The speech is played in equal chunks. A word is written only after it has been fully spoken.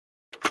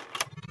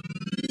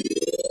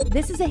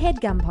This is a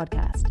HeadGum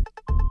podcast.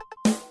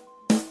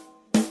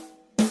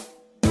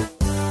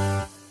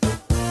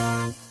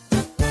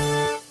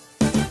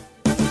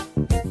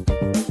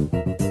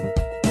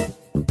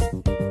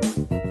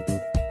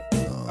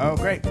 Oh,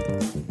 great.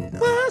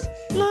 What's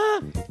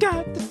love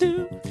got to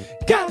do?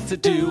 Got to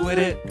do with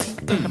it.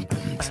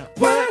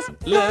 What's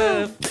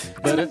love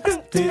but a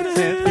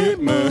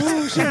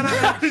emotion?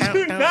 Did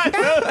you not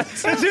know?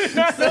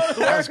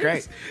 That was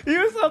great. You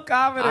were so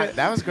confident.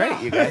 That was great,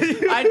 you guys.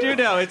 I do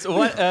know. It's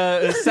what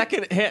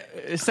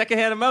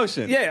second-hand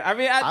emotion. Yeah, I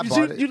mean, I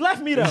bought it. you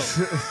left me though.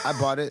 I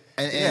bought it,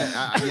 and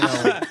you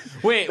know,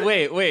 Wait.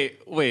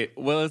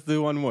 Well, let's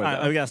do one more. All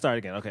right, we gotta start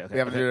again. Okay. We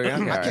have to do it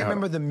again? I can't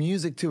remember the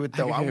music to it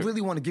though. I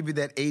really want to give you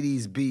that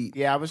 '80s beat.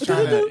 Yeah, I was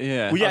trying to.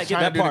 Yeah. We gotta get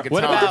that part.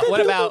 What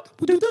about?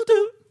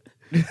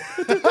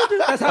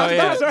 That's how it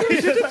starts, right?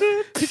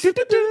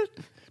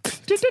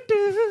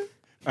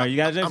 All right, you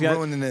got it, James? I'm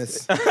ruining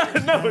this.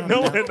 No one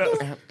knows.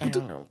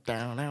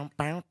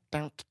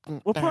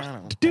 What part?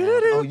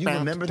 Oh, you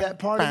remember that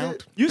part of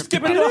it? You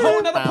skipping to a whole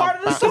other part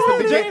of the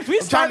song, James.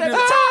 We started at the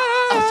top.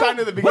 I was trying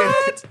to do the beginning.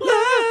 What's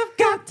love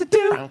got to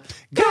do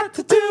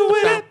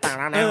with it?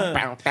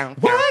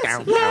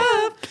 What's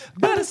love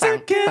but a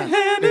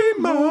second-hand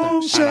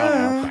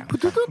emotion?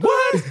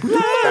 What's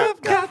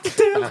love got to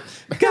do with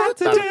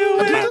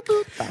it?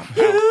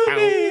 Who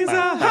needs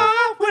a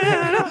heart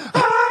when a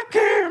heart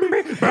can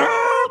be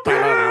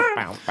broken?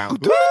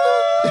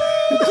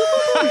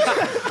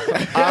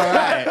 All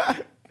right.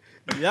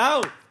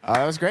 Yo, Oh,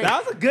 that was great.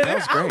 that was a good.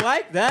 was I great.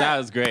 like that. That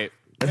was great.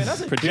 Man,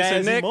 that's a Producer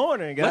jazzy Nick,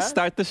 morning, guys. let's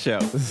start the show.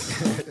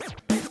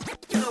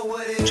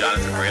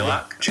 Jonathan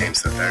Braylock,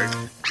 James III,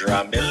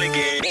 Drum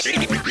Milligan.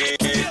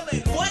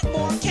 What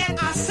more can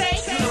I say?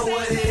 You know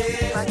what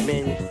it is. Black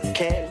men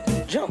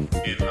can jump.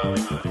 In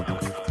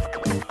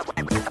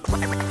Hollywood.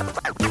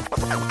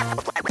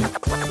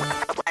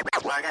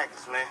 Black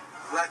actors, man.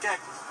 Black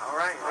actors. All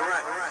right.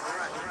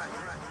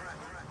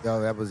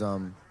 Yo, that was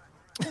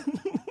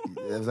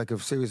it was like a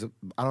series of.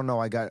 I don't know.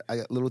 I got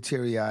a little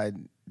teary eyed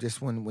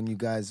just when you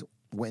guys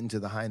went into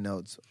the high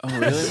notes. Oh,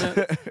 really,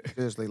 man?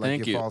 Seriously, like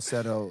Thank your you.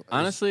 falsetto.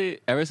 Honestly,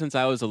 ever since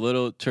I was a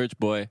little church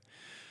boy,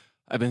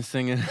 I've been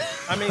singing.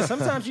 I mean,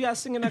 sometimes you got to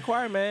sing in that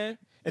choir, man,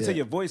 until Yeah.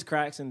 your voice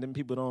cracks and then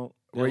people don't.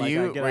 Were like,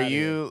 you get were out of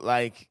you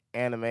like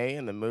anime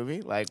in the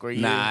movie? Like were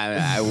you? Nah,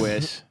 I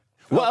wish.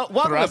 Well,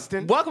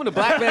 Thrusting? welcome to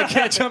Black Man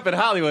Can't Jump in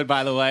Hollywood,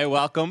 by the way.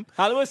 Welcome. here.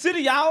 Hollywood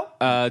City, y'all.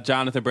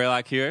 Jonathan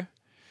Braylock here.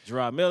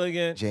 Gerard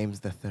Milligan.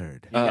 James III. You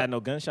got no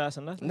gunshots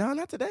or nothing? No,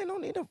 not today. No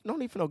need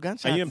for no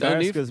gunshots. Are you embarrassed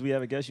need- because we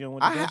have a guest you don't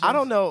want to I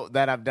don't know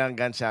that I've done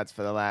gunshots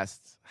for the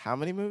last how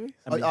many movies?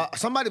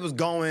 Somebody was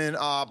going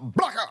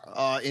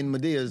blocker in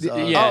Medea's. Yeah,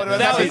 Oh, no,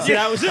 that was was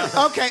that was it.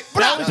 Okay,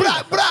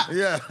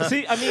 yeah.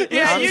 See, I mean,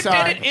 Yeah, I'm you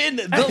sorry. did it in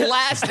the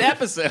last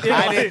episode.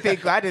 I didn't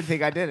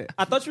think I did it.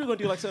 I thought you were going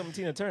to do like something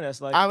Tina Turner. That's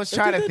like. I was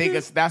trying to think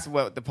that's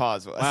what the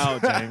pause was. Wow,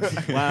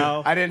 James.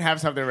 Wow. I didn't have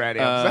something ready.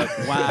 I'm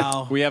sorry.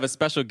 Wow. We have a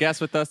special guest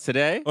with us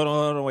today. Hold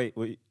on, wait.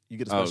 You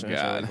get a Oh, special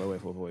God. intro.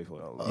 Wait for it.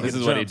 You This get is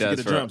the what he drums,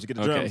 does. You get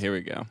the drums. Okay, here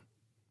we go.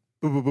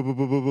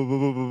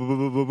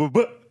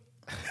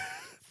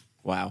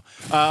 Wow.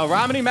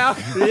 Romany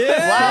Malco.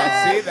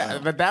 Wow, see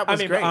that? But that I was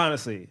mean, great. but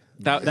honestly,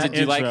 That- that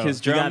did you like intro,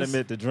 his You got to drums?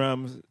 admit the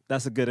drums.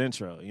 That's a good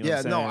intro. You know Yeah,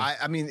 what I'm no, saying?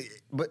 I mean,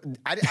 but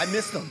I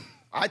missed them.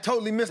 I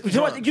totally missed the You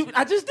know what? drums.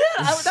 I just did.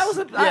 That was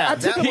I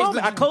took that a was moment.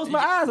 the- I closed my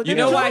eyes. I You did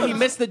know the why he drums.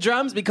 missed the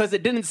drums? Because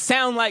it didn't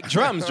sound like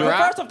drums, Well,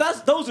 Gerard. first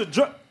off, those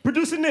are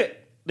producing it.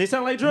 They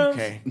sound like drums.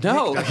 Okay.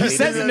 No, he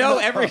says no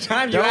every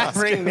time you Don't ask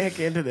bring him. Nick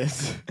into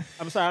this.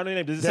 I'm sorry, I don't know your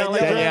name. Does it sound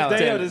like Danielle. drums?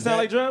 Danielle, does it sound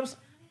like drums?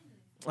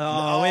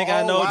 Oh, we ain't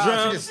got no wow,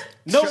 drums. she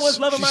No just- one's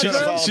loving my she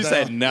just drums. She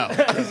said no.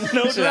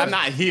 No She said, I'm drums.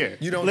 not here.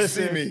 You don't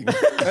Listen. see me.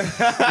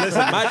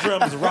 Listen, my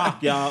drums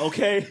rock, y'all.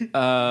 Okay.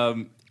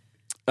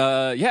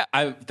 Yeah,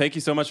 I thank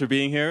you so much for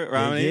being here,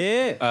 Romany.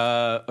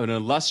 Yeah. An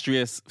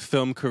illustrious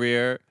film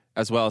career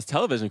as well as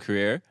television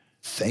career.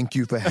 Thank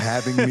you for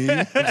having me.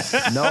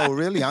 No,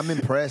 really, I'm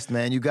impressed,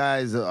 man. You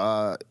guys,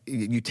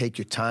 you take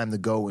your time to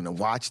go and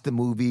watch the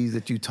movies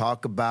that you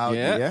talk about.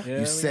 Yeah.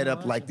 You set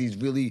up like these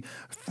really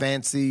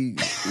fancy,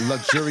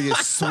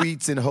 luxurious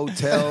suites in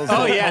hotels.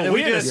 Oh, yeah, we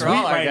we in do a this suite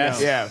wrong, I right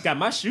guess. now. Yeah. Got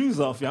my shoes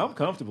off, y'all. I'm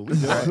comfortable. We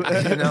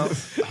good. You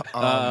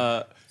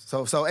know.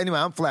 So anyway,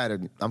 I'm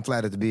flattered. I'm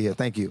flattered to be here.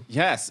 Thank you.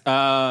 Yes,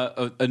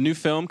 a new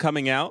film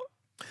coming out.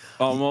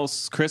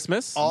 Almost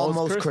Christmas.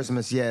 Almost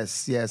Christmas.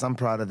 Yes. I'm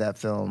proud of that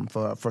film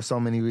for so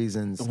many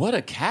reasons. What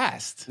a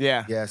cast.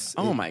 Yeah. Yes.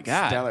 Oh, my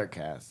God. Stellar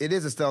cast. It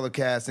is a stellar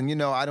cast, and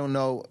I don't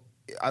know,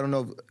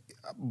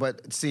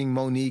 but seeing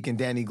Monique and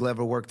Danny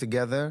Glover work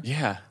together,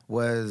 Yeah.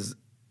 was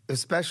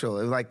special.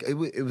 It was like it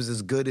was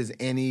as good as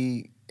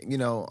any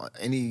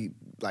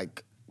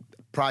like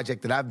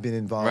project that I've been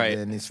involved Right.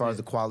 in, as far as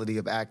the quality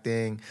of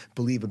acting,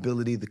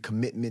 believability, the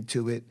commitment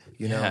to it.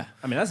 You know, Yeah.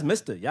 I mean, that's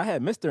Mister. Y'all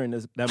had Mister in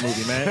that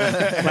movie,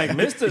 man. Like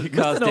Mister. He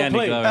calls don't Danny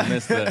play. Glover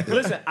Mr.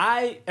 Listen,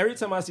 every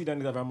time I see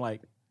Danny Glover, I'm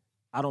like,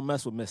 I don't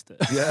mess with Mister.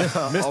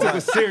 Yeah. Mister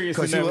was serious.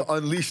 Because you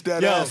unleashed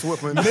that ass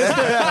whooping. Mister,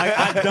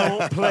 I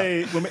don't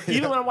play.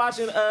 Even when I'm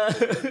watching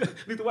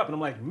Lethal Weapon, I'm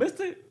like,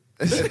 Mister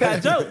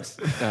got jokes.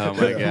 Oh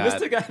my god,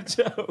 Mister got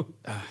jokes.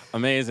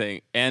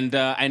 amazing! And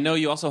I know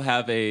you also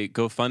have a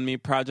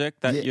GoFundMe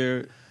project that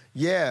you're.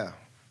 Yeah.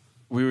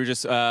 We were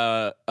just.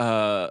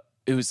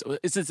 It was.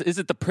 Is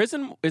it the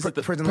prison? Is it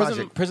the Prison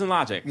Logic. Prison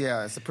Logic?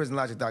 Yeah, it's the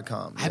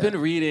prisonlogic.com. I've been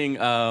reading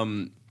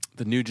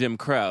the new Jim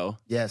Crow.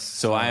 Yes.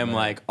 So I am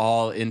like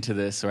all into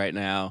this right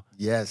now.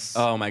 Yes.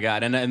 Oh my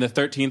god! And the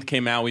 13th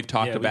came out. We've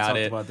talked about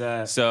it. About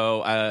that.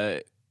 So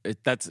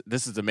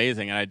this is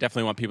amazing, and I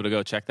definitely want people to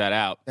go check that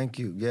out. Thank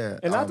you. Yeah.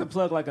 And not to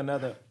plug like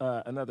another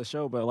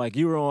show, but like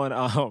you were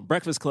on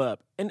Breakfast Club,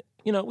 and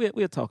you know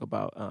we'll talk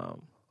about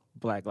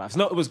Black Lives.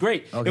 No, it was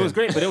great. Okay. It was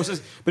great, but it was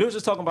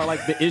just talking about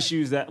like the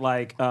issues that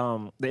like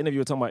the interview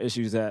was talking about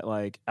issues that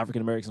like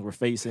African Americans were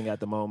facing at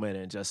the moment,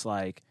 and just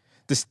like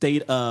the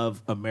state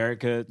of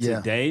America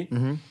today.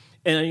 Mm-hmm.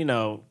 And you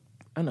know,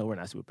 I know we're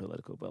not super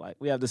political, but like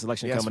we have this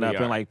election Yes, coming we up,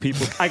 are. and like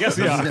people, I guess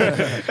we are.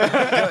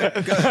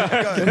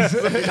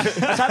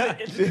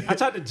 I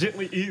tried to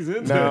gently ease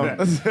into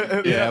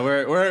that. Yeah,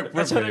 we're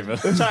I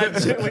pretty. tried to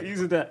gently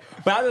ease into that.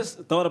 But I just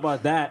thought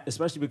about that,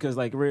 especially because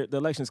like the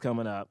election's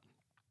coming up.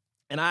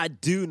 And I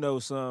do know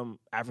some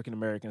African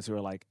Americans who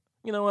are like,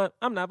 you know what,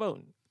 I'm not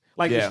voting.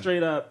 Like just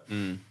straight up,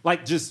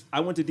 like just I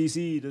went to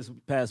DC this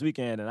past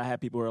weekend and I had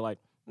people who are like,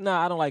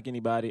 nah, I don't like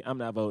anybody. I'm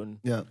not voting.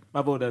 Yeah.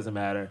 My vote doesn't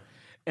matter.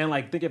 And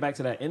like thinking back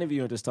to that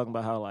interview and just talking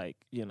about how like,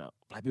 you know,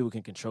 black people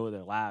can control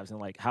their lives and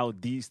like how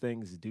these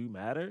things do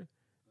matter.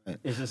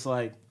 It's just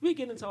like we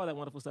get into all that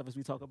wonderful stuff as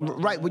we talk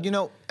about. Right. Well, you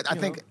know, I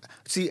think,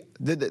 see,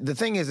 the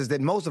thing is that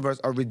most of us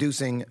are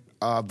reducing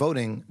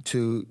voting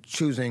to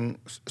choosing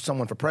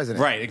someone for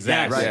president. Right,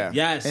 exactly. Right. Yeah.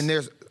 Yes. And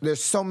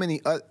there's so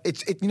many.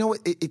 You know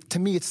what? To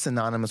me, it's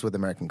synonymous with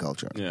American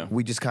culture. Yeah.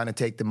 We just kind of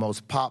take the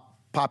most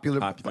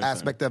popular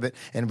aspect of it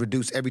and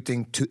reduce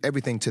everything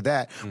to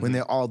that when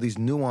there are all these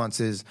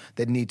nuances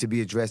that need to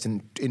be addressed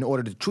in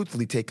order to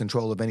truthfully take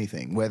control of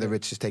anything, whether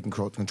it's just taking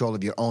control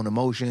of your own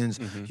emotions,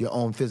 your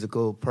own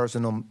physical,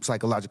 personal,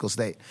 psychological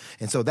state.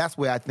 And so that's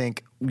where I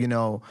think, you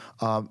know,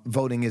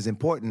 voting is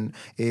important,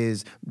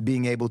 is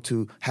being able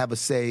to have a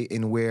say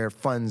in where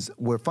funds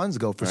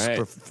go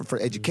for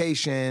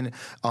education,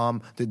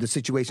 the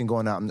situation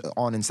going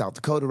on in South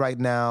Dakota right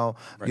now,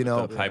 you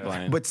know. The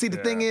pipeline. But see, the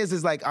thing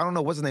is like, I don't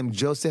know, what's his name?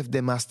 Joseph de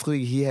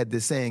Mastrui, he had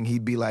this saying,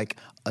 he'd be like,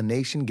 a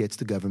nation gets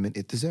the government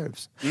it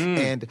deserves.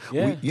 And,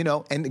 we, you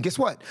know, and guess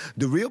what?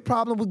 The real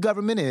problem with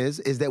government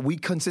is that we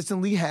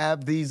consistently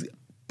have these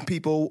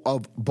people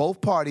of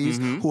both parties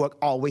who are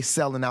always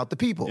selling out the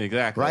people.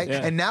 Exactly. Right?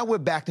 Yeah. And now we're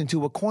backed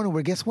into a corner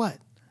where guess what?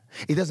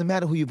 It doesn't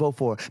matter who you vote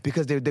for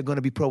because they're going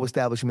to be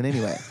pro-establishment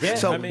anyway.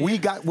 So we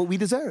got what we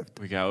deserved.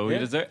 We got what we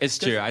deserve. It's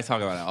true. I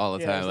talk about it all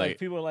the time. it's Like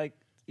people are like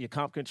your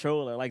comp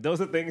controller. Like those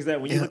are things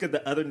that when you look at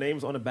the other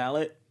names on the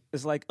ballot,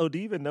 it's like, oh, do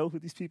you even know who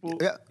these people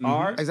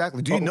are?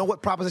 Exactly. Do you know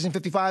what Proposition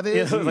 55 is?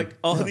 Yeah, it's like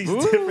all these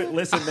different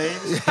lists of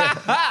names.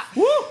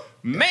 woo!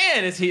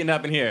 Man, it's heating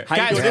up in here. How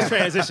you doing this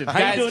transition?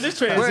 How you doing this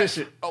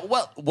transition?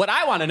 Well, what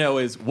I want to know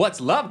is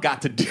what's love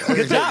got to do with Good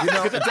it? job. You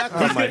know,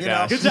 exactly. Oh my You know,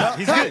 gosh. Good job.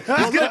 He's good.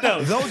 He's good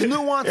though. Those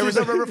nuances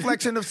are a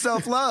reflection of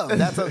self-love.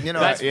 That's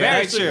That's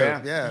very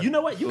true. Yeah. You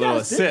know what? You Little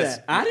guys did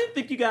assist. that. I didn't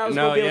think you guys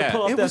No, were going to be able yeah. to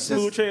pull off It that was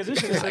smooth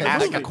transition. It's like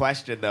Ask a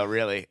question though,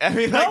 really. I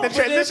mean, like No, the but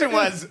then- transition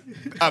was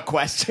a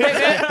question.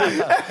 Hey,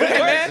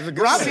 man,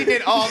 Robbie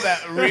did all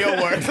that real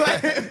work.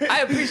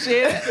 I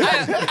appreciate it.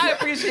 I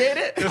appreciate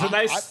it. It was a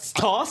nice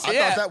toss. I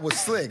Yeah. thought that was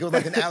slick. It was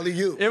like an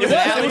alley-oop. It was It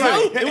an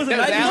alley-oop. was a It was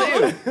nice an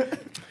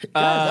alley-oop.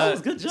 That was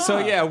a good job. So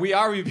yeah, we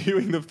are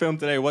reviewing the film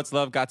today. What's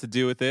love got to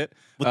do with it?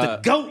 With the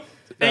GOAT,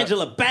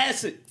 Angela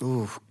Bassett.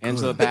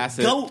 Angela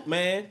Bassett. GOAT,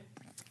 man.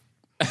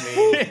 I'm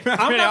not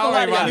gonna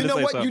lie to y'all. You know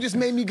what? You just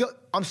made me go.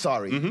 I'm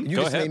sorry. You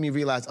Go just ahead. made me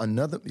realize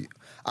another.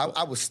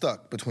 I was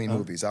stuck between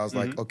movies. I was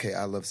like, okay,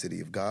 I love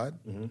City of God.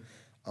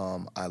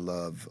 I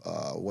love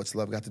What's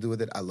Love Got to Do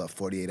with It. I love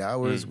 48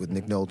 Hours with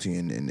Nick Nolte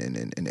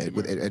and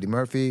with Eddie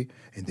Murphy.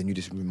 And then you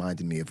just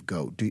reminded me of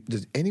GOAT.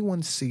 Does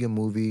anyone see a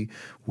movie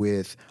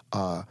with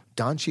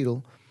Don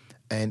Cheadle?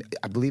 And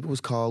I believe it was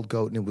called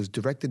GOAT, and it was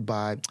directed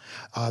by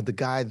the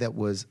guy that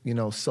was, you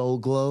know, Soul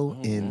Glow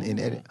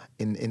in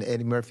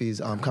Eddie Murphy's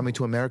Coming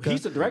to America.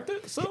 He's the director?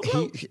 So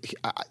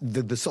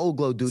The Soul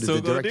Glow dude Soul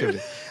is the Glow director.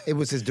 dude? It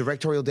was his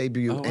directorial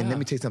debut, and wow. let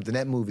me tell you something.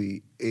 That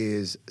movie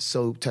is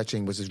so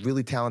touching. Was this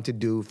really talented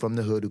dude from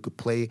the hood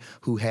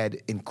who had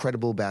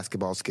incredible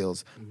basketball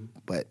skills,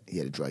 but he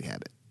had a drug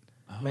habit.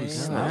 man,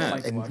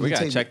 And We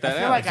gotta let me check that tell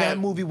you, out. like that I-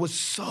 movie was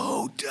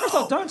so So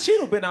dope. Don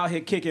Cheadle been out here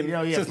kicking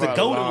since for the a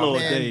Golden long Lord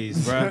Man,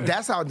 days, bro.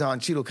 That's how Don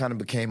Cheadle kind of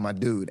became my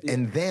dude.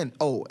 And then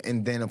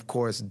of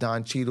course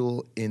Don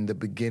Cheadle in the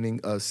beginning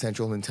of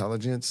Central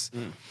Intelligence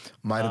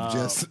might have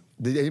just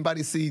Did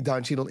anybody see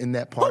Don Cheadle in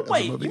that part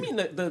Wait, of the movie? you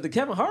mean the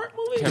Kevin Hart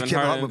movie? Kevin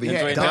Kevin Hart Hart movie. and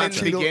Dwayne Don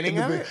Johnson. Cheadle beginning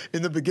of it?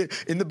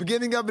 in the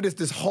beginning of it, it's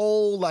this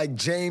whole like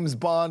James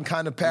Bond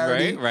kind of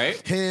parody. Right.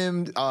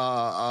 Him,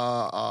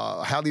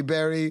 Halle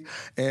Berry,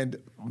 and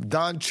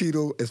Don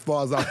Cheadle, as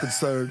far as I'm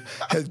concerned,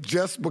 has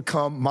just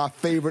become my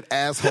favorite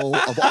asshole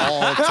of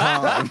all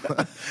time.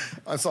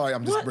 I'm sorry,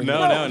 I'm just What? bringing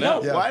No, it no,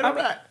 up. no. Why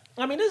not?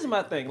 I mean, this is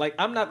my thing. Like,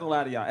 I'm not gonna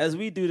lie to y'all. As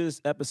we do this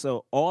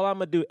episode, all I'm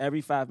gonna do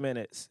every 5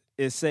 minutes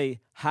is say,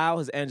 how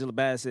has Angela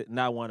Bassett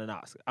not won an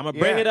Oscar? I'm gonna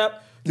bring Yeah. it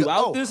up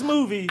throughout Oh, this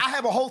movie. I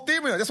have a whole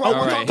theory on it. That's why I All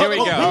want right, to here we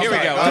go. Here we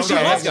go. Okay. She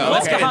Okay. lost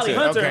to Okay. Holly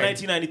Hunter in Okay.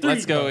 1993.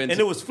 Let's go into-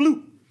 and it was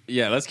Flute.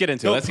 Yeah, let's get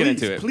into it. No, Let's please,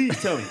 get into it.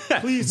 Please tell me.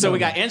 Please. So tell we me.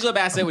 got Angela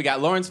Bassett. We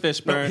got Lawrence No,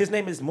 Fishburne. his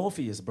name is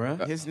Morpheus,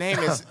 bruh. His name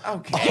is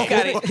okay.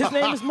 got it. His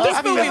name is I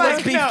Morpheus. feel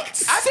like, be- no, I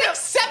feel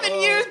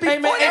 7 years before Hey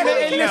man, hey,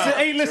 man, hey, no. listen,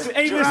 hey, listen,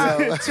 hey,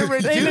 listen. To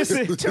reduce, Hey, listen.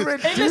 Hey,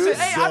 listen,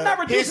 hey, I'm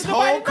not his reducing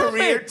whole nobody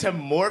career nothing. to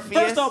Morpheus.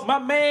 First off, my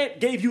man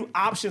gave you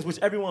options, which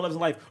everyone loves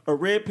in life: a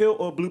red pill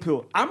or a blue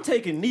pill. I'm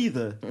taking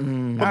neither. But All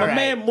my right.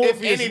 man If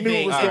Morpheus knew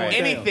anything, what was going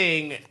down.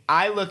 anything,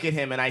 I look at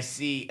him and I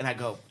see and I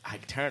go,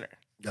 Ike Turner.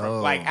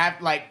 Oh. Like,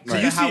 So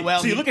you, how see, well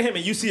so you he- look at him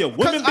and you see a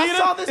woman 'Cause I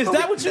saw beater? this Is movie-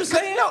 that what you're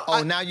saying? No,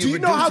 Oh, now you're do you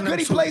know how reducing good him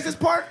he to- plays his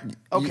part?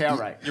 Okay, all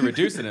right. You're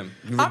reducing him.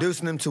 You're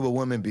reducing him to a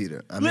woman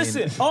beater. I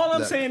Listen, mean, all I'm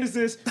look, saying is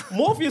this: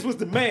 Morpheus was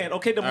the man.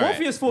 Okay, the right.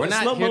 Morpheus fought We're in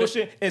not slow here to-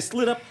 motion and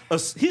slid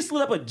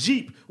up a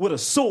Jeep with a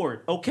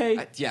sword.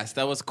 Okay, Yes,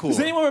 that was cool. does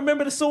anyone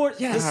remember the sword?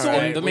 Yeah, the all sword.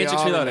 right. The We Matrix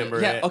all Reloaded.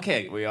 remember Yeah, it.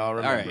 okay. We all All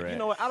remember right. it. You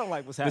know what? I don't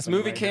like what's happening. This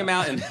movie right came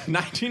now. out in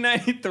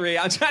 1993.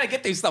 I'm trying to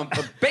get through some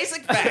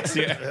basic facts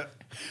here.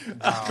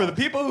 For the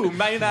people who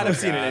might not have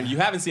seen it, and you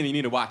haven't seen it, you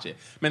need to watch it.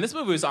 Man, this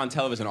movie was on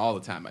television all the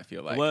time, I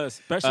feel like. It was,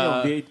 especially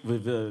on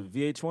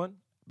VH1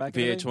 back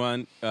in the day.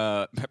 VH1,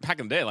 back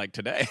in the day, like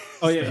today.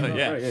 Oh, yeah. So, No,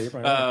 yeah. right, yeah, you're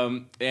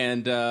probably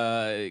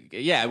right.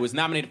 Yeah, it was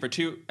nominated for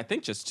two, I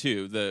think just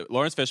two. The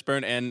Lawrence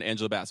Fishburne and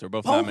Angela Bassett were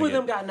both Both of nominated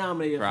them got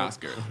nominated for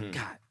Oscar.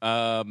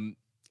 God,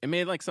 It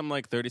made like something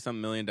like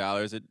 $30-something million. It,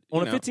 on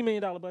you a know, $15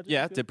 million budget.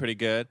 Yeah, it did pretty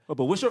good.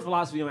 But what's your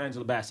philosophy on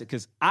Angela Bassett?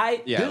 Because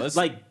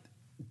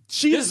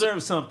she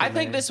deserves something. I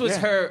think man. this was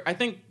her. I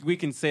think we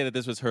can say that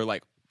this was her.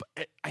 Like,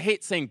 I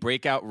hate saying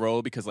breakout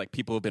role because like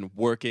people have been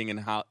working and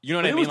how you know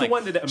what But I it mean. was the Like,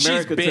 one that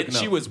America took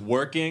she note. was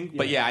working,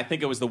 but Yeah. yeah, I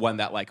think it was the one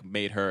that like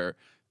made her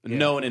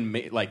known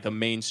in like the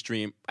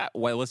mainstream.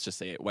 Well, let's just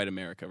say it, white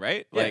America,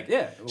 right? Yeah, Like,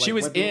 yeah, she like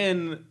was white people.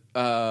 in.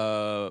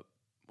 What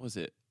was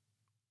it?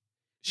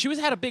 She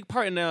had a big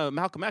part in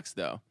Malcolm X,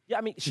 though. Yeah,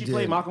 I mean, she did.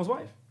 played Malcolm's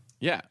wife.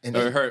 Yeah, And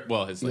or it- her.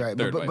 Well, his like, right,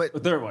 third wife. The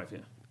third wife, yeah.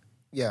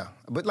 yeah,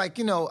 but like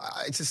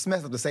it's just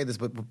messed up to say this,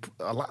 but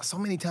so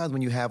many times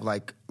when you have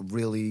like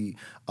really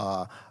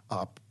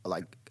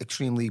like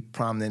extremely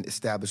prominent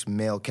established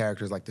male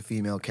characters, like the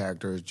female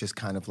characters, just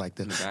kind of like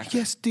the back.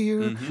 yes,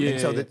 dear, and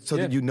so Yeah, that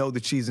yeah. you know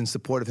that she's in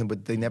support of him,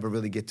 but they never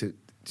really get to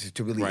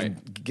really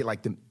Right. get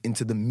like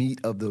into the meat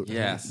of the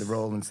Yes. the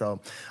role, and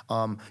so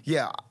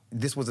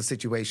this was a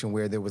situation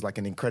where there was like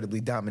an incredibly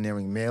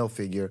domineering male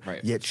figure,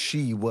 Right. yet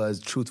she was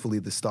truthfully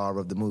the star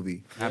of the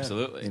movie.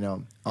 Absolutely. You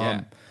know,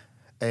 Yeah.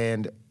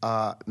 and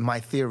my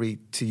theory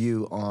to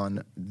you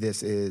on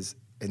this is,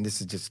 and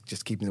this is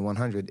just keeping it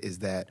 100, is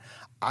that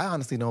I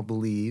honestly don't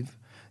believe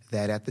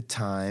that at the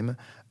time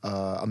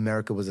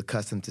America was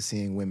accustomed to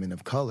seeing women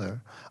of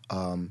color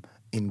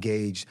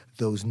engage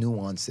those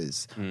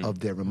nuances of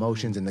their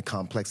emotions and the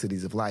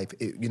complexities of life.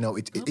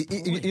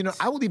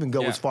 I will even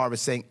go Yeah. as far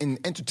as saying in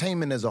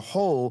entertainment as a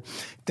whole,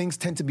 things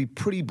tend to be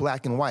pretty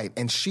black and white.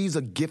 And she's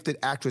a gifted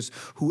actress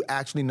who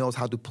actually knows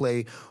how to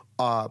play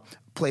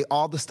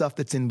all the stuff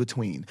that's in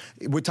between.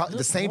 We're talking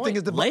the same thing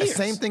as the Layers.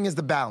 same thing as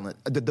the ballad.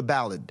 The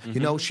ballad. You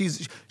know,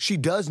 she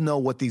does know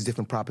what these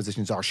different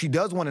propositions are. She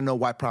does want to know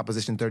why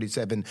Proposition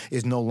 37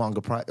 is no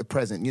longer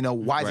present. You know,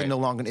 why is it Right. no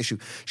longer an issue?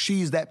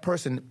 She's that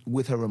person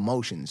with her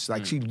emotions.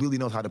 Like she really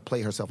knows how to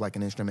play herself like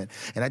an instrument.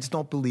 And I just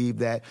don't believe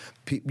that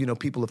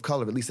people of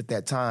color, at least at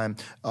that time,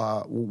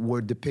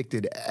 were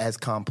depicted as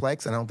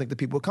complex. And I don't think that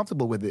people were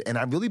comfortable with it. And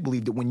I really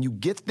believe that when you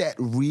get that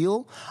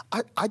real,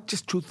 I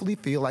just truthfully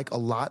feel like a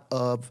lot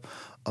of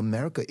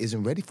America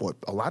isn't ready for it.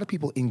 A lot of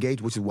people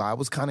engage, which is why I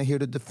was kind of here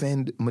to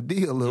defend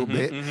Medea a little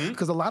bit,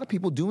 because a lot of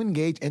people do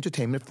engage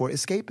entertainment for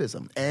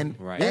escapism. And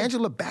Right.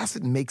 Angela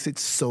Bassett makes it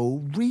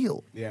so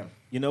real. Yeah.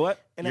 You know what?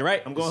 You're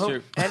right. I'm going It's home.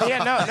 true. And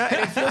and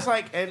it feels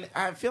like, and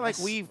I feel like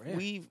we've,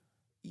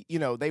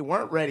 they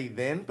weren't ready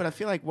then, but I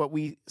feel like what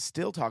we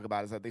still talk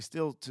about is that they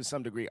still, to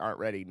some degree, aren't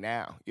ready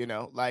now.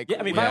 Like, Yeah,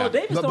 I mean, Yeah. Viola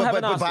Davis don't have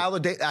an Oscar. Viola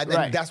Davis,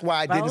 Right. that's why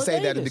I didn't Viola say that,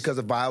 is Davis. because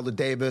of Viola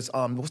Davis.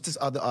 What's this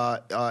other,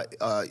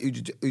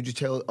 Chiwetel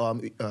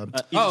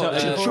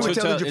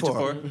Ejiofor.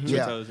 Ejiofor.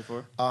 Yeah. Chiwetel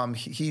Ejiofor.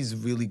 He's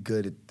really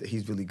good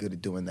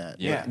at doing that.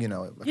 Yeah.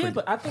 Yeah,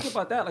 but I think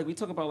about that. Like we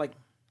talk about, like,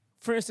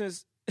 for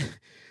instance,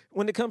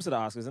 when it comes to the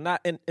Oscars,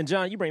 and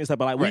John, you bring this up,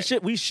 but like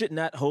Right. we should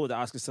not hold the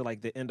Oscars to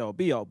like the end all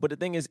be all. But the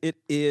thing is, it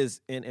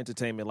is in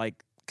entertainment,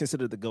 like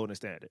considered the golden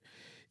standard.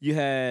 You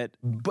had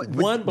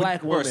one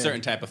black woman for a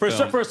certain type of for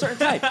film. For a certain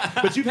type.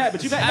 But you've had.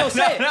 No,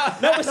 say it. No,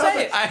 but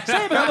say it.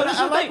 Say it.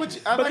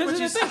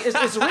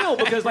 Because it's real.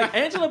 Because like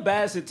Angela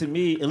Bassett, to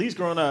me, at least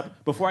growing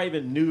up, before I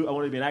even knew I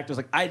wanted to be an actor, was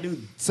like I knew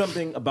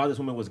something about this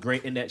woman was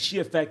great in that she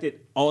affected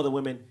all the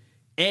women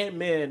and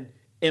men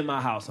in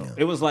my household.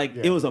 Yeah. It was like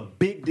it was a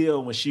big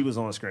deal when she was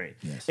on screen.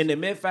 Yes. And the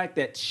mere fact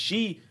that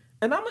she,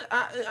 and I'm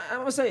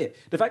gonna say it,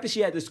 the fact that she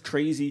had this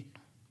crazy,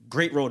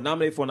 great role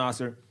nominated for an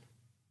Oscar,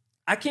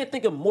 I can't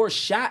think of more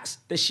shots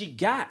that she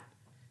got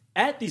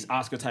at these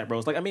Oscar type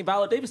roles. Like, I mean,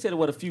 Viola Davis said it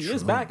a few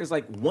years back. It's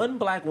like one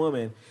black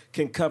woman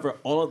can cover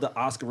all of the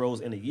Oscar roles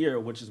in a year,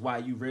 which is why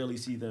you rarely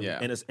see them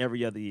in us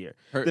every other year.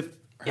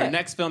 Her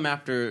next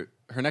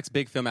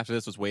big film after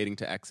this was Waiting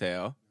to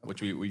Exhale,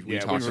 which we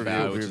talked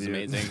about, which is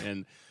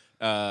amazing.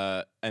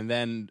 And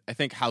then I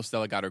think How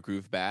Stella Got Her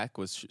Groove Back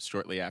was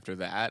shortly after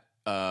that.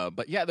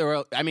 But yeah, there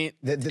were. I mean,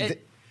 that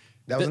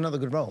was another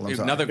good role.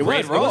 Another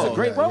great role. It was a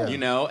great role. You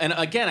know, and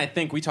again, I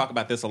think we talk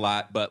about this a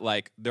lot, but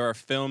like there are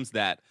films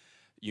that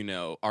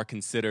are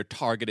considered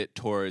targeted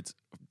towards.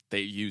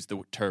 They use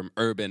the term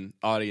urban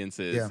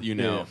audiences.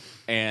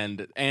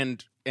 And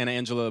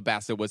Angela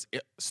Bassett was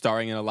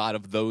starring in a lot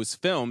of those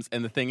films.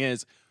 And the thing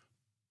is,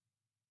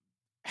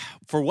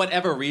 for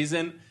whatever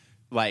reason,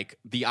 like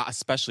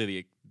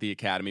especially the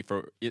Academy,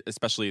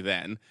 especially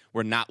then,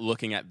 we're not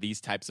looking at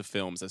these types of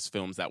films as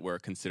films that were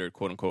considered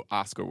quote unquote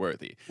Oscar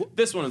worthy.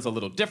 This one is a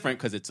little different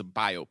because it's a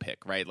biopic,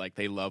 right? Like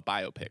they love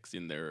biopics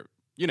in their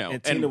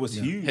and Tina was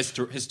huge.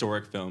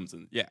 Historic films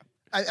and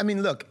I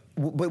mean, look,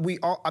 but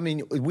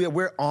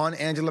we're on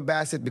Angela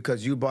Bassett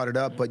because you brought it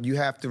up, but you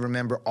have to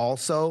remember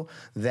also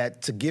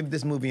that to give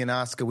this movie an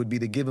Oscar would be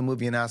to give a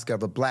movie an Oscar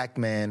of a black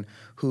man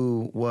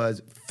who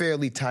was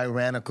fairly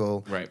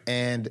tyrannical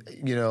and,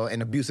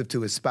 and abusive to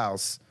his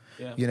spouse.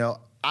 Yeah.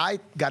 I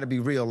got to be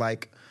real.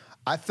 Like,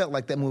 I felt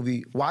like that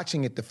movie,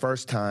 watching it the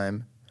first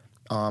time,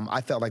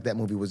 I felt like that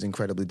movie was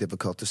incredibly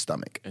difficult to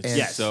stomach.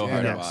 It's so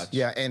hard to watch.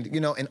 Yeah, and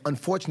and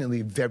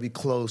unfortunately very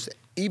close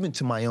even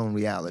to my own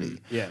reality.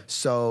 Yeah.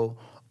 So,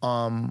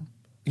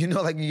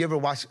 like you ever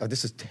watch? Oh,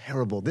 this is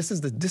terrible. This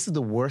is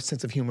the worst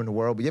sense of humor in the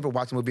world. But you ever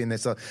watch a movie and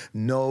there's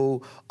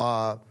no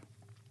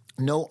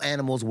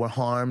animals were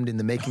harmed in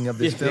the making of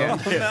this film.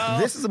 No.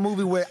 This is a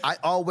movie where I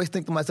always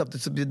think to myself,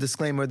 this would be a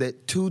disclaimer,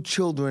 that 2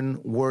 children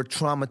were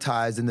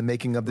traumatized in the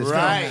making of this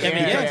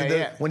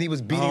film. When he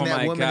was beating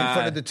that woman in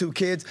front of the 2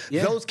 kids,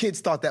 those kids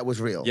thought that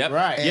was real. Yep.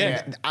 Right.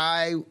 And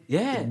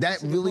that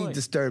really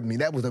disturbed me.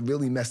 That was a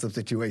really messed up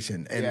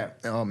situation. And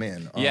oh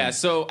man.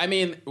 So I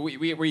mean,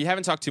 we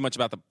haven't talked too much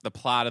about the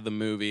plot of the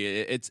movie.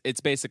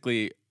 It's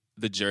basically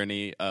the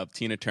journey of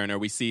Tina Turner.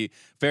 We see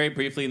very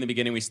briefly in the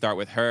beginning, we start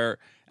with her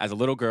as a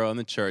little girl in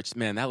the church.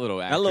 Man, that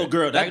little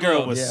actor. That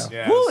girl was,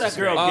 that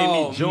girl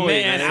gave me joy.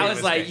 Man, I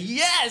was like,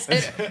 yes!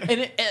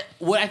 And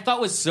what I thought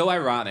was so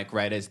ironic,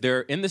 right, is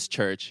they're in this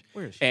church,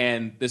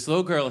 and this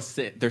little girl,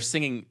 they're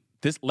singing,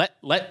 this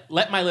let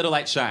my little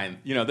light shine.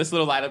 This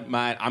little light of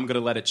mine, I'm going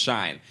to let it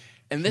shine.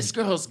 And this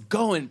girl's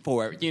going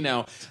for it,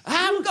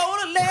 I'm going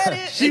to let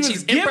it.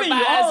 She's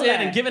improvising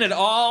and giving it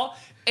all.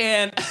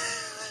 And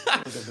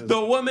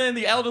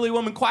the elderly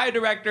woman choir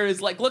director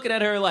is like looking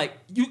at her like,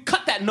 you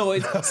cut that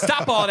noise,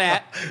 stop all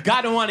that.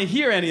 God don't want to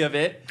hear any of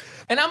it.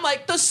 And I'm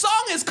like, the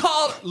song is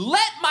called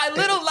Let My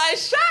Little Light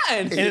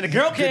Shine. And the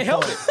girl can't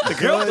help it. The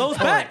girl goes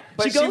back.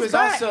 But she was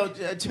also,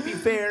 to be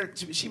fair,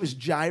 she was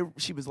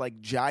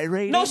like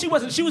gyrating. No, she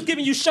wasn't. She was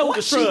giving you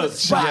shoulder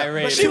shrugs.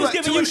 Gyrating. She was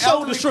giving you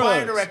shoulder shrugs.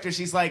 Choir director,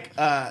 she's like,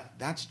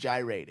 that's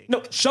gyrating.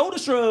 No, shoulder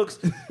shrugs,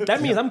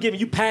 that means I'm giving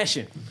you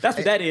passion. That's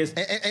what that is.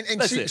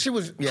 And she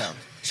was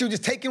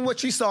just taking what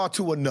she saw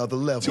to another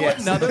level.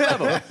 Another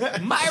level.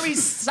 Miley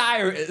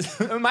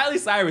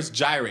Cyrus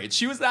gyrates.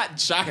 She was not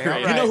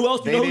gyrating. You know who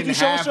else? They didn't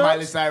have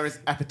Miley Cyrus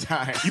at the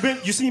time.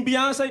 You seen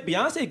Beyonce?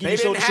 Beyonce give you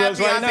shoulder shrugs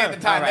right now. At the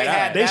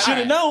time. They should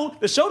have known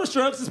the shoulder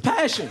shrugs is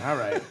passion. All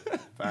right,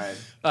 fine.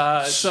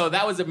 So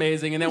that was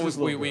amazing, and then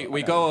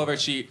we go over.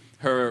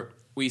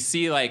 We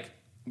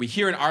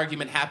hear an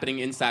argument happening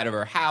inside of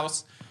her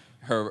house.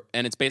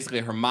 And it's basically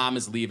her mom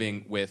is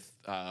leaving with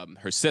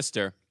her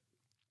sister,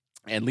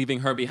 and leaving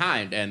her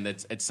behind, and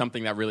it's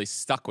something that really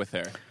stuck with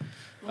her.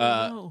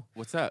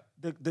 What's that?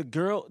 The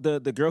girl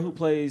who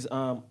plays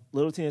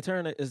Little Tina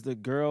Turner is the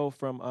girl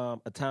from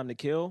A Time to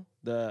Kill,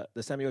 the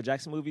Samuel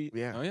Jackson movie.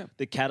 Yeah. Oh yeah.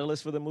 The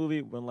catalyst for the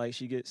movie when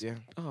she gets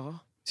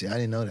See, I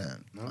didn't know that.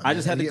 No. I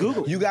just had to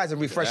Google. You guys are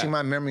refreshing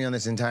my memory on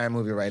this entire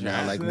movie right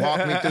now. Like,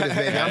 walk me through this,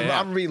 baby.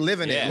 I'm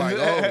reliving it. Like,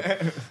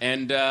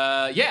 and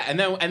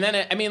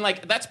then I mean,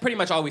 like, that's pretty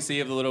much all we see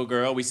of the little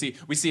girl. We see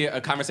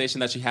a conversation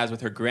that she has with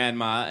her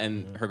grandma,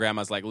 and her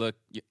grandma's like, "Look,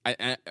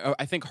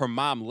 I think her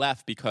mom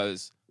left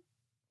because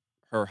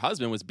her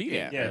husband was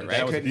beating her,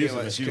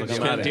 right? She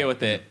couldn't deal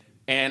with it."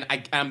 And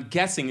I'm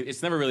guessing,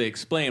 it's never really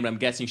explained, but I'm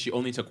guessing she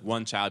only took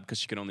one child because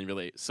she could only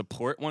really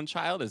support one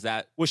child. Is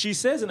that... Well, she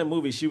says in the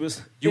movie she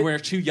was... You were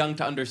too young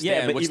to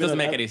understand, which doesn't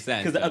make any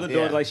sense. Because the other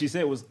daughter, like she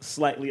said, was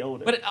slightly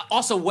older. But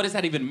also, what does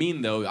that even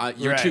mean, though?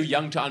 You're too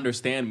young to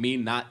understand me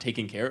not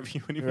taking care of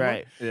you anymore?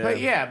 Right.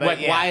 Yeah. But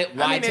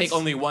why take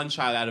only one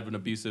child out of an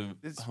abusive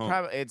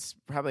home? It's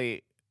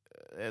probably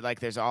like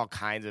there's all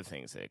kinds of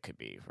things that it could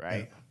be,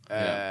 right?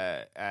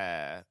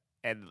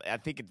 And I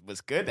think it was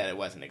good that it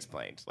wasn't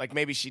explained. Like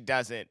maybe she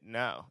doesn't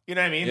know. You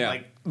know what I mean? Yeah.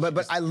 Like,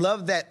 But I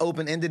love that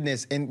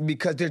open-endedness, and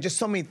because there's just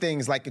so many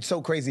things. Like it's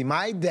so crazy.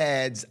 My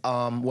dad's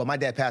my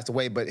dad passed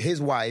away, but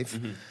his wife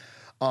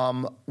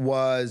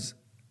was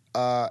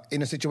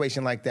in a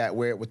situation like that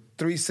where with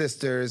 3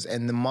 sisters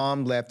and the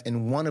mom left,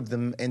 and one of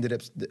them ended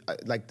up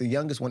like the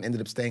youngest one ended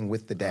up staying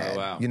with the dad. Oh,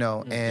 wow. You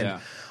know, and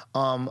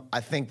I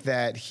think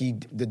that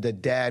the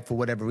dad for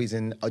whatever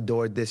reason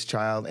adored this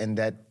child, and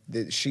that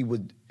she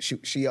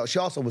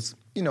also was,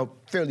 you know,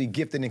 fairly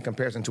gifted in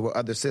comparison to her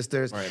other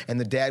sisters, and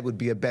the dad would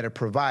be a better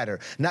provider,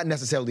 not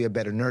necessarily a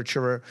better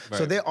nurturer.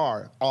 So there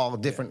are all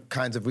different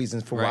kinds of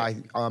reasons for why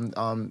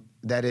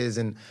that is,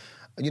 and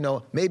you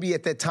know, maybe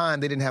at that time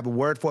they didn't have a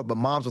word for it, but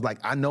moms was like,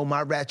 I know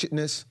my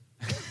ratchetness.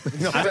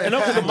 You know, I know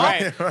because the mom.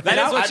 Right.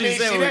 That is what she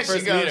said when we first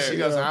she goes, meet her. She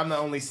goes, I'm the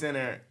only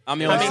sinner. I'm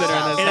the only sinner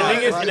in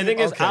this And the thing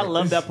is, I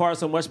love that part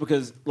so much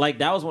because, like,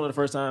 that was one of the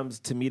first times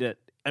to me that,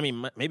 I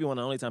mean, maybe one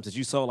of the only times that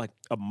you saw, like,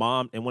 a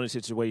mom in one of the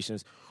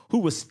situations who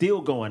was still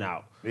going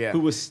out, who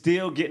was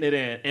still getting it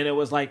in. And it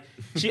was like,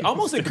 she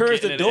almost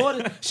encouraged the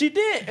daughter. She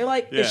did. And,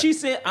 like, and she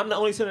said, I'm the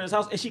only sinner in this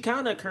house. And she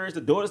kind of encouraged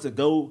the daughters to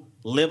go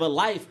live a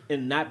life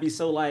and not be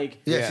so, like...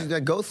 she's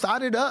like, go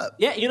sod it up.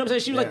 Yeah, you know what I'm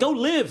saying? She was like, go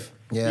live.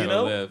 Yeah. You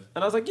know? Live.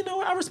 And I was like, you know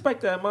what? I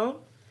respect that, Mom.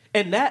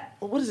 And that,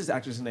 what is this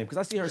actress' name? Because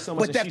I see her so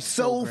much. But that's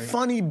so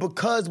funny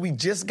because we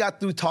just got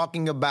through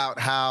talking about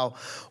how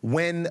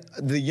when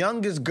the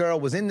youngest girl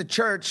was in the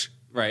church,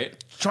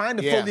 trying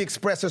to fully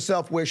express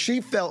herself where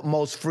she felt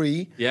most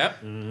free,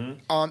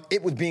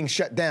 it was being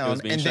shut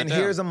down. And then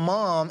here's a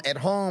mom at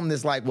home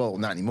that's like, well,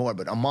 not anymore,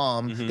 but a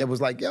mom that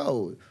was like,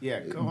 yo,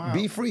 go out.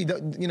 be free.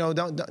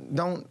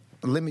 Don't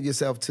limit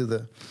yourself to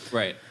the...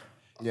 Right.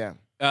 Yeah.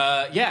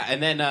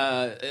 And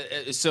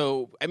then,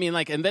 so, I mean,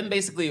 like, and then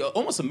basically,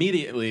 almost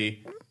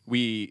immediately,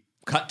 we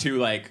cut to,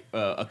 like,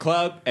 a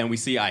club, and we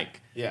see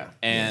Ike. Yeah.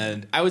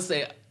 And I would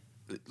say,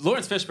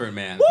 Lawrence Fishburne,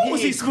 man. Woo,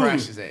 was he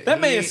smooth?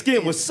 That man's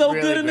skin was so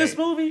really good in this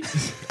movie.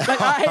 Like,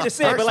 I hate to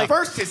say it, but like...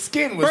 First, his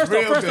skin was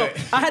real good.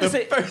 I had to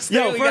say... First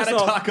thing we gotta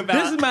talk about.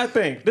 This is my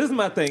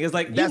thing. It's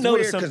like, That's you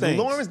notice weird, some because things.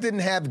 Lawrence didn't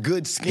have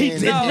good skin. He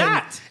did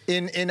not.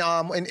 In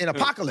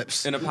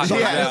Apocalypse. In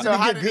Apocalypse. So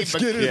how did he get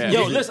good skin?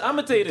 Yo, listen, I'm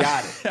going to tell you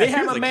this. They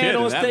had was my a man kid in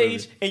on that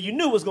stage, movie. and you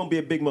knew it was going to be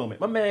a big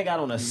moment. My man got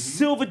on a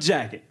silver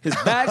jacket. His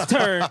back's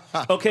turned.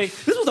 Okay?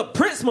 This was a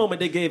Prince moment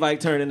they gave Ike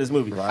Turner in this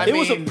movie. Right. It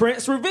was a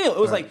Prince reveal. It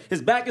was like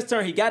his back is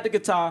turned, he got the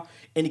guitar,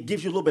 and he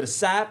gives you a little bit of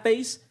side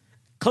face,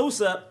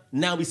 close up.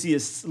 Now we see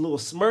his little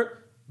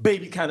smirk,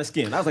 baby kind of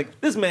skin. I was like,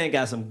 this man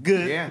got some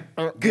good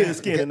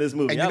skin in this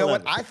movie. And you know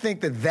what? I think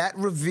that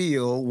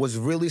reveal was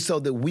really so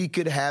that we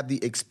could have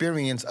the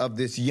experience of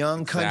this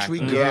young country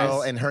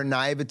girl and her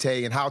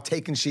naivete and how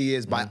taken she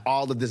is by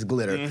all of this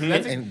glitter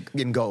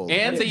and gold.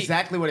 And that's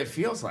exactly what it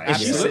feels like.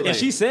 And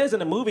she says in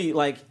the movie,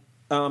 like,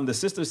 the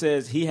sister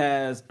says he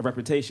has a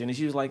reputation, and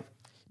she was like,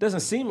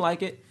 doesn't seem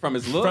like it From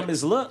his look? From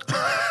his look.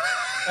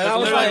 And I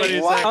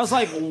was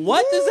like,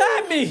 what does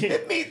that mean?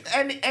 It means,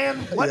 and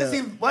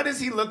what does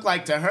he look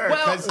like to her?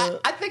 Well,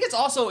 I think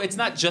it's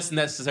not just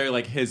necessarily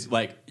like his,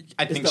 like,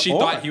 I think she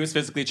aura. thought he was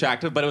physically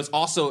attractive, but it was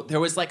also, there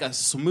was like a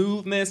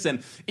smoothness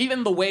and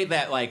even the way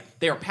that like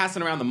they were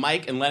passing around the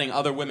mic and letting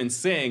other women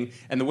sing,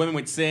 and the women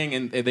would sing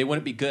and they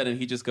wouldn't be good, and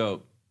he'd just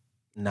go,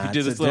 Not he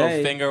do this today.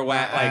 little finger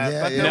whack,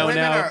 like no.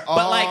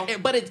 But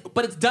like,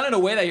 but it's done in a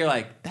way that you're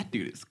like, that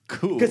dude is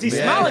cool. Because he's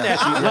smiling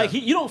at you. Like,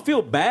 you don't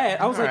feel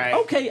bad. I was like,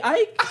 okay,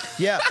 Ike.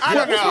 Yeah. I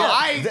don't know.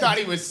 I thought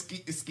he was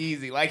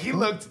skeezy. Like he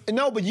looked.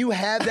 No, but you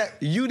had that.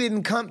 You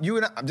didn't come. You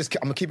and I'm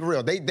gonna keep it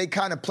real. They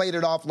kind of played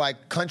it off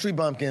like country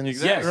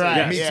bumpkins. Yes,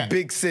 right. Meets Yeah.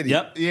 big city.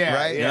 Yep. Yeah.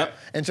 Right. Yep.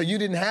 And so you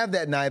didn't have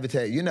that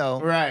naivete. You know.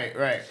 Right.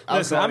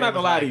 Listen, I'm not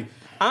gonna lie to you.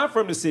 I'm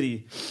from the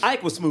city.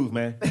 Ike was smooth,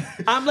 man.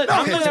 I'm looking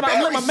it's at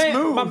very my man.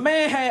 smooth.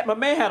 My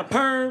man had a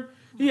perm.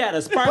 He had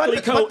a sparkly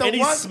But coat, the and he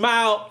one-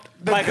 smiled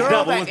The like a girl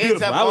devil. It that was ends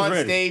beautiful. up I was on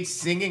ready. stage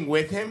singing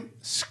with him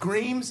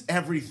screams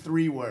every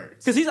 3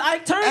 words. Because he's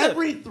Ike Turner.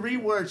 Every 3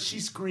 words she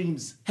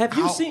screams. Have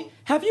you out.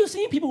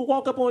 seen people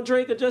walk up on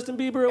Drake or Justin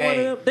Bieber or one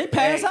of them? They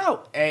pass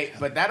out. Hey,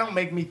 but that don't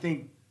make me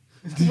think.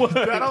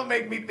 That don't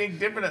make me think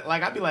different.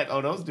 Like I'd be like,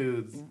 oh, those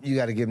dudes. You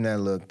got to give him that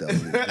look though.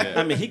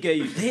 I mean, he gave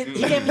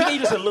you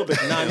just a little bit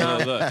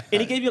nah,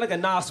 and he gave you like a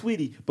nah,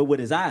 sweetie, but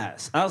with his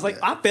eyes. I was like,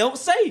 I felt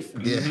safe.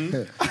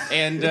 Yeah.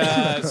 And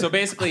so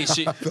basically,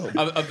 she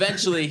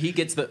eventually he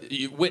gets the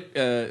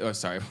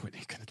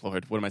Whitney. Good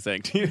Lord, what am I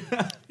saying to you?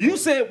 You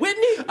said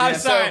Whitney? I'm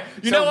sorry.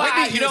 You know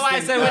why Whitney I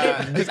said Houston,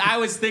 Whitney? Because I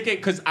was thinking,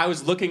 because I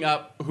was looking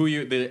up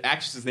the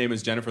actress's name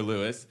is Jennifer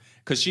Lewis.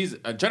 Because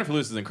Jennifer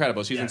Lewis is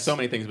incredible. She's in so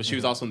many things, but she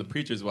was also in The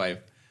Preacher's Wife.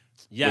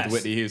 Yes. with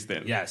Whitney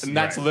Houston. Yes, and you're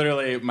that's right.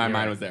 literally my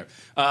mind was there.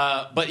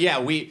 But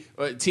yeah,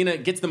 Tina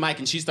gets the mic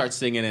and she starts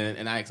singing,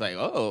 and Ike's like,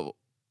 "Oh,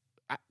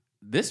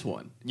 this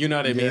one." You know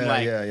what I mean?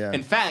 Like, yeah.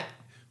 in fact,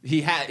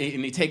 he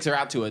takes her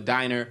out to a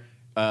diner.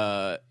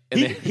 What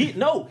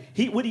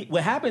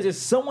happens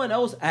is someone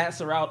else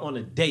asks her out on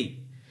a date.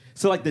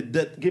 So like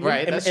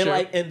that's true.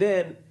 And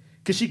then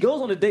because she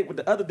goes on a date with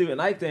the other dude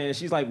and Ike, then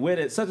she's like, "Where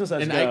did such and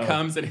such and go?" Ike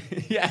comes and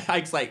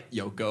Ike's like,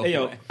 "Yo, go." Hey,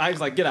 yo, Ike's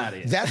like, "Get out of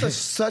here." That's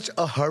such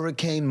a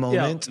hurricane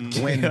moment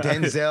when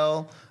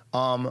Denzel,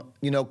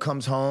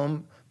 comes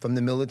home from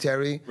the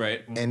military,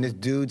 right? And this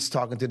dude's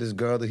talking to this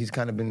girl that he's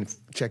kind of been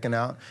checking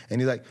out, and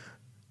he's like,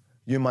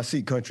 "You're in my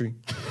seat, country."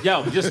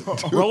 Yo, just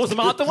rolls him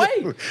out the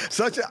way.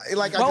 Such a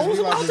like. Rolls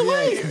him out the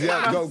way.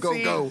 Yeah,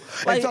 go.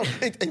 Like,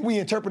 and we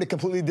interpret it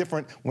completely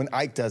different when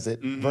Ike does it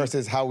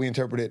versus how we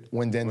interpret it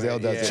when Denzel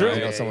does it. True.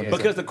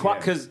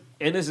 Because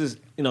this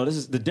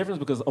is the difference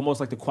because almost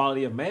like the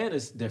quality of man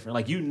is different.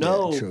 Like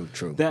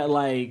true. that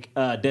like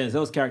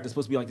Denzel's character is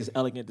supposed to be like this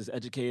elegant, this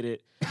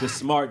educated, this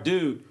smart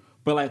dude.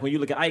 But like when you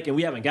look at Ike, and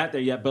we haven't got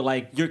there yet, but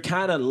like you're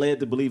kind of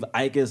led to believe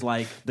Ike is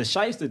like the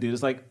shyster dude.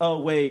 It's like,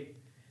 oh wait,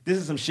 this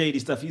is some shady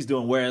stuff he's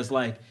doing. Whereas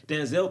like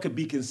Denzel could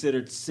be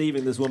considered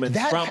saving this woman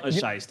from a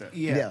shyster.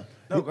 Yeah.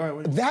 No, go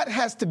ahead. That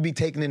has to be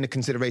taken into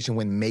consideration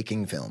when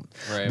making film.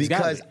 Right.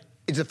 Because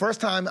it's the first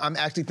time I'm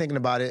actually thinking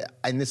about it,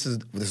 and this is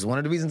one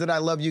of the reasons that I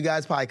love you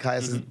guys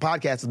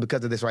podcast is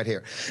because of this right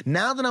here.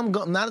 Now that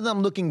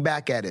I'm looking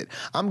back at it,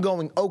 I'm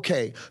going,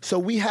 okay, so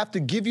we have to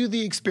give you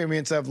the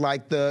experience of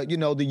like the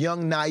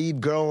young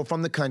naive girl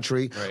from the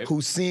country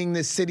who's seeing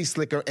this city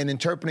slicker and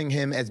interpreting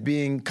him as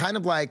being kind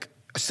of like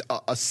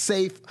a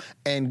safe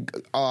and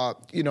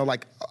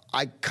like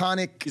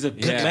iconic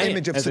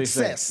image of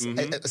success.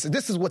 So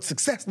this is what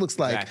success looks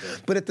like.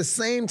 Exactly. But at the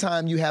same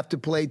time, you have to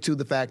play to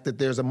the fact that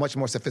there's a much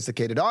more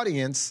sophisticated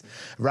audience,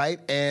 right?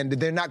 And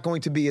they're not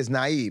going to be as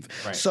naive.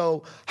 Right.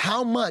 So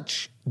how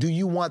much do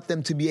you want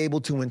them to be able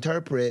to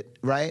interpret,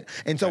 right?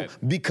 And so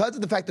because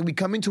of the fact that we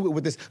come into it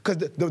with this, because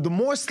the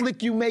more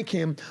slick you make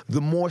him, the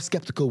more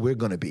skeptical we're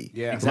going to be,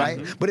 right?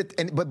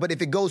 But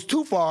if it goes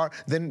too far,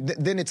 then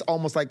it's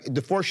almost like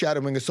the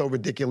foreshadowing is so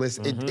ridiculous,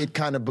 it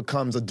kind of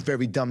becomes a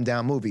very dumbed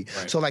down movie.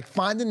 Right. So like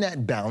finding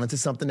that balance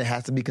is something that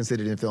has to be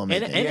considered in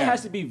filmmaking. And it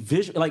has to be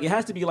visual, like it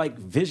has to be like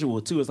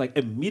visual too. It's like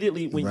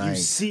immediately when you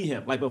see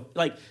him,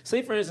 like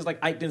say for instance, like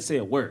Ike didn't say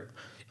a word.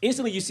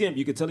 Instantly, you see him.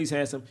 You could tell he's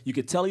handsome. You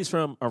could tell he's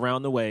from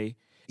around the way,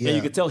 and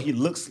you could tell he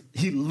looks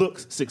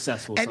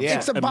successful. And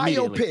it's a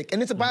biopic,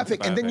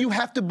 and then you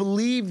have to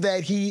believe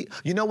that he.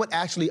 You know what?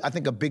 Actually, I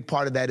think a big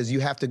part of that is you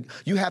have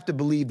to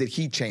believe that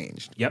he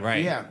changed. Yep.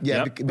 Right. Yeah.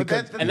 Yep.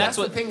 Because that's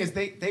what the thing is.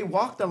 They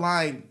walk the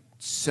line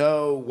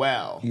so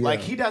well. Yeah. Like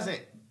he doesn't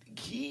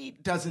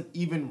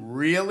even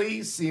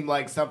really seem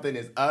like something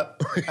is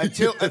up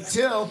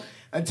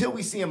until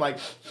we see him like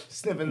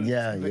sniffing,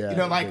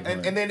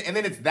 and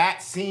then it's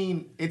that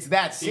scene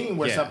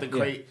where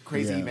something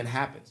crazy even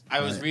happens.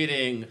 I was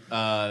reading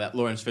that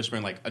Lawrence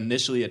Fishburne like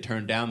initially had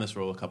turned down this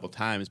role a couple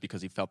times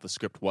because he felt the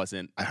script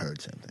wasn't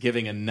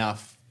giving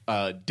enough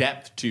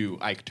depth to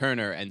Ike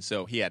Turner, and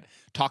so he had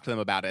talked to them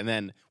about it. And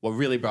then what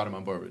really brought him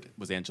on board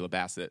was Angela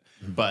Bassett,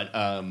 but.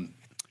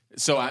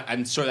 So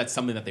I'm sure that's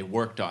something that they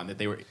worked on. That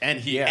they were, and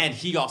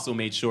he also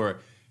made sure.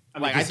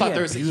 I thought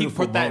he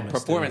put that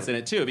performance in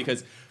it too,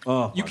 because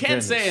you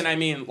can't say, and I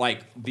mean,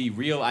 like the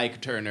real Ike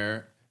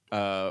Turner,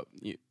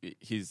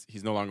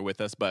 he's no longer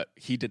with us, but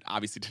he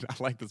obviously did not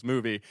like this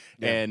movie,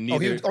 and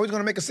neither. He's going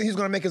to make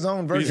his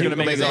own version. He's going to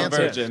make his own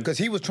version because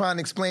he was trying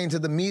to explain to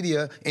the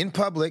media in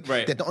public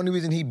that the only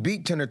reason he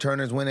beat Tina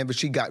Turner is whenever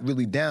she got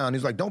really down.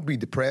 He's like, "Don't be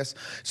depressed."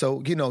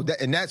 So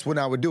and that's when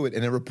I would do it.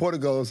 And the reporter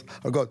goes,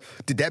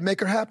 "Did that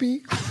make her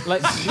happy?"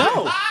 Like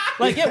no.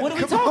 Like, what are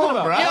we talking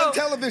about? Bro. On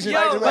television. He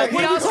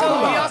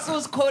also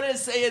was quoted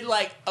as saying,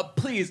 like,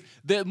 please,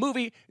 the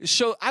movie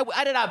show,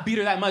 I did not beat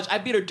her that much. I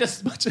beat her just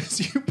as much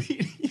as you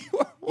beat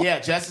her. Yeah,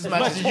 just as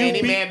much as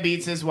any man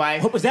beats his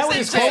wife. Was that what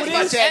his quote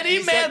is?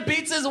 Any man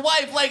beats his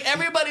wife. Like,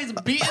 everybody's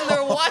beating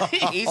their wife.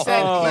 He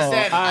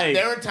said,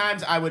 there were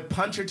times I would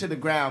punch her to the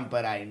ground,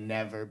 but I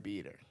never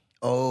beat her.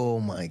 Oh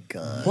my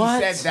God!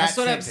 What? That's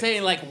what I'm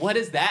saying. Like, what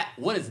is that?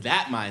 What is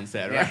that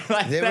mindset? Right?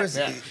 Like,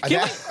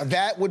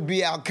 that would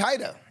be Al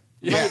Qaeda.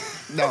 Yeah.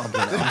 No,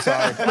 I'm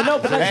sorry.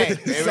 Hey,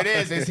 there it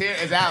is. It's here.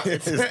 It's out.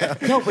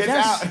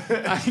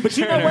 But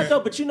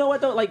you know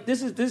what though? Like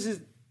this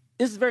is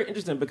very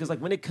interesting because like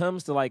when it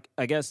comes to like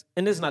I guess,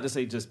 and this is not to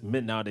say just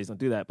men nowadays don't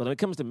do that, but when it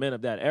comes to men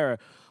of that era,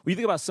 when you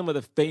think about some of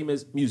the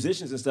famous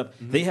musicians and stuff,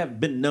 they have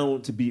been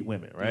known to beat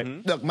women, right?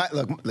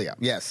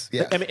 Yes.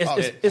 I mean,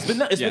 it's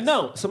been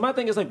known. So my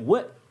thing is like,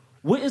 what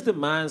is the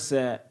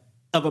mindset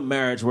of a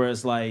marriage where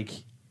it's like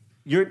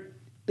you're?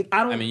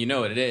 I mean, you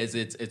know what it is.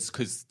 It's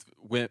because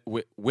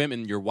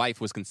women, your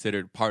wife was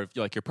considered part of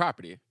like your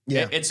property.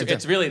 Yeah,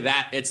 It's really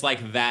that. It's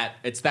like that.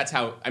 That's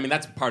how. I mean,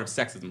 that's part of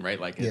sexism, right?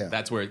 Like Yeah.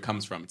 that's where it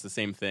comes from. It's the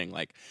same thing.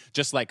 Like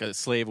just like a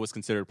slave was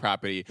considered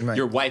property, Right.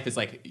 your wife is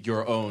like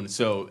your own.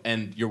 So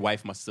and your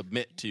wife must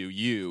submit to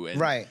you. And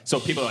Right. So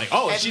people are like,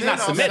 oh, if And she's then not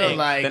also, submitting,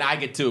 like- then I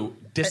get to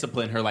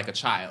discipline her like a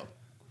child.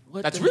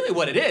 That's really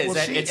what it is.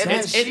 Well, It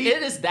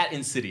is that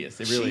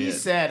insidious. It really she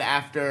is. said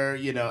after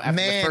after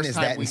Man the first is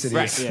time that we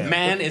insidious. see Right. it.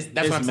 Man is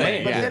that's what I'm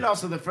saying. But Yeah. then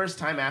also the first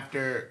time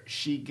after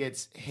she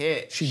gets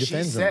hit, She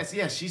defends him.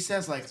 says, she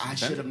says like, I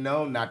should have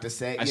known not to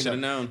say, I should have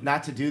known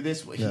not to do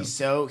this. He's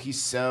so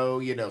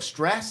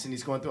stressed and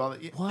he's going through all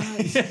that. What?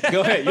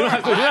 Go ahead. You don't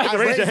have to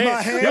raise your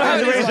hand. You don't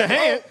have to raise your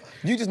hand.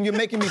 You're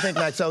making me think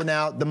like, so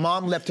now the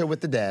mom left her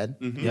with the dad,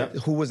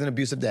 who was an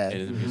abusive dad,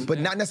 It is abusive.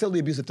 but not necessarily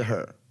abusive to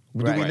her.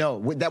 Do we Right.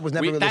 know? That was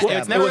never really It's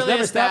established. never was really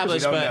never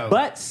established, established.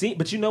 but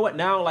But you know what?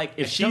 Now, like,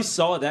 if she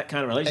saw that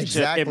kind of relationship,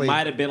 Exactly. it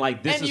might have been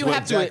like, this and is you what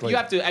have to. You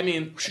have to. I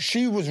mean,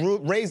 She was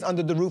raised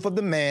under the roof of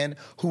the man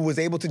who was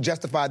able to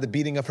justify the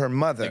beating of her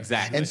mother.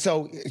 Exactly. And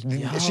so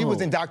she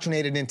was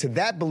indoctrinated into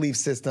that belief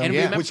system, And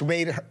remember- which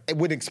it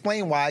would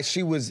explain why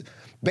she was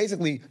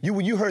basically,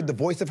 you heard the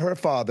voice of her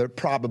father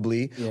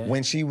probably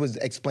when she was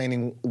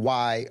explaining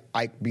why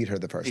Ike beat her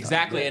the first time.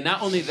 exactly. And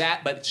not only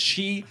that, but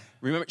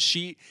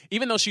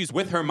even though she's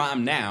with her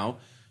mom now,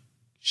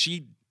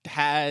 she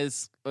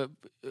has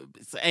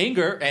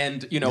anger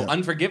and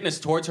unforgiveness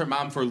towards her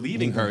mom for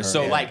leaving her.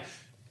 So like.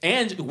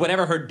 And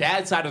whatever her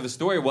dad's side of the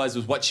story was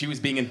what she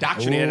was being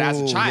indoctrinated as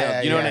a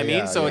child. You know what I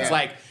mean? So it's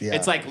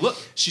like, look,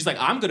 she's like,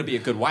 I'm going to be a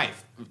good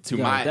wife to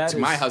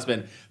my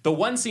husband. The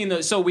one scene,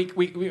 though, so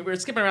we're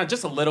skipping around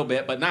just a little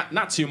bit, but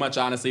not too much.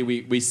 Honestly,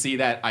 we see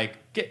that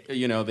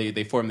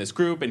they form this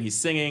group and he's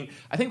singing.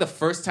 I think the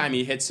first time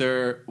he hits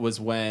her was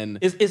when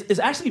It's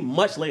actually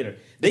much later.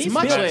 It's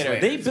much later.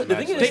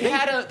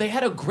 They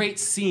had a great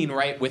scene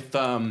right with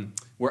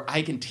where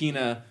Ike and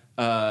Tina.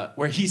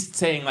 Where he's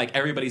saying like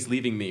everybody's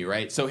leaving me,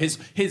 right? So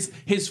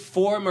his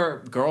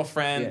former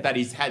girlfriend that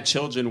he's had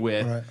children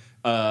with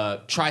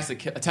attempts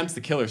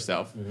to kill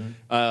herself,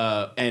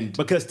 and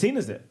because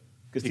Tina's there.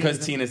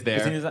 Because Tina's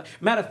there.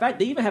 Matter of fact,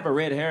 they even have a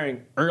red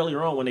herring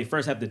earlier on when they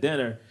first have the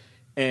dinner,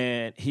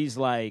 and he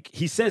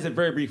says it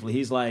very briefly.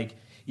 He's like,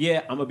 "Yeah,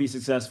 I'm gonna be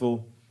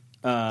successful."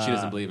 She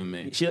doesn't believe in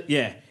me.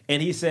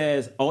 And he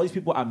says, all these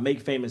people I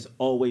make famous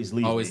always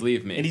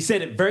leave me. And he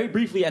said it very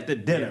briefly at the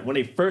dinner when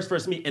they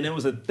first meet. And it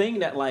was a thing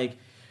that like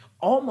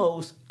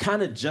almost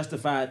kind of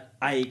justified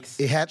Ike's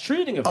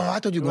treating of her. Oh, I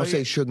thought you were going to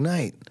say Suge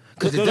Knight.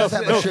 Because it does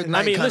have a Suge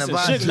Knight kind of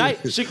vibe.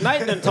 Suge Knight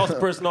doesn't toss the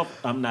person off.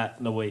 I'm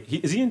not, no way.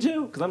 Is he in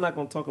jail? Because I'm not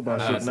going to talk about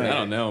Suge Knight. I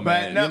don't know,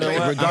 But man.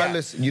 no,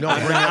 Regardless, you don't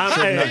bring up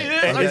Suge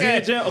Knight. Is he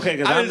in jail? Okay,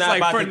 because I'm not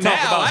about to talk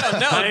about I don't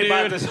know, I ain't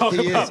about to talk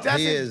about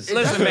He is.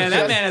 Listen, man,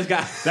 that man has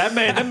got that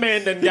man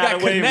done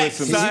got away with connects,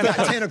 some He's stuff.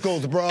 got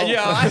tentacles, bro.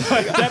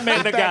 That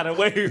man done got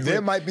away with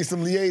There might be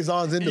some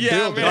liaisons in the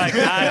building. Like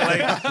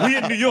we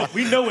in New York,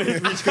 we know where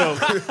his reach goes.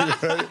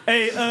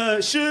 Hey,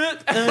 shit,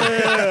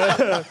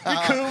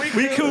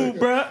 we cool,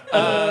 bruh.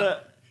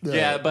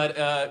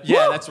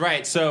 That's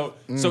right. So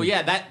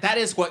that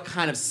is what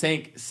kind of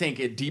sank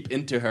it deep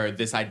into her.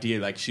 This idea,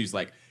 like she's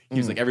like. He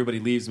was like, everybody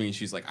leaves me, and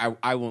she's like,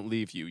 I won't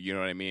leave you. You know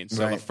what I mean?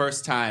 So the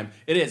first time,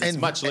 it's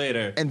much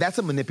later. And that's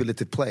a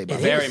manipulative play. By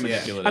the way. Very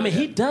manipulative. I mean,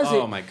 he does it.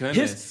 Oh, my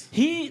goodness.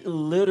 He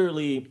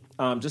literally,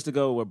 just to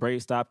go where Bray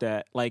stopped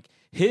at, like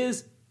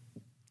is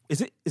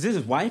this his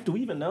wife? Do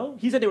we even know?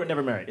 He said they were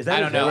never married. Is that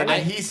I don't know.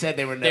 He said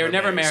they were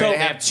never married. So they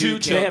have two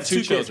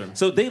children.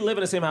 So they live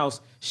in the same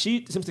house. She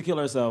attempts to kill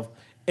herself,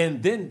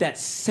 and then that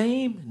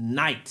same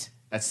night,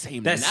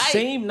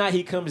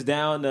 he comes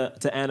down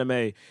to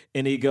Anime,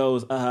 and he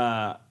goes,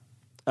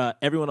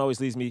 everyone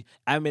always leaves me.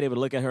 I haven't been able to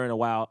look at her in a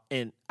while,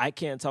 and I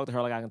can't talk to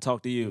her like I can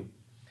talk to you.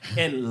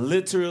 And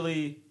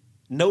literally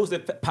knows the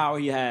power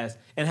he has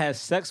and has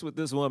sex with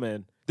this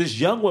woman, this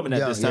young woman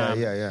at this time.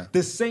 Yeah.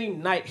 The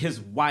same night,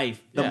 his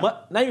wife, not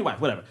your wife,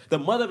 whatever, the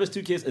mother of his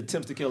two kids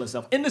attempts to kill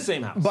herself in the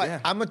same house.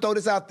 But I'm going to throw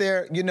this out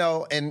there,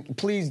 and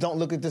please don't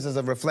look at this as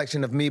a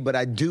reflection of me, but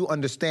I do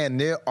understand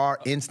there are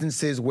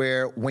instances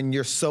where when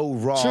you're so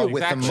raw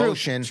with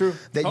emotion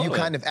that you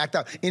kind of act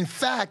out. In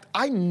fact,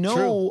 I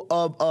know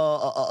of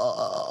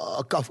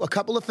a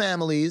couple of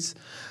families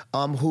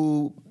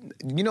who,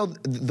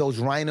 those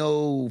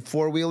Rhino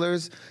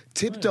four-wheelers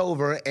tipped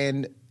over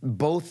and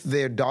both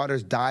their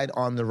daughters died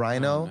on the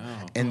Rhino.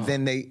 And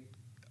then they,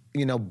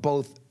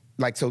 both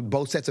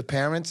sets of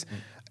parents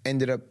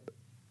ended up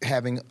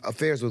having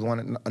affairs with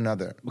one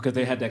another because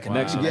they had that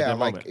connection. Wow. At that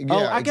moment.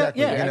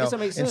 Exactly. I guess that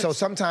makes sense. And so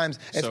sometimes,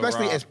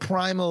 especially as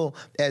primal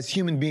as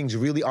human beings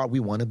really are,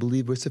 we want to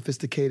believe we're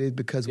sophisticated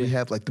because we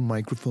have like the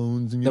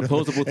microphones and the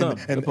opposable thumb,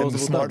 and the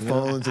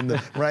smartphones and the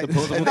right. The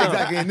opposable thumb.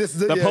 Exactly. And this is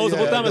the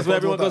opposable thumb is where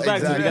everyone goes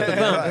back to. You got the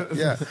thumb. Right.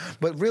 Yeah.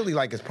 But really,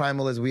 like as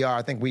primal as we are,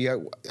 I think we are.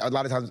 A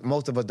lot of times,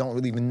 most of us don't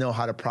really even know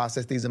how to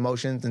process these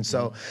emotions, and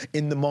so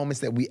in the moments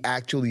that we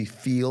actually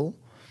feel.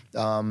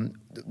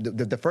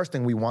 The first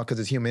thing we want, because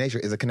it's human nature,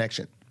 is a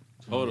connection.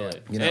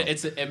 Totally. You know?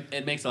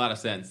 It makes a lot of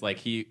sense. Like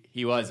he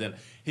was in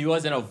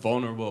a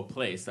vulnerable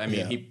place. I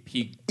mean,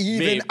 he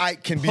even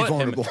Ike can be put him-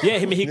 vulnerable. Yeah,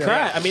 I mean, he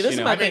cried. I mean, this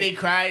is my I mean, thing. he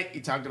cried.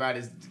 He talked about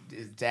his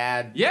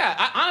dad.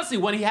 Yeah, honestly,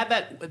 when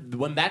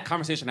that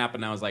conversation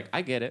happened, I was like,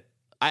 I get it.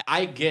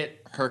 I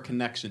get her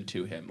connection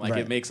to him. Like,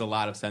 Right. it makes a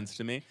lot of sense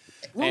to me.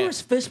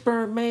 Lawrence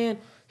Fishburne, man.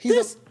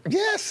 Yes.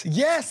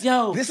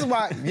 Yo. This is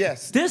why,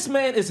 yes. This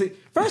man is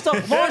first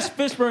off, Lawrence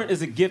Fishburne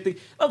is a gifted.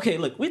 Okay,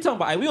 look, we don't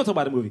talk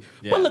about the movie.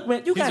 Yeah. But look,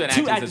 man, you He's got been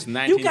two acting actors.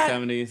 since You got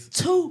 1970s.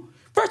 two.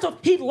 First off,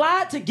 he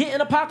lied to get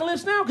in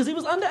Apocalypse Now because he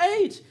was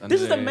underage.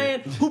 This is the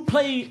man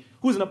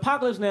who's in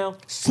Apocalypse Now,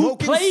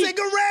 Smoking who played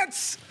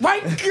cigarettes.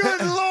 right.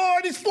 Good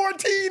Lord, he's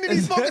 14 and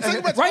he's smoking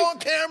cigarettes Right. on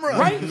camera.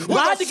 Right. With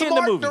Lied a to get in the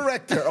smart movie.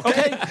 director,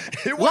 okay?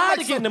 It wasn't Lied like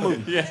to get in the some-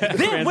 movie. Yeah.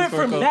 Then went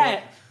from Francis Ford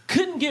that,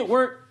 couldn't get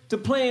work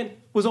to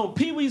was on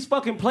Pee Wee's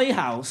fucking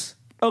Playhouse.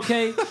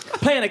 Okay,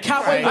 playing a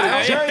cowboy with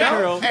a Jerry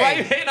curl. Why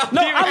you hating on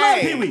No, Pee-wee? I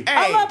love Pee Wee.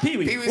 I hey, love Pee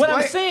Wee. Pee-wee's What I'm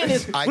play- saying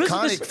is,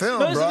 Iconic film, listen, bro.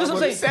 listen, What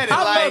what he I'm said saying. it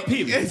I like- love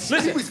Pee Wee. it's-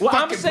 Listen, he was what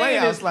I'm fucking saying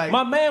Playhouse, is, like-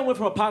 my man went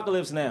from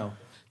Apocalypse Now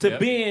to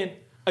being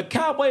a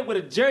cowboy with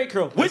a Jerry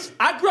curl, which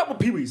I grew up with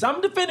Pee Wee, so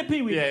I'm defending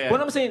Pee Wee. Yeah.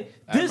 But I'm saying,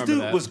 I this remember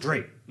dude that. was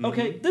great.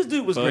 Okay, this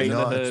dude was Boys great. in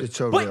the No, Hood. it's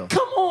so real. But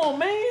come on,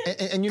 man.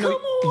 And you know,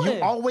 come on.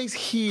 you always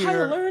How you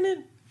hear...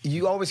 learning?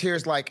 You always hear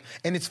it's like,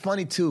 and it's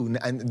funny too,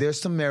 and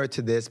there's some merit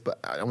to this, but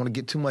I don't want to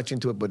get too much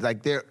into it, but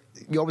like you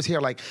always hear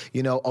like,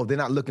 you know, oh, they're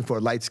not looking for a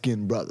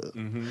light-skinned brother,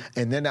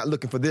 and they're not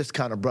looking for this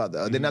kind of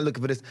brother, they're not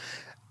looking for this.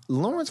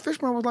 Lawrence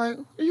Fishburne was like,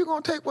 you're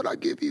going to take what I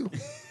give you.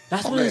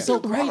 That's what is so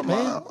great,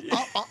 man.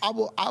 I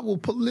will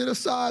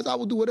politicize, I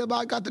will do whatever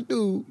I got to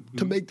do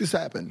to make this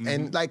happen.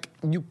 And like,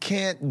 you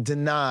can't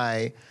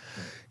deny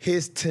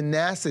his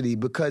tenacity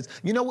because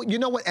you know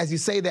what? As you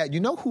say that, you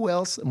know who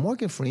else?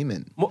 Morgan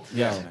Freeman.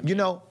 Yeah. You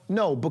know,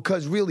 no,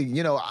 because really,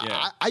 you know,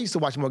 Yeah. I used to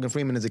watch Morgan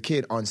Freeman as a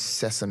kid on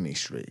Sesame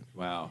Street.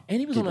 Wow. And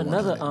he was on Keep it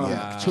another 100,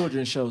 yeah.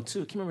 children's show too.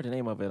 Can't remember the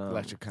name of it.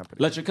 Electric Company.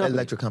 Electric Company.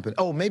 Electric Company.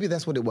 Oh, maybe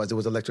that's what it was. It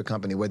was Electric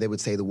Company where they would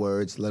say the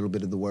words, a little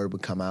bit of the word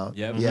would come out.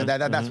 Yep. Yeah,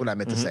 that's what I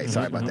meant to say.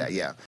 Sorry about that.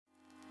 Yeah.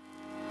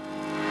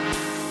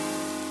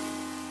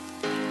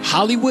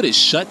 Hollywood is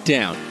shut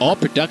down. All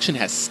production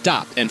has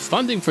stopped, and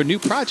funding for new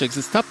projects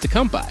is tough to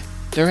come by.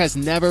 There has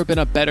never been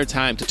a better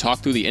time to talk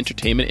through the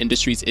entertainment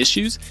industry's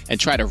issues and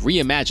try to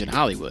reimagine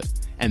Hollywood.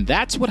 And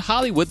that's what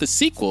Hollywood the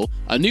Sequel,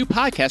 a new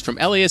podcast from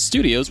LAS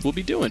Studios, will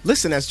be doing.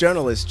 Listen as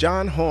journalist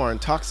John Horn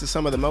talks to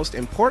some of the most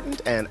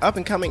important and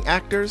up-and-coming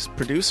actors,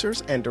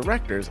 producers, and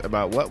directors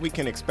about what we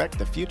can expect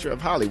the future of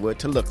Hollywood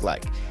to look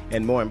like,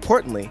 and more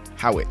importantly,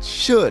 how it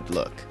should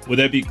look. Will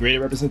there be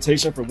greater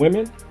representation for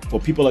women, for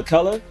people of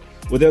color?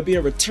 Will there be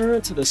a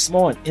return to the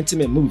small and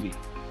intimate movie?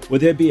 Will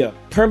there be a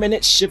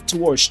permanent shift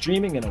towards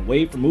streaming and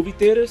away from movie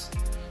theaters?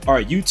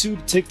 Are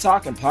YouTube,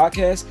 TikTok, and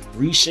podcasts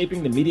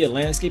reshaping the media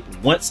landscape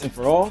once and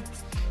for all?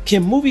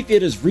 Can movie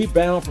theaters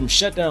rebound from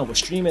shutdown with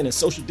streaming and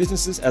social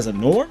distances as a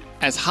norm?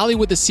 As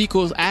Hollywood the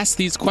Sequel asks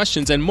these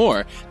questions and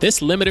more,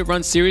 this limited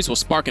run series will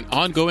spark an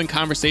ongoing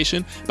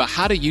conversation about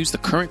how to use the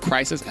current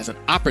crisis as an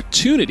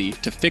opportunity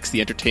to fix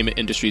the entertainment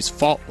industry's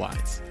fault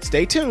lines.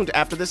 Stay tuned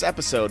after this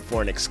episode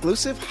for an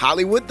exclusive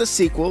Hollywood the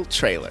Sequel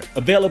trailer.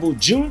 Available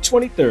June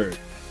 23rd.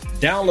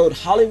 Download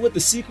Hollywood the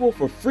Sequel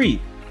for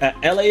free at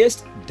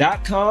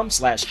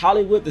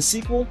LAist.com/Hollywood the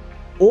Sequel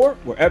or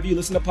wherever you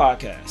listen to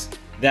podcasts.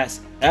 That's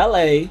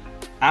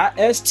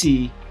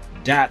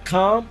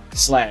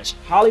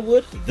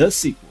LAIST.com/Hollywood the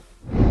Sequel.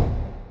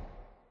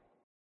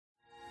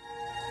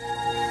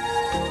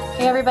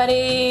 Hey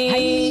everybody! Hi.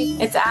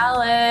 It's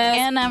Alice.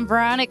 And I'm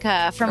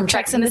Veronica from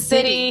Treks in the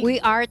City. We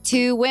are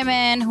two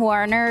women who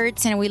are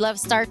nerds and we love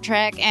Star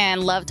Trek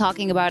and love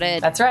talking about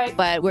it. That's right.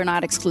 But we're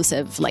not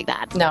exclusive like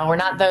that. No, we're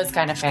not those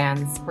kind of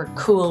fans. We're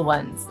cool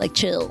ones. Like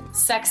chill.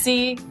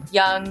 Sexy,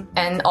 young,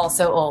 and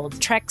also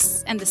old.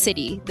 Treks and the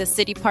City. The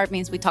city part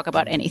means we talk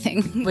about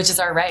anything. Which is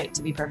our right,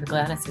 to be perfectly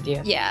honest with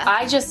you. Yeah.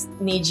 I just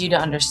need you to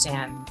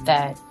understand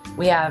that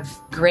we have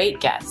great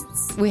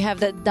guests. We have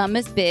the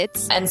dumbest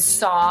bits. And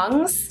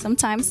songs.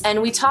 Sometimes.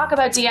 And we talk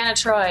about Deanna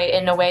Troi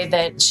in a way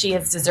that she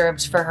has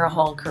deserved for her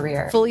whole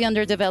career. Fully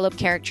underdeveloped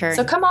character.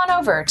 So come on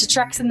over to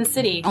Treks in the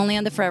City. Only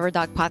on the Forever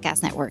Dog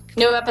Podcast Network.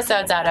 New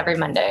episodes out every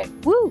Monday.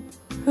 Woo!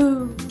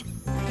 Woo.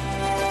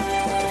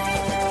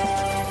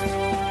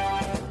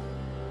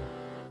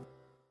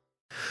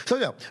 So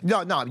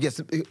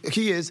yes,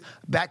 he is.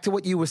 Back to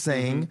what you were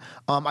saying.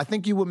 I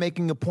think you were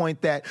making a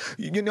point that,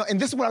 you know, and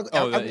this is what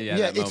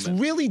that it's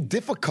moment. really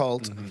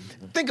difficult.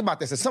 Think about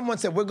this. If someone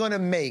said, we're going to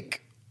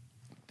make,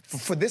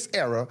 for this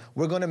era,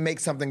 we're going to make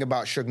something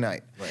about Suge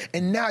Knight. Right.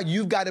 And now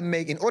you've got to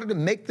make, in order to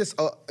make this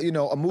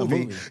a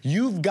movie,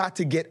 you've got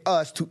to get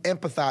us to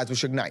empathize with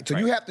Suge Knight. So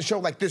you have to show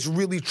like this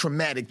really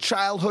traumatic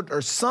childhood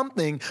or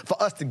something for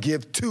us to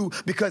give to,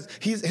 because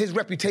his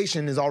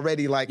reputation is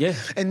already like,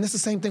 and it's the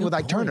same thing with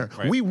Ike Turner.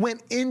 Right. We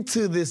went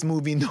into this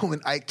movie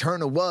knowing Ike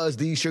Turner was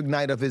the Suge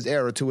Knight of his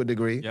era to a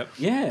degree. Yep.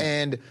 Yeah.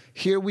 And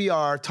here we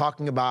are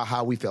talking about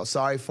how we felt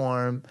sorry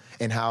for him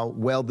and how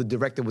well the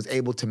director was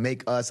able to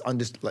make us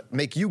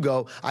make you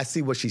go, I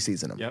see what she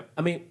sees in him. Yep.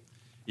 I mean,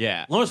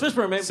 Yeah. Lawrence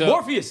Fishburne, man. So-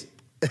 Morpheus.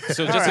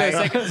 So just a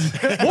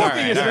second.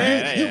 Morpheus,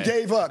 man. You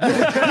gave up. You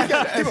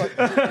gotta give up.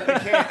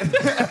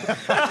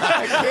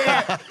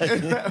 I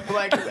can't.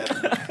 Like,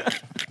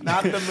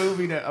 not the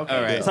movie. That, okay.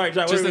 All right. Sorry,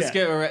 John, Just where to we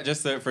skip,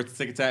 just for the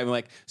sake of time,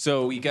 like,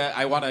 so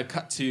I want to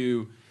cut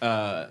to,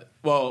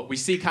 well, we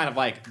see kind of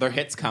like their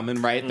hits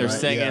coming, right? They're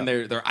singing,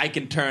 they're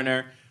Ike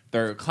Turner,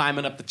 they're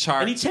climbing up the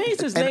charts. And he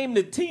changed his name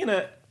to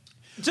Tina.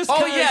 Just Oh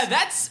 'cause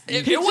yeah,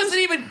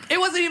 it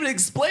wasn't even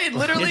explained.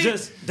 Literally, It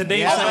just the name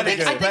Yeah, sounded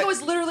I think good. it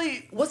was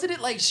literally, wasn't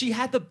it like she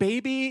had the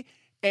baby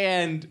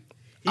and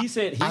He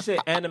said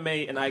anime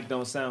and Ike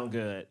don't sound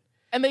good.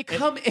 they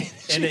come in,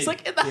 she's they-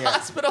 like in the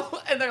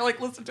hospital, and they're like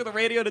listening to the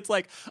radio, and it's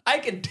like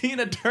Ike and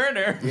Tina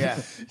Turner. Yeah.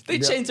 They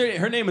changed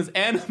her name is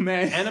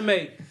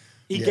Anime.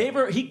 He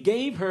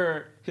gave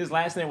her his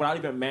last name without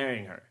even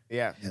marrying her.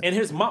 Yeah. And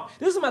his mom.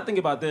 This is my thing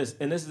about this,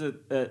 and this is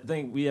a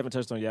thing we haven't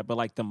touched on yet. But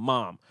like the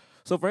mom.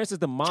 So for instance,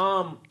 the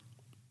mom.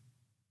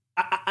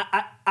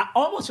 I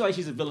almost feel like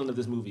she's a villain of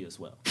this movie as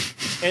well.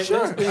 And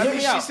Sure. hear I mean, me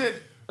she out. said.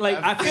 Like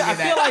I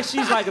feel like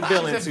she's like a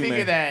villain She's a too, figure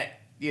man.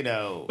 that, you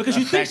know. Because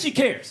you think affects- she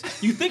cares.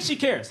 You think she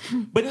cares.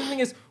 But the thing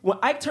is, when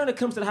Ike Turner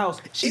comes to the house,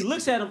 she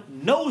looks at him,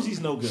 knows he's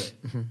no good.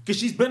 Because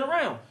she's been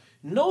around.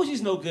 Knows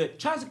he's no good.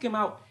 Tries to come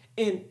out,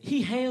 and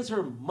he hands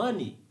her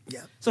money.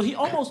 Yeah. So he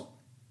almost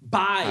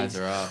buys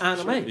her off.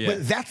 anime. Yeah.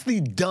 But that's the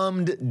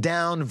dumbed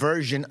down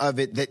version of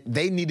it that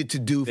they needed to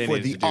do for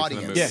needed the to do for the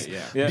audience. movie,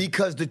 Yeah.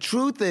 Because the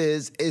truth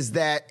is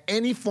that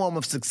any form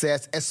of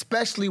success,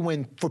 especially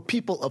when for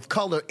people of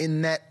color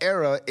in that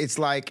era, it's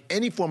like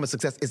any form of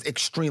success is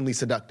extremely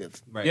seductive.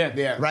 Right.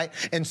 Yeah. Right?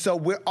 And so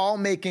we're all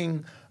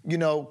making,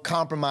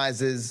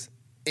 compromises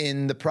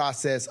in the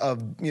process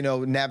of,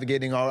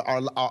 navigating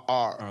our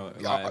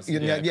lives,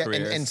 and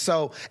careers.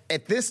 so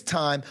at this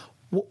time,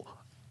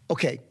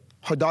 okay,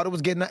 her daughter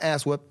was getting her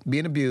ass whipped,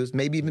 being abused,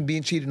 maybe even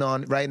being cheated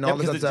on, right, and all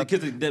this other stuff.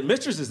 Because the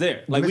mistress is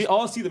there. Like, we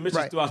all see the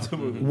mistress throughout the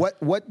movie.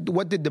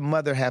 What did the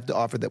mother have to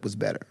offer that was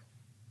better?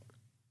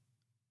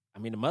 I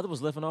mean, the mother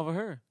was lifting over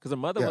her. Because the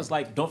mother Yeah. was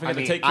like, don't I forget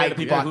mean, to take care of Ike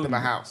the people bought who... them a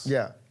house.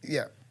 Yeah.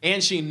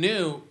 And she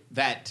knew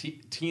that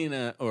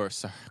Tina,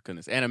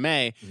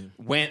 Anime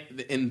went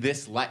in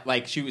this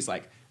like she was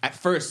like, at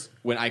first,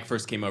 when Ike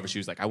first came over, she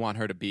was like, I want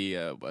her to be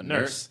a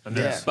nurse. A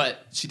nurse. Yeah.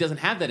 But she doesn't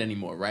have that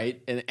anymore,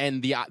 right?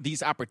 And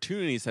these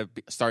opportunities have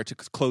started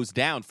to close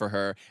down for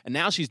her. And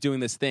now she's doing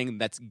this thing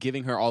that's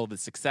giving her all of the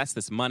success,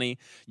 this money.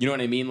 You know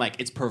what I mean? Like,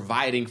 it's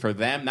providing for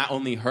them, not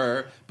only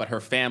her, but her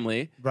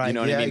family. Right. You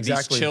know what I mean?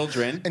 Exactly. These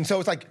children. And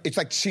so it's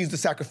like she's the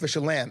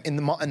sacrificial lamb in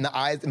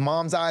the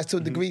mom's eyes to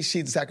a degree.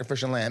 She's the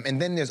sacrificial lamb,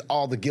 and then there's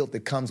all the guilt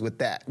that comes with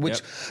that.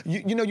 Which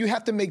you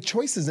have to make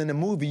choices in a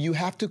movie. You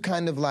have to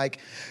kind of like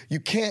you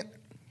can't.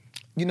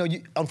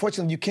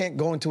 Unfortunately, you can't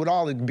go into it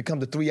all. It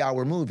becomes a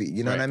 3-hour movie.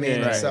 You know what I mean?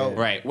 Yeah, So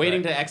Right.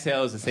 Waiting to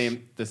Exhale is the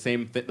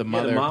same. The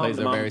mother plays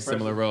a very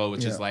similar role,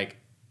 which is like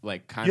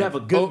kind You of have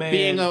a good man.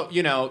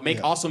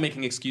 being also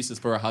making excuses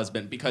for a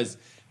husband because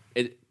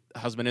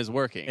husband is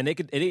working. And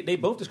they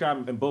both describe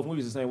him in both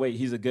movies the same way.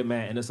 He's a good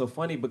man. And it's so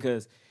funny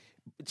because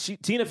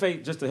Tina Fey,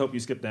 just to help you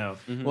skip down,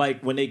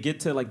 like when they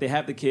get to, like, they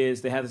have the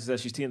kids, they have the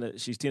success,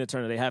 she's Tina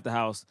Turner, they have the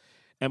house.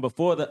 And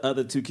before the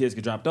other two kids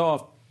get dropped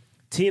off,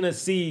 Tina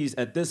sees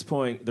at this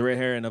point the red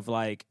herring of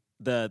like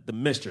the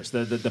mistress,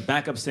 the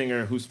backup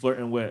singer who's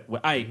flirting with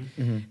Ike.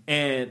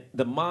 And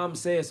the mom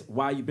says,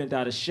 "Why you bent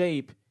out of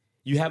shape?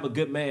 You have a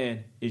good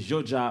man. It's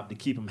your job to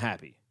keep him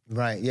happy."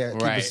 right,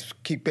 yeah,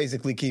 keep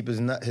his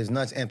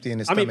nuts empty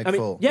and his stomach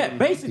full. Yeah,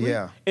 basically.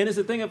 Yeah. And it's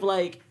a thing of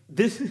like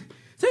this.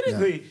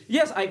 Technically,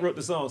 yes, Ike wrote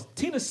the songs.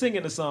 Tina's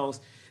singing the songs.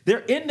 They're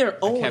in their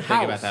own kept house.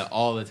 thinking about that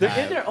all the time.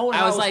 They're in their own I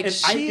house. was like,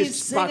 and Ike she's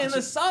is singing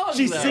the songs.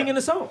 She's though. singing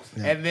the songs.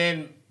 And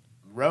then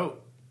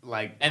wrote,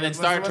 like... And then what's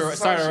started the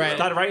song she writing- wrote?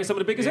 Started writing some of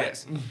the biggest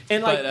hits.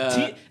 And like,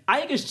 But,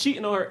 Ike is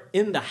cheating on her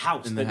in the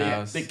house In the that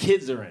house. the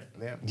kids are in.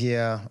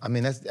 Yeah, I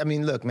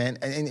mean, look, man,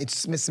 and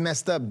it's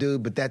messed up,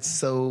 dude, but that's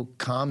so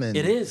common.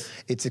 It is.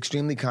 It's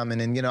extremely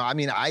common, and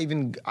I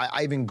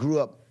even grew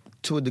up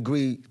to a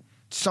degree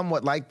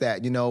somewhat like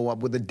that,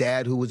 with a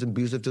dad who was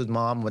abusive to his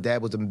mom. My dad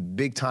was a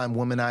big-time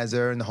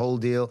womanizer and the whole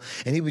deal,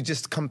 and he was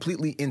just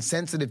completely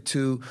insensitive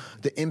to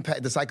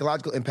the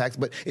psychological impacts,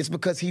 but it's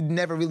because he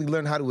never really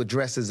learned how to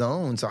address his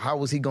own. So how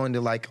was he going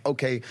to let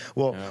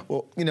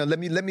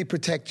me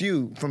protect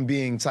you from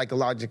being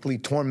psychologically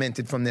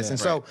tormented from this? And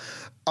so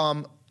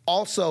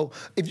also,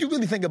 if you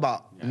really think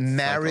about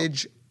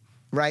marriage,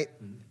 right,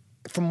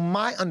 from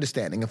my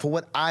understanding and from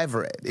what I've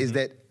read, is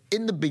that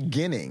in the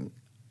beginning,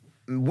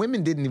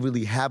 women didn't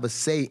really have a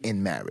say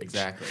in marriage.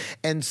 Exactly.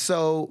 And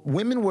so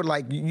women were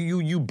like,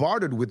 you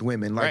bartered with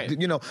women. Like,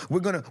 Right. we're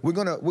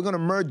gonna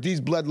merge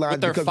these bloodlines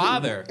With their because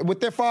father.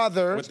 With their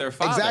father. With their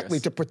fathers. Exactly,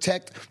 to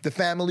protect the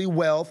family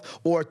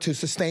wealth or to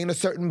sustain a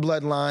certain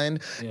bloodline.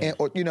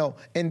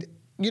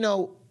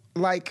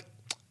 Like,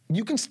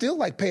 you can still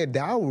like pay a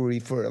dowry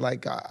for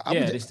like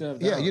They still have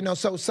dowry.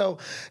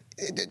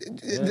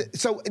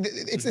 So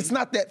it's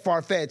not that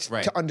far-fetched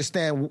Right. to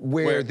understand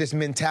where this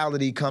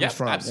mentality comes Yep,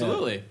 from.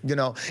 absolutely.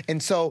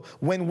 And so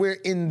when we're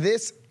in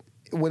this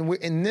when we're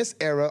in this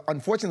era,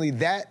 unfortunately,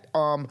 that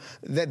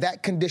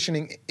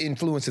conditioning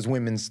influences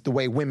the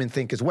way women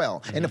think as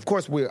well. And of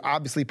course, we're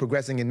obviously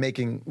progressing and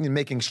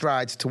making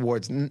strides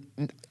towards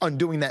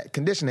undoing that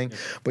conditioning,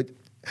 but.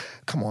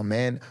 Come on,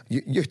 man.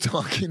 You're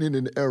talking in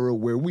an era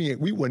where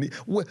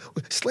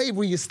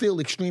slavery is still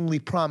extremely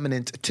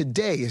prominent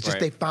today. It's just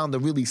they found a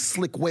really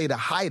slick way to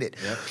hide it.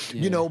 Yep.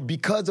 Yeah. You know,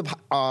 because of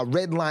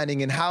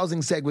redlining and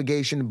housing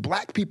segregation,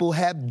 black people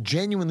have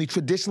genuinely,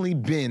 traditionally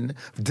been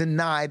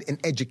denied an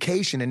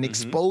education and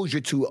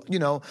exposure to,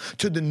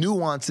 to the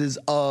nuances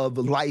of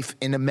life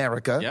in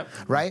America,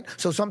 right?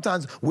 So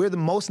sometimes we're the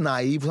most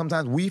naive.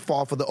 Sometimes we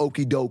fall for the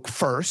okie doke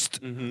first,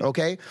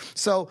 okay?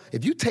 So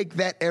if you take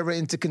that era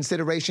into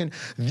consideration,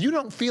 you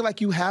don't feel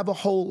like you have a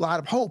whole lot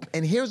of hope.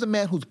 And here's a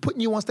man who's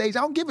putting you on stage.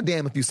 I don't give a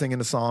damn if you're singing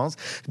the songs.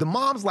 The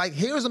mom's like,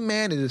 here's a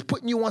man that is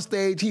putting you on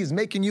stage. He's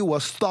making you a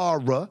star,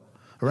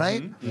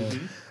 right?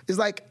 It's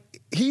like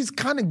he's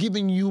kind of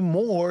giving you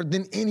more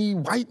than any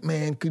white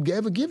man could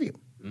ever give you.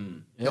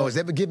 Or has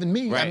ever given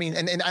me. Right. I mean,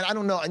 and I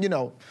don't know,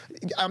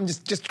 I'm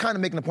just kind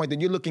of making the point that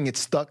you're looking at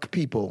stuck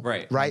people,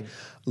 right?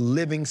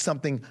 Living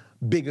something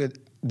bigger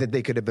that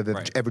they could have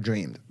ever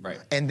dreamed. Right.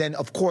 And then,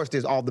 of course,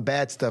 there's all the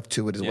bad stuff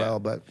to it as well.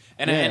 But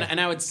and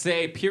I would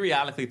say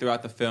periodically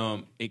throughout the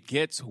film, it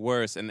gets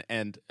worse. And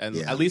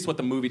at least what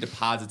the movie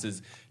deposits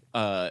is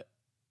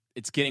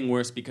it's getting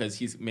worse because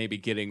he's maybe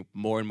getting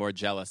more and more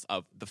jealous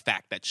of the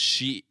fact that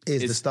she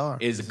is the star.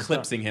 Is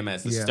eclipsing him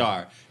as the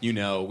star.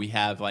 We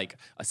have like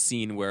a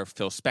scene where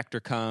Phil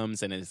Spector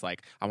comes and is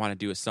like, I want to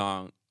do a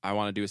song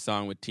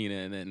with Tina,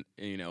 and then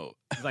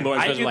like,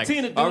 Lawrence Fishburne's like,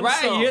 Tina all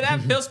right, you hear that?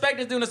 Phil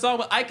Spector's doing a song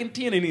with Ike and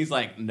Tina, and he's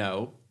like,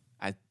 no,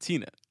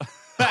 Tina.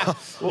 And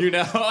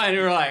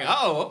you're like,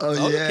 oh,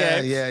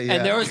 okay. Yeah.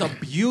 And there was a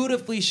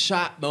beautifully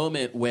shot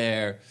moment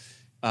where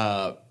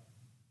Ike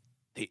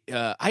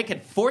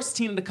had forced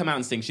Tina to come out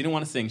and sing. She didn't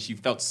want to sing. She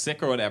felt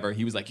sick or whatever.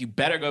 He was like, you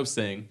better go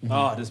sing.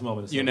 Oh, this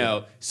moment is so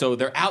good. So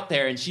they're out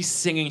there, and she's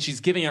singing.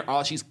 She's giving her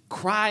all. She's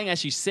crying as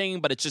she's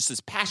singing, but it's just this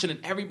passion, and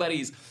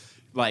everybody's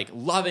like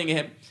loving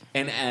it,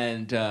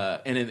 and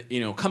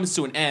it comes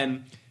to an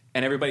end,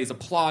 and everybody's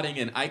applauding,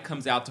 and Ike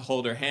comes out to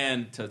hold her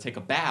hand to take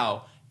a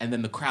bow, and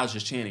then the crowd's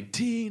just chanting,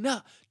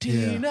 Tina,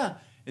 Tina.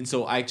 And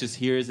so Ike just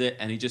hears it,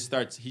 and he just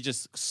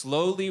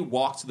slowly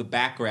walks to the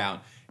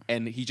background,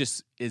 and he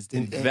just is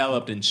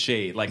enveloped in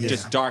shade,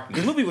 just darkness.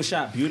 The movie was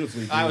shot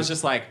beautifully, dude. I was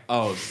just like,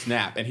 oh,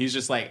 snap. And he's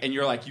just like, and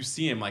you're like, you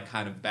see him like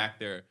kind of back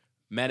there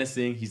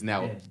menacing. He's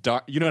now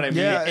dark. You know what I mean?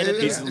 Yeah, and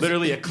he's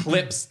literally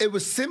eclipsed. It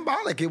was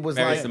symbolic. It was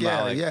very like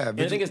symbolic. Yeah. And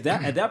the thing is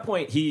that at that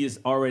point he is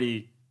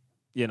already,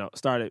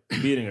 started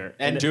beating her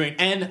and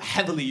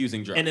heavily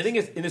using drugs. And the thing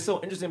is, and it's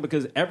so interesting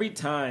because every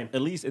time,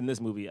 at least in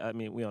this movie, I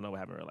mean, we don't know what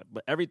happened in real life,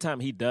 but every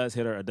time he does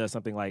hit her or does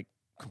something like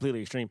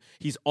completely extreme,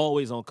 he's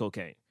always on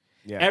cocaine.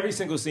 Yeah. Every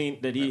single scene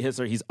that he hits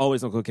her, he's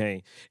always on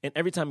cocaine. And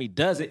every time he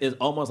does it, it's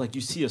almost like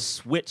you see a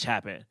switch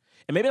happen.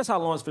 And maybe that's how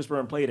Lawrence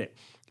Fishburne played it.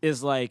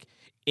 It's like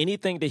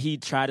anything that he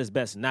tried his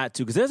best not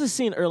to. Because there's a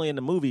scene early in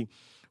the movie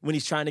when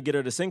he's trying to get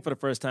her to sing for the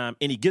first time,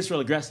 and he gets real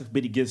aggressive,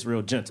 but he gets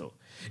real gentle.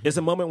 It's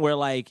a moment where,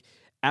 like,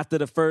 after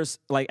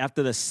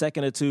the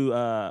second or two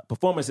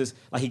performances,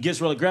 like, he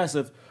gets real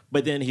aggressive,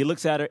 but then he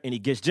looks at her and he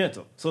gets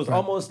gentle. So it's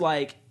almost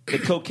like the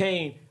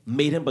cocaine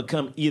made him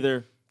become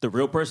either the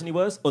real person he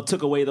was or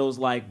took away those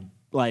like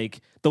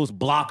those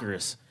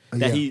blockers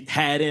that he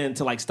had in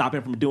to like stop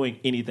him from doing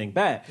anything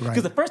bad.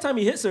 Because the first time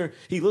he hits her,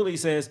 he literally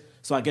says,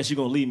 so I guess you're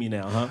gonna leave me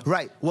now, huh?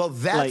 Right. Well,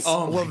 that's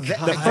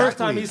the first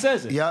time he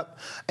says it. Yep.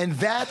 And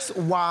that's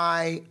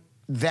why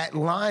that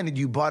line that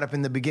you brought up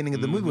in the beginning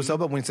of the movie was so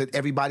bad when he said,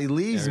 everybody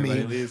leaves me.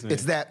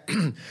 It's that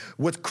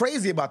what's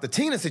crazy about the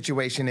Tina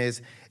situation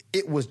is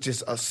it was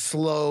just a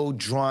slow,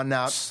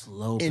 drawn-out,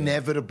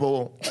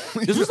 inevitable.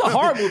 This was a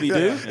horror movie, dude.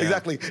 Yeah.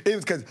 Exactly. It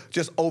was because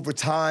just over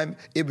time,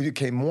 it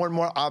became more and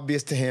more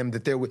obvious to him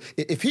that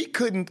if he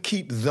couldn't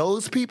keep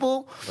those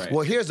people,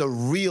 well, here's a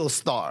real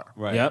star.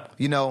 Right. Yep.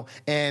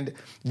 And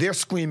they're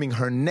screaming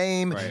her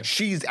name. Right.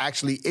 She's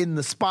actually in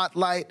the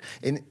spotlight,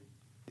 and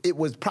it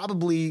was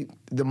probably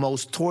the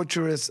most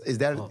torturous.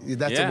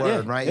 That's a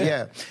word, right?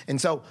 Yeah.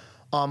 And so.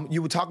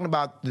 You were talking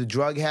about the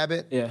drug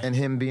habit and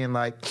him being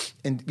like,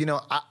 and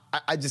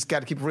I just got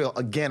to keep it real.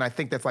 Again, I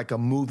think that's like a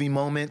movie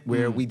moment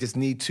where we just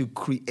need to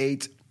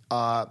create.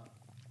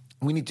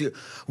 We need to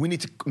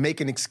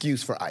make an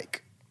excuse for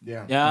Ike.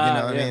 Yeah. You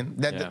know what I mean?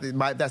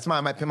 That's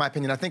my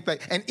opinion. I think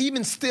and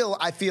even still,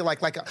 I feel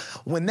like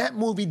when that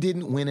movie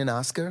didn't win an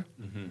Oscar,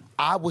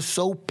 I was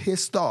so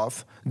pissed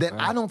off that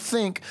I don't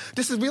think,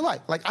 this is real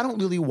life, like I don't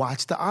really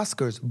watch the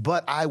Oscars,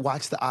 but I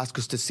watched the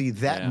Oscars to see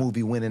that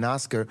movie win an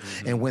Oscar.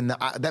 And when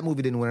that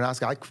movie didn't win an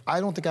Oscar, I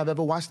don't think I've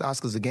ever watched the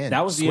Oscars again.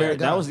 That was the year of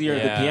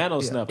the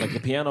piano snuff. Like the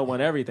piano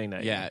won everything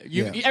that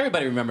year.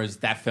 Everybody remembers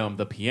that film,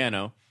 The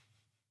Piano.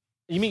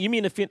 You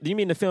mean the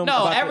film?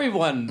 No, about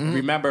everyone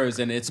remembers,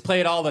 and it's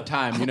played all the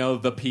time. You know,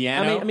 the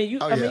piano. you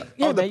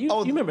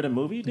remember the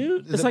movie,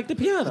 dude? It's like the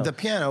piano. The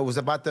piano was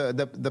about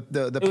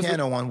the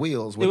piano on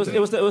wheels. It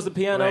was the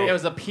piano. It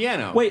was a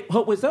piano. Wait,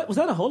 was that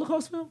a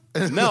Holocaust film?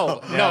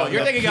 No,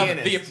 you're thinking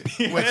of the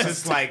pianist. Which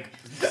is like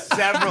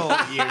several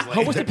years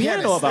later. What's the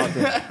piano about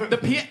then?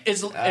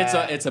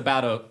 It's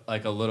about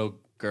a little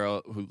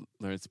girl who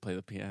learns to play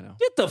the piano.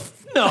 Get the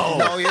no.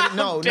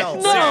 No.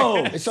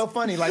 It's so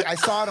funny. Like I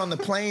saw it on the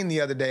plane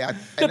the other day.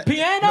 The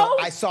piano? No,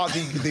 I saw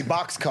the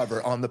box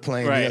cover on the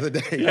plane the other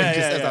day.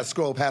 As I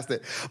scrolled past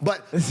it.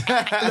 But look,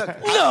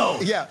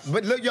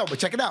 but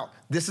check it out.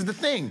 This is the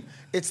thing.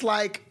 It's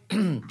like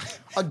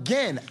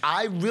again,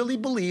 I really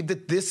believe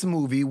that this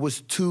movie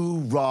was too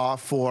raw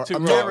for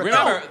America.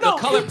 Remember, The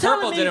Color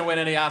Purple didn't win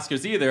any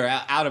Oscars either.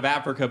 Out of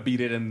Africa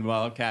beat it in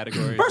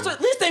categories. First, at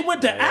least they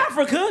went to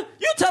Africa.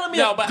 You telling me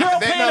a girl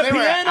playing the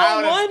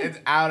piano won? It's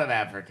out of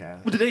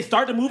Africa. Did they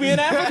start the movie in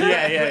Africa?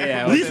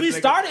 Yeah. At least we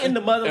started in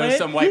the motherland. There was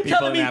some white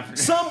people in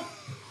Africa.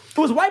 It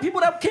was white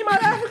people that came out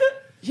of Africa?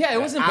 Yeah,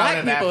 it wasn't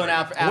black people in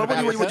Africa.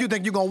 What do you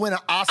think? You're going to win an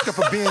Oscar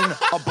for being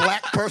a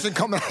black person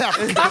coming out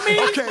of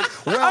Africa?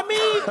 I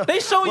mean, they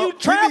show you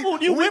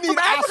traveled. You went from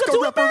Africa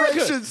to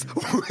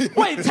America.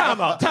 Wait, time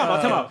out.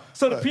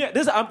 So the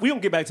piano. We gonna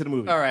get back to the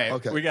movie. All right,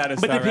 okay. We got to.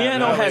 But the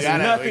piano has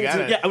nothing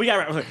to. Yeah, we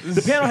got.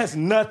 The piano has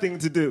nothing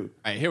to do.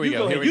 All right, here we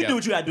go. You do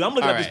what you got to do. I'm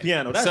looking at this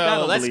piano.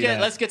 So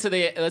let's get to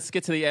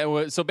the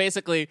end. So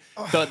basically,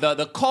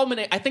 the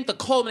culminate. I think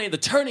the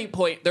turning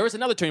point. There was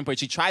another turning point.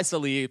 She tries to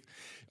leave.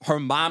 Her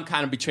mom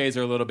kind of betrays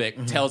her a little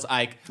bit, tells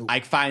Ike.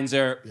 Ike finds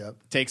her,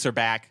 takes her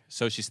back,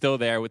 so she's still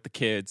there with the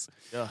kids.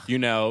 Ugh. You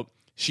know,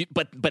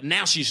 but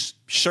now she's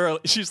sure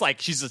she's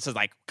just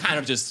like kind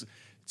of just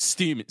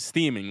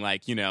steaming,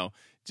 like, you know,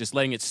 just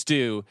letting it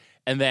stew.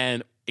 And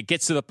then it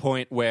gets to the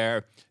point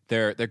where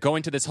they're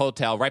going to this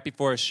hotel right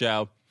before a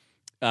show,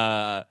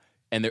 and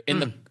they're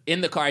in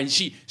the car, and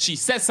she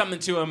says something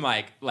to him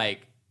like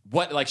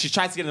what, like she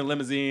tries to get in a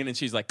limousine, and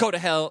she's like, "Go to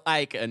hell,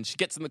 Ike," and she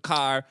gets in the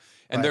car.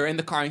 And they're in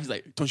the car, and he's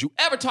like, "Don't you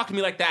ever talk to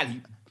me like that."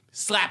 He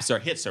slaps her,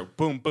 hits her,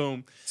 boom,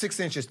 boom. 6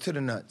 inches to the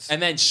nuts.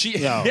 And then she,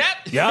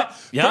 yep.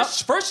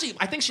 First,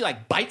 I think she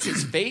like bites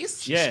his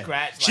face.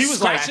 Yeah, she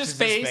was like his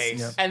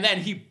face, and then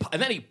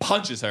he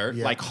punches her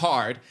like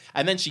hard,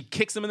 and then she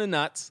kicks him in the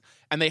nuts.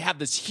 And they have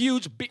this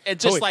huge,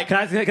 can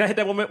I hit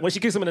that moment when she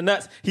kicks him in the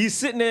nuts? He's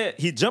sitting there,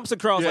 he jumps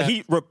across, like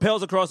he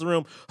repels across the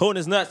room, holding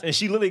his nuts, and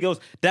she literally goes,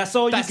 "That's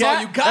all you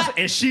got?"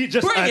 And she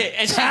just bring it,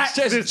 and she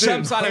just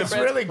jumps on him. It's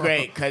really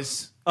great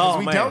because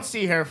we don't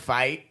see her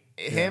fight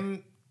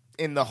him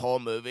in the whole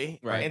movie,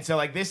 right? And so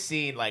like this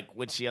scene, like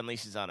when she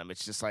unleashes on him,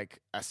 it's just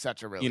like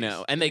such a release. You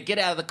know, and they get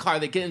out of the car,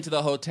 they get into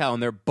the hotel,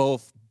 and they're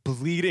both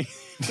bleeding.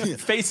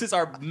 Faces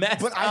are messed up.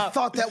 But I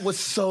thought that was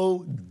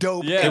so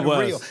dope and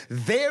real.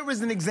 There is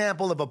an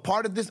example of a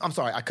part of this. I'm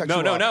sorry, I cut you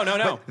off.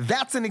 No.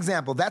 That's an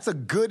example. That's a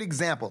good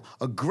example.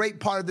 A great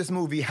part of this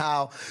movie,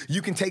 how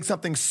you can take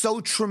something so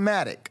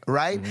traumatic,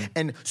 right?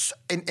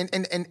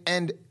 Mm-hmm.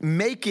 And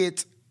make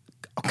it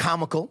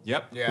comical,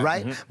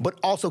 right? Mm-hmm. But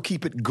also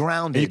keep it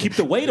grounded. And you keep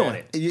the weight on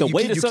it. The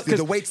weight is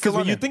because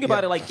when you think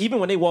about it, like even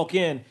when they walk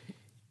in,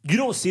 you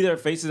don't see their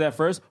faces at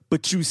first,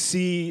 but you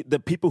see the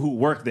people who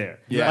work there.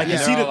 Yeah. Like you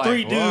see the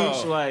three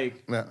dudes,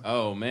 like,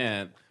 oh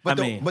man. But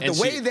the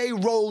way they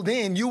rolled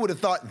in, you would have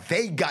thought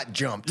they got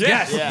jumped.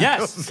 Yes.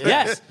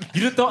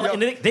 You'd have thought,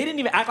 and they didn't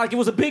even act like it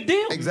was a big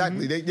deal.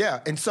 Exactly.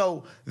 And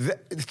so,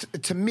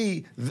 to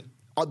me,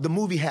 the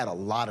movie had a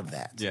lot of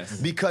that. Yes.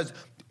 Because,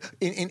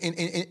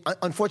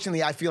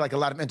 unfortunately, I feel like a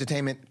lot of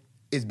entertainment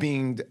is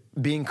being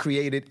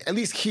created, at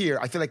least here,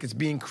 I feel like it's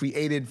being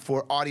created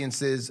for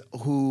audiences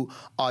who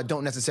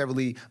don't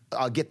necessarily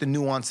get the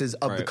nuances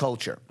of the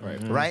culture,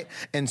 right?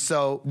 And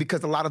so,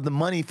 because a lot of the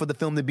money for the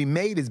film to be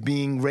made is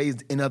being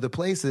raised in other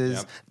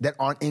places that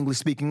aren't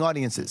English-speaking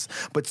audiences.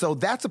 But so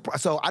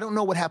so I don't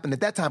know what happened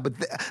at that time, but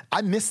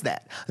I miss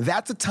that.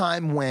 That's a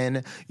time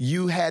when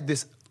you had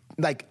this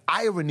like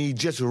irony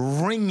just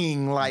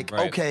ringing like,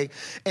 okay,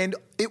 and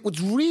it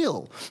was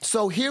real.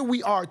 So here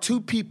we are, two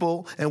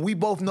people, and we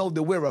both know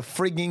that we're a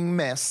frigging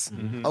mess,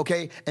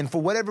 okay? And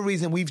for whatever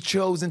reason, we've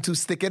chosen to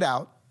stick it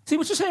out. See,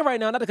 what you're saying right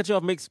now, not to cut you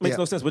off, makes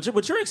no sense.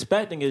 What you're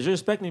expecting is you're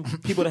expecting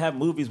people to have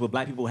movies with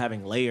black people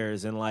having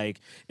layers and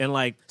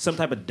some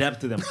type of depth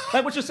to them.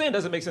 Like what you're saying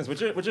doesn't make sense.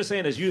 What you're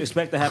saying is you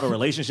expect to have a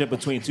relationship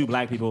between two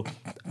black people.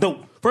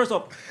 First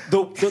off,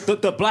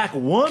 the black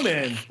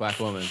woman.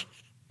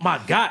 My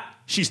God,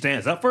 she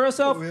stands up for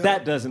herself? Oh, yeah.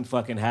 That doesn't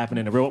fucking happen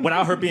in the real world.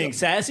 Without her being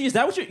sassy? Is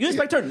that what you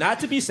expect her not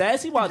to be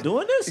sassy while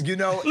doing this? You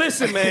know,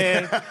 listen,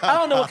 man, I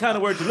don't know what kind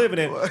of world you're living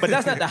in, but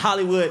that's not the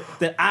Hollywood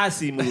that I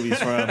see movies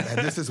from. And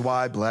this is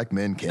why black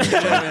men can't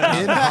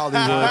in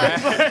Hollywood.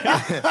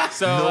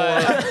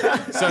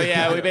 So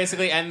yeah, we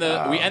basically end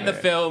the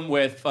film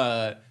with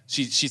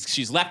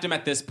she's left him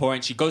at this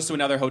point. She goes to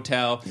another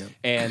hotel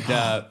and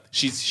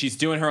she's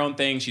doing her own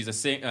thing. She's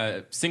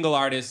a single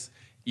artist.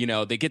 You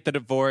know, they get the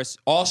divorce.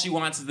 All she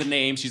wants is the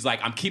name. She's like,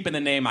 I'm keeping the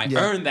name. I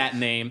earned that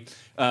name.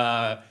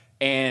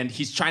 And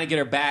he's trying to get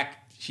her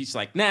back. she's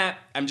like, nah,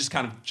 I'm just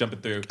kind of jumping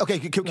through. Okay,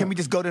 can we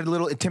just go to the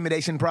little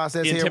intimidation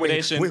process here?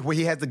 Where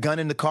he has the gun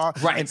in the car?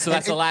 Right, so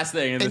that's the last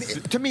thing. And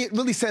to me, it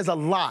really says a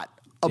lot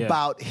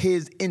about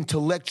his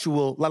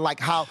intellectual, like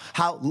how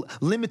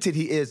limited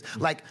he is.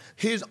 Like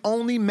his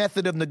only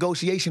method of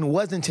negotiation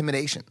was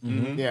intimidation.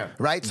 Mm-hmm. Yeah.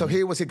 Right? So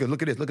here was he goes,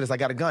 look at this, I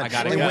got a gun.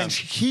 And when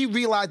he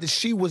realized that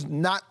she was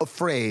not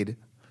afraid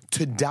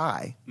to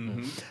die,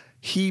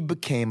 he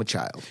became a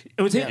child.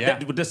 It was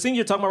the scene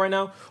you're talking about right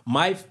now,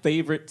 my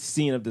favorite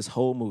scene of this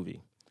whole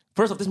movie.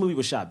 First off, this movie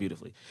was shot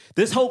beautifully.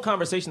 This whole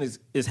conversation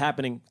is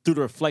happening through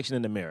the reflection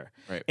in the mirror.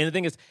 Right. And the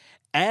thing is,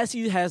 as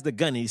he has the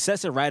gun, he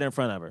sets it right in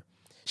front of her.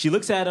 She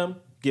looks at him,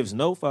 gives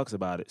no fucks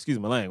about it. Excuse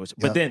my language.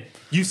 But then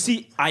you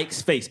see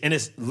Ike's face, and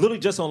it's literally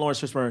just on Lawrence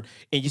Fishburne,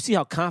 and you see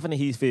how confident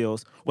he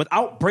feels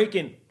without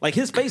breaking. Like,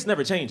 his face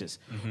never changes.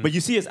 But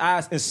you see his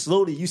eyes, and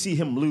slowly you see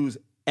him lose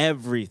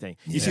everything.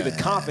 You see the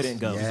confidence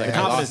go. The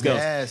confidence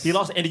goes. He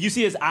lost it. And you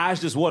see his eyes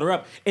just water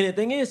up. And the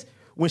thing is,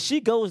 when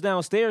she goes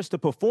downstairs to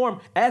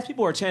perform, as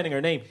people are chanting her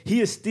name, he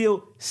is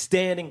still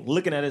standing,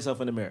 looking at himself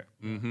in the mirror.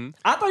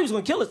 I thought he was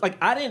going to kill us. Like,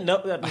 I didn't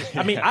know.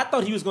 I mean, I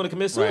thought he was going to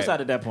commit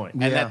suicide at that point.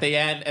 And at the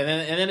end, and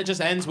then it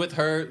just ends with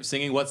her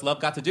singing "What's Love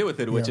Got to Do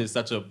with It," which is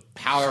such a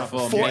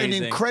powerful, for amazing,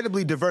 an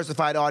incredibly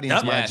diversified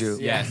audience, mind you.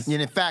 Yes.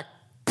 And in fact,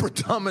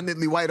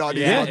 predominantly white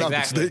audience. Yeah,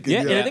 exactly.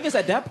 And the thing is,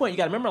 at that point, you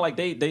got to remember, like,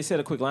 they said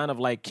a quick line of,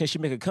 like, can she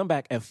make a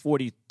comeback at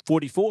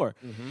 44?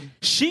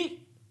 She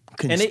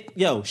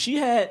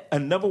had a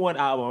 #1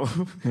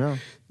 album.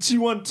 She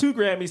won 2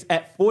 Grammys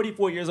at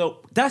 44 years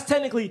old. That's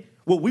technically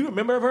what we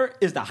remember of her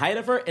is the height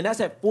of her, and that's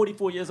at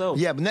 44 years old.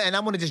 Yeah, and I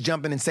want to just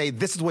jump in and say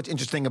this is what's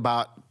interesting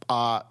about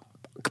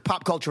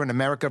pop culture in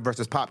America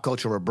versus pop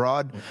culture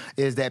abroad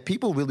is that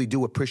people really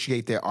do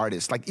appreciate their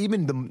artists. Like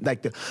even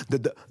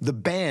the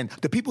band,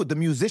 the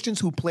musicians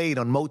who played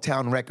on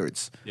Motown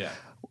Records. Yeah.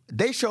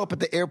 They show up at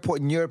the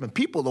airport in Europe, and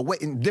people are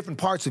in different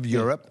parts of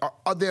Europe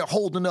are there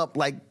holding up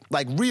like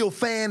real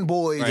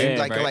fanboys, and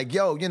like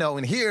yo, you know.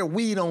 And here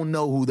we don't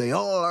know who they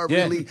are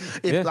really.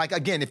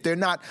 If they're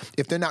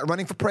not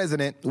running for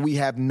president, we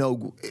have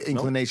no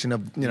inclination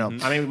of I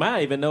mean, we might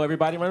not even know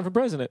everybody running for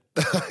president.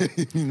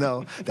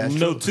 That's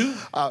no true.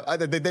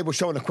 They were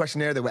showing a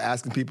questionnaire. They were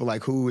asking people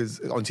like who is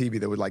on TV.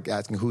 They were like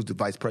asking who's the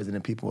vice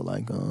president. People were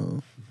like,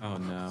 oh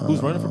no,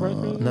 who's running for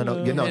president?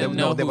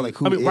 They were like,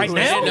 who? I mean, right now,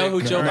 they didn't know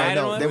who Joe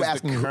Biden was. They were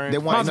asking. They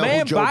want to know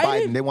who Joe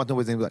Biden. They want to know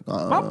what's in. Like,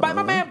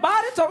 my man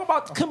Biden talking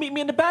about come meet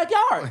me in the backyard.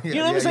 You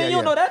know what I'm saying? You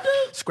don't know that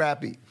dude?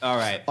 Scrappy. All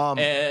right.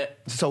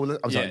 So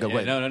I'm sorry. Go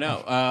ahead.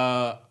 No.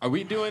 Are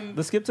we doing?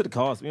 Let's skip to the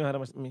cause. You know how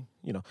much? I mean,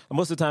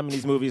 most of the time in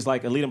these movies,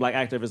 like a leading black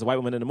actor, if it's a white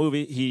woman in the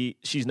movie,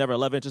 she's never a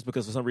love interest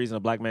because for some reason a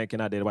black man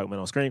cannot date a white woman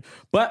on screen.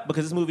 But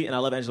because this movie and I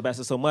love Angela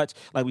Bassett so much,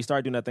 like we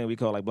started doing that thing we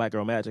call like Black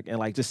Girl Magic, and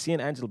like just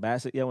seeing Angela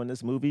Bassett in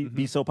this movie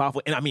be so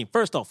powerful. And I mean,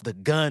 first off, the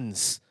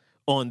guns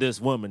on this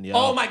woman, yo.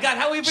 Oh my God,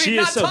 how we not talking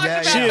about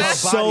that?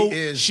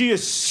 She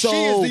is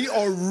the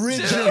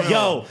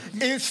original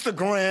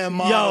Instagram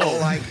model.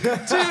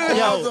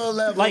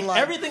 Like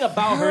everything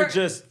about her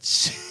just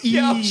she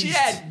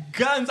had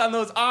guns on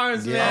those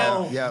arms,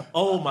 man. Yeah.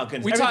 Oh my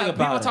goodness. People talk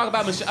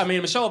about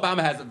Michelle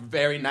Obama has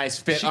very nice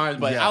fit arms,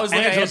 but I was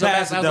looking at Angela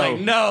Bassett, I was like,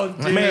 no,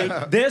 dude.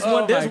 Man, there's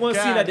one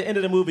scene at the end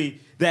of the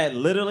movie that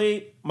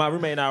literally my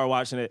roommate and I were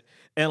watching it.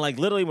 And like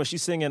literally when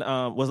she's singing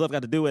What's Love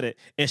Got to Do with It,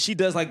 and she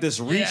does like this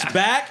reach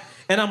back,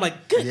 and I'm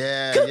like,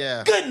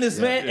 goodness,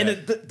 man.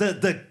 And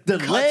the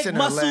leg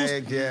muscles.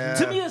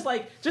 To me, it's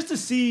like just to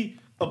see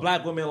a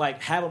black woman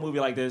like have a movie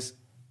like this,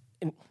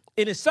 and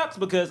it sucks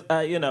because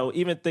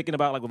even thinking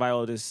about like what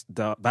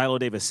Viola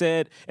Davis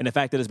said, and the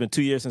fact that it's been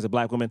 2 years since a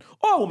black woman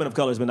or a woman of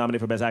color has been nominated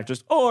for Best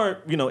Actress or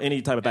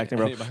any type of acting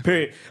role.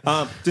 Period.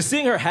 Just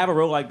seeing her have a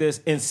role like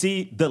this and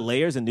see the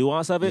layers and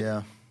nuance of it.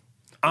 Yeah.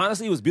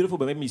 Honestly, it was beautiful,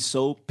 but it made me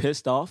so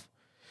pissed off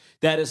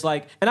that it's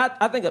like, and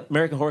I think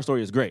American Horror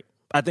Story is great.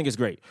 I think it's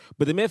great.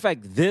 But the mere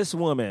fact this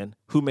woman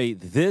who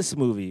made this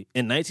movie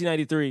in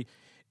 1993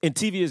 in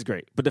TV is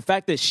great. But the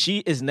fact that she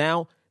is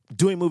now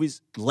doing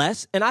movies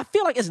less, and I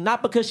feel like it's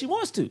not because she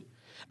wants to.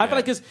 I feel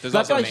like there's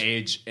also an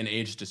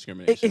age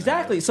discrimination.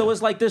 Exactly. So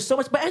it's like there's so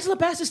much, but Angela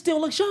Bassett still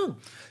looks young.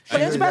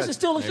 Like Angela Bassett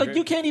still looks like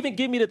you can't even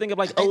give me the thing of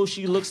like, oh,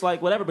 she looks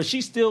like whatever, but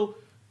she's still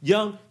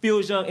young,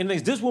 feels young, and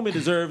this woman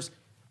deserves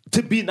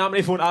to be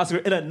nominated for an Oscar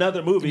in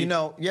another movie. And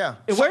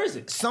where is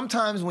it?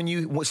 Sometimes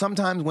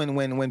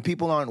when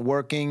people aren't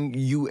working,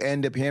 you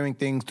end up hearing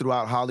things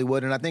throughout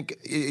Hollywood, and I think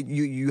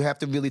you have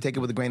to really take it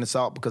with a grain of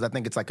salt because I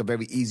think it's like a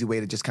very easy way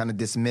to just kind of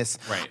dismiss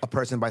a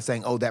person by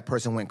saying, "Oh, that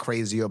person went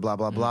crazy" or blah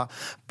blah blah.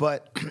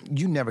 But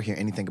you never hear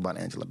anything about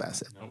Angela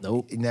Bassett.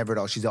 Nope. Never at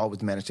all. She's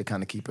always managed to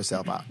kind of keep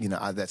herself out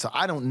of that. So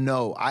I don't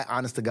know. I,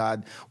 honest to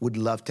God, would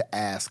love to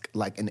ask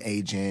like an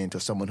agent or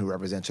someone who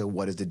represents her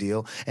what is the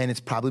deal, and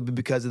it's probably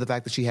because of the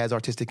fact that she has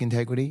artistic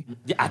integrity.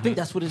 Yeah, I think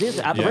that's what it is.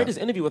 I read this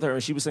interview with her,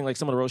 and she was saying like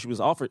some of the roles she was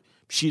offered,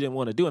 she didn't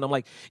want to do. And I'm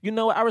like,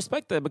 I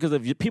respect that because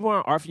if people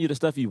aren't offering you the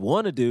stuff you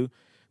want to do,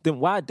 then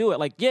why do it?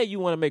 Like, yeah, you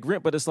want to make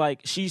rent, but it's like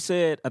I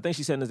think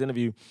she said in this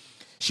interview,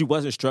 she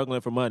wasn't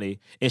struggling for money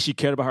and she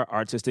cared about her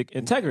artistic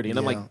integrity. And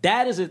I'm like,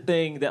 that is a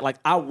thing that, like,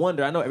 I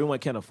wonder, I know everyone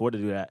can't afford to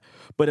do that,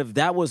 but if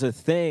that was a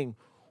thing,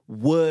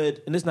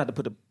 and this is not to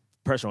put the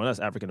pressure on us,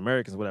 African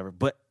Americans, whatever,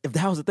 but if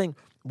that was a thing,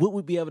 would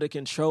we be able to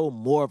control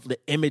more of the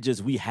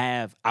images we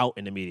have out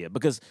in the media?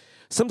 Because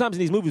sometimes in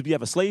these movies, we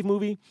have a slave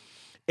movie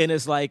and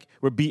it's like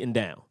we're beaten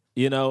down,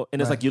 and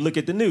it's like you look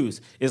at the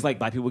news, it's like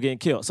black people getting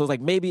killed. So it's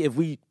like maybe if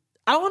we,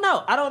 I don't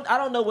know. I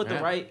don't know what the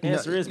right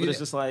answer is, but it's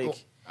just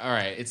like... All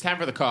right, it's time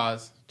for the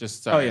cause.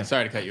 Just sorry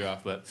to cut you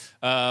off,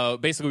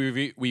 but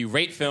basically we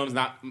rate films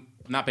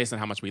not based on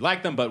how much we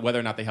like them, but whether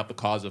or not they help the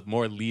cause of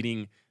more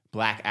leading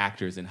black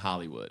actors in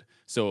Hollywood.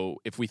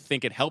 So if we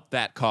think it helped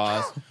that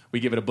cause, we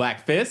give it a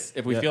black fist.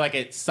 If we feel like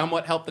it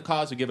somewhat helped the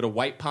cause, we give it a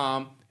white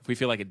palm. If we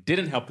feel like it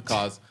didn't help the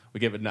cause, we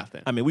give it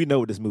nothing. I mean, we know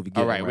what this movie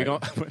gives. All right, we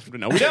don't.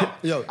 No, we don't.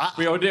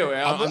 We don't do it.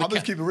 I'll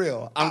just keep it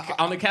real.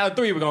 On the count of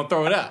 3, we're gonna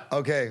throw it up.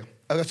 Okay.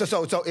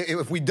 So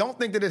if we don't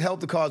think that it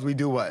helped the cause, we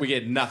do what? We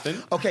get nothing.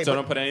 Okay. So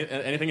don't put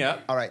anything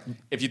up. All right.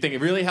 If you think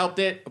it really helped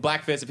it, a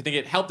black fist. If you think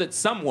it helped it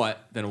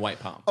somewhat, then a white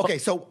palm. Okay.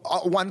 So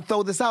one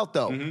throw this out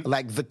though,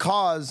 like the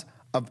cause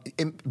of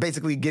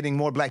basically getting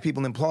more black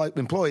people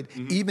employed,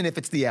 even if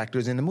it's the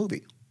actors in the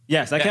movie.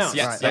 Yes, that counts.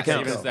 Yes, that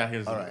counts.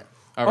 All right.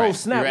 All right. Oh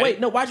snap! Wait,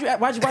 no. Why'd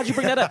you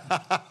bring that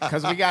up?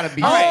 Because we gotta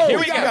be. All right, here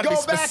we gotta go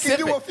back specific.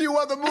 and do a few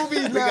other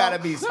movies. We gotta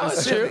be No,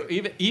 it's specific.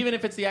 true. Even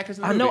if it's the actors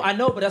in the movie. I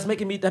know, but that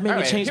made me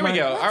change here my... we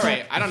go. All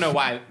right. I don't know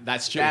why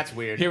that's true. That's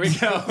weird. Here we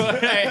go. All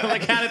right, on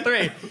the count of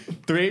 3.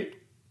 3,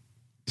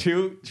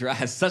 2,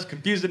 has such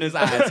confusion in his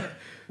eyes.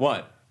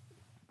 1.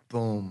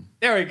 Boom.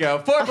 There we go.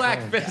 4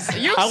 black fists.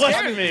 You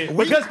scared me.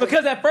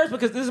 Because at first,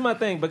 because this is my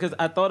thing, because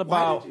I thought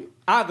about...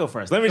 I'll go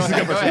first. Let me just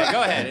go first.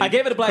 Go ahead. I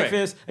gave it a black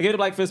fist. I gave it a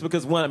black fist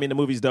because, one, I mean, the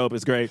movie's dope.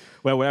 It's great.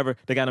 Well, whatever.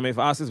 They got nominated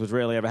for Oscars, which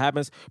rarely ever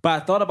happens.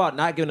 But I thought about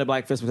not giving it a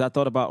black fist because I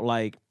thought about,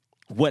 like,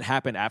 what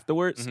happened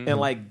afterwards. And,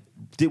 like,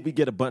 did we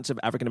get a bunch of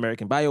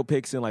African-American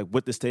biopics and, like,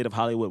 what the state of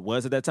Hollywood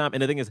was at that time?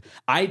 And the thing is,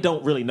 I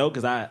don't really know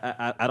because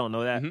I don't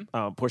know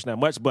that portion that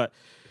much. But,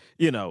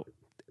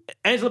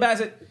 Angela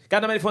Bassett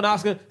got nominated for an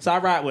Oscar, so I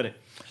ride with it.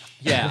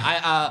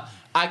 Yeah,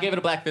 I gave it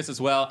a black fist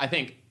as well. I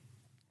think,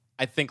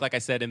 like I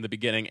said in the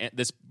beginning,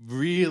 this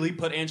really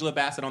put Angela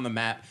Bassett on the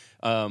map.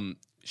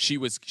 She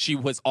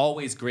was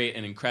always great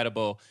and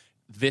incredible.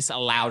 This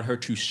allowed her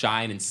to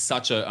shine in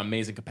such an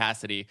amazing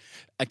capacity.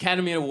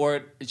 Academy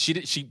Award,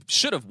 she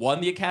should have won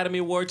the Academy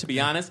Award, to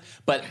be honest.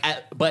 But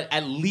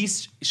at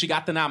least she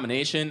got the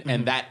nomination,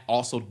 and that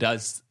also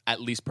does at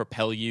least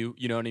propel you.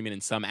 You know what I mean?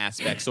 In some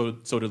aspects. So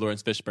did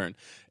Lawrence Fishburne,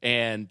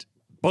 and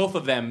both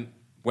of them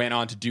went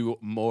on to do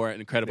more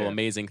incredible,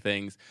 amazing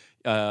things.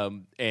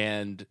 And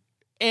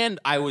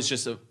I was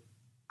just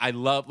I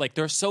love, like,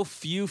 there are so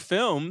few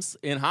films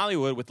in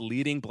Hollywood with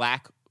leading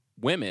black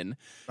women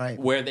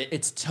where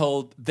it's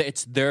told that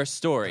it's their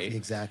story.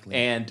 Exactly.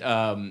 And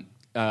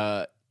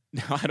I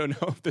don't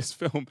know if this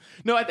film...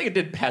 No, I think it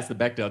did pass the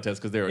Bechdel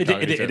test because they were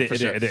talking to it. It did.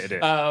 They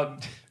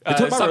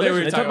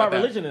talk about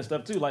religion and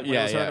stuff, too, like when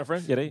I was her and her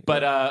friend.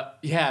 But,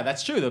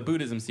 that's true. The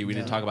Buddhism scene, we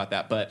didn't talk about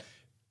that. But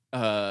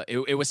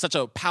it was such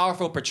a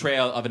powerful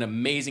portrayal of an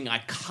amazing,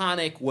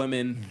 iconic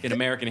woman in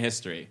American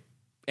history.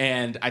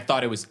 And I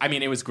thought it was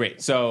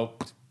great. So,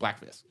 black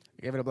fist.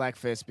 I gave it a black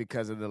fist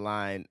because of the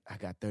line, I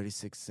got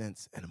 36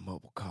 cents and a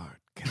mobile card.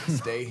 Can I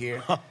stay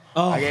here?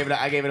 I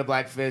gave it a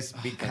black fist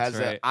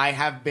because I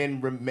have been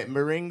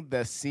remembering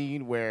the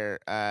scene where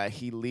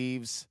he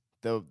leaves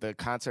the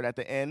concert at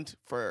the end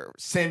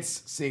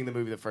since seeing the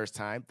movie the first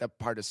time. That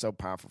part is so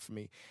powerful for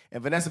me.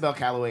 And Vanessa Bell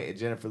Calloway and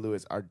Jennifer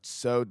Lewis are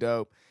so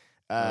dope.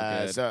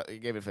 So I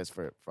gave it a fist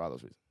for all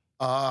those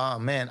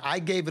reasons. Man, I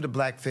gave it a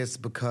black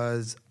fist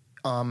because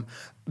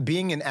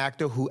being an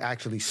actor who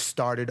actually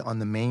started on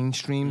the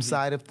mainstream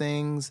side of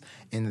things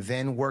and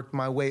then worked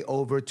my way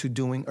over to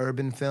doing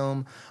urban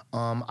film,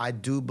 I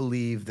do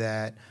believe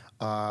that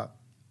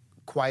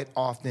quite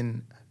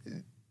often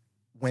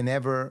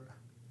whenever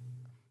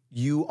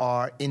you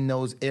are in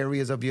those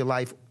areas of your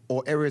life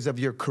or areas of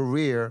your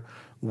career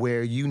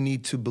where you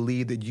need to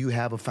believe that you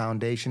have a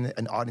foundation,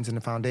 an audience and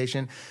a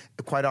foundation,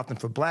 quite often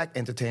for black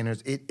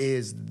entertainers, it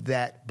is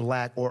that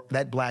black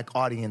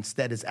audience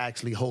that is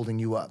actually holding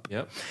you up.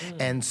 Yep.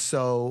 And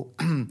so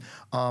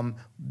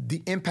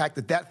the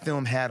impact that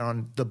film had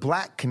on the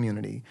black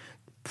community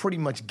pretty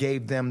much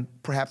gave them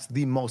perhaps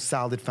the most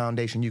solid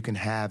foundation you can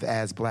have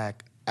as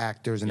black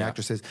actors and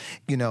actresses,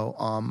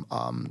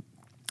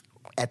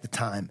 at the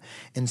time.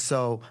 And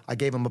so I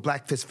gave them a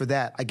black fist for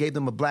that. I gave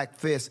them a black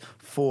fist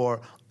for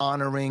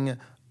honoring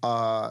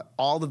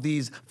all of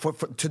these,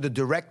 to the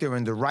director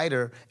and the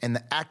writer and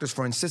the actors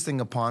for insisting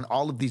upon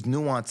all of these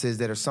nuances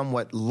that are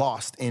somewhat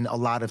lost in a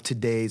lot of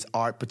today's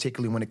art,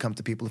 particularly when it comes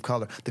to people of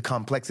color, the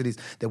complexities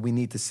that we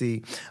need to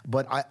see.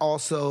 But I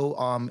also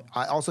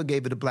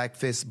gave it a black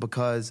fist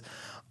because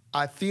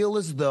I feel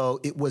as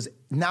though it was,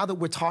 now that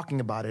we're talking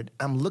about it,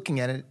 I'm looking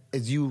at it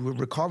as you were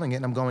recalling it,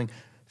 and I'm going,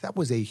 that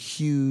was a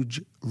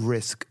huge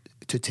risk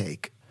to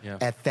take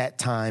at that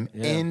time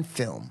in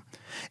film.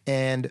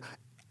 And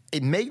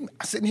it made,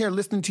 sitting here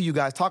listening to you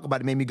guys talk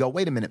about it, made me go,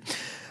 wait a minute.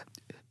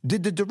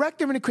 Did the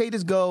director and the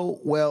creators go,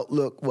 well,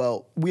 look,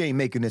 we ain't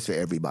making this for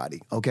everybody,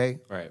 okay?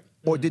 Right.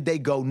 Or did they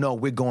go, no,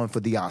 we're going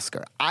for the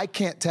Oscar? I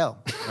can't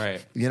tell.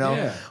 Right. You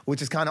know,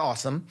 which is kind of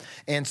awesome.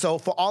 And so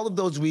for all of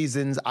those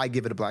reasons, I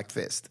give it a black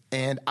fist.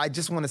 And I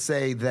just want to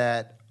say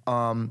that,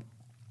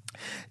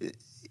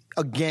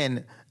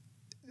 again,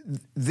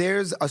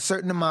 there's a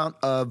certain amount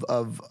of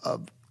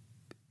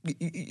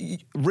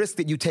risk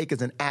that you take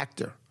as an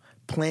actor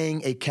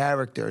playing a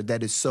character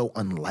that is so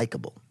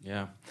unlikable.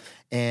 Yeah.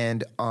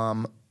 And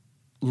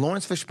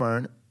Lawrence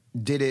Fishburne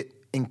did it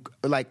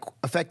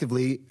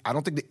effectively. I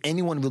don't think that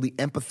anyone really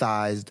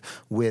empathized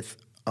with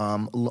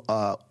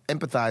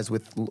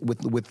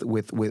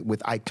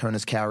Ike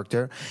Turner's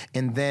character,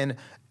 and then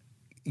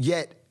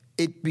yet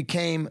it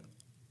became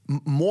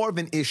more of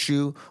an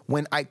issue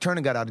when Ike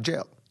Turner got out of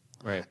jail.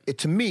 Right.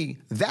 To me,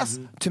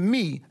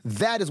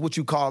 that is what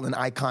you call an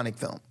iconic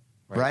film.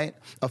 Right?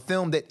 A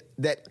film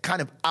that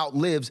kind of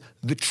outlives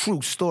the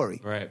true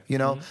story. Right. You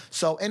know?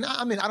 So, and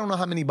I mean, I don't know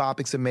how many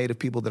biopics are made of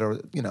people that are,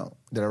 you know,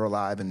 that are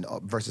alive and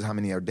versus how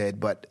many are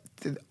dead, but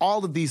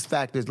all of these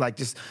factors, like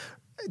just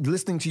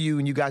listening to you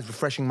and you guys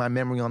refreshing my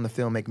memory on the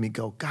film make me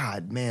go,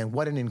 God, man,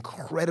 what an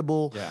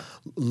incredible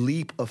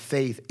leap of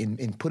faith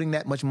in putting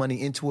that much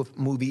money into a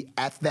movie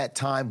at that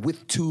time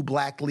with 2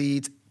 black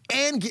leads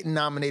and getting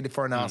nominated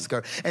for an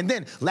Oscar. And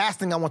then, last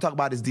thing I want to talk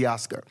about is the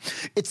Oscar.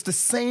 It's the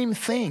same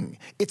thing.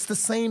 It's the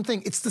same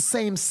thing. It's the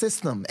same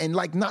system. And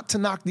like, not to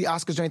knock the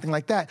Oscars or anything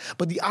like that,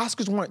 but the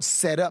Oscars weren't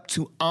set up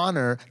to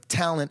honor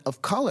talent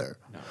of color.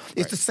 No,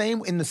 it's the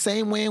same, in the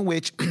same way in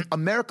which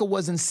America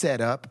wasn't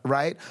set up,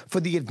 right, for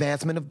the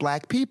advancement of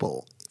black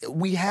people.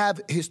 We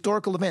have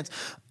historical events.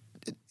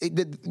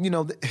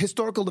 The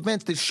historical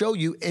events that show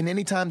you, in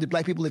any time that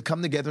black people had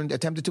come together and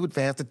attempted to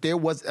advance, that there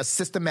was a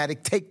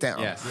systematic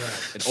takedown. Yes,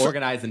 an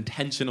organized,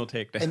 intentional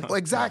takedown.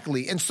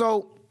 Exactly. And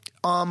so,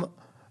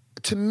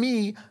 to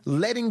me,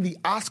 letting the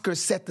Oscars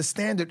set the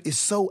standard is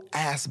so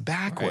ass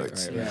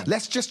backwards. Right.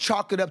 Let's just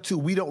chalk it up to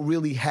we don't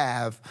really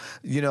have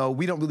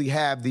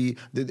the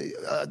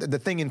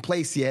thing in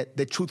place yet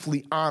that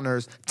truthfully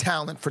honors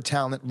talent for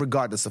talent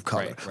regardless of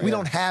color. Right. We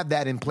don't have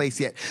that in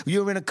place yet.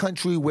 You're in a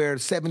country where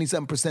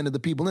 77% of the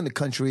people in the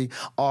country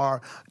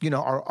are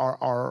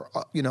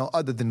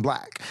other than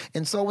black.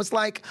 And so it's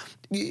like,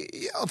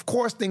 of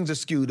course things are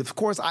skewed. Of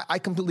course I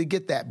completely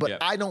get that,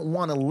 but I don't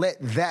want to let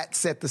that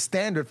set the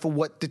standard for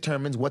what determines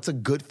what's a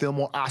good film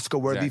or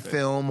Oscar-worthy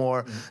film,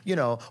 or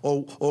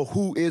or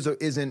who is or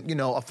isn't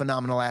a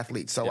phenomenal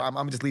athlete. So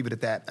I'm just leave it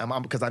at that.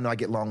 Because I know I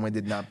get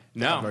long-winded. I've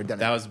already done it.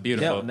 That was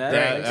beautiful.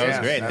 That was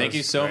great. That Thank was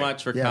you so great.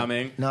 much for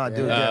coming. No,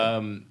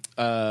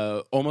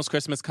 dude. Almost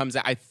Christmas comes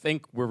out. I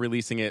think we're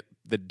releasing it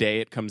the day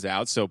it comes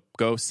out, so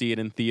go see it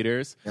in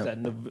theaters. Is that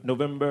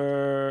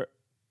November?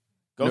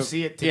 Go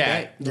see it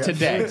today. Yeah,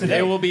 today.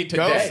 Today will be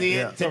today. Go see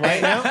it today.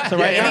 So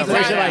right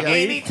now?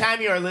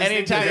 Anytime you're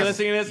listening to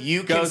this,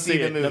 you can see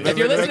the movie. If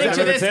you're listening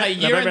to this a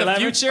year in the 11th?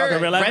 future,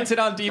 rent it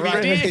on DVD.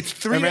 Right. It's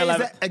 3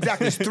 days.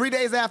 Exactly. It's 3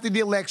 days after the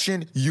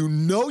election. You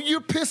know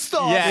you're pissed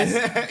off. Yes.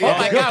 Oh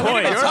my God,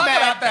 we didn't talk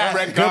about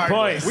that. Good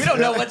point. We don't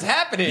know what's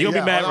happening. You'll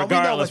be mad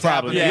regardless,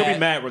 probably. happening. You'll be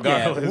mad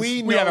regardless.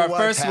 We have our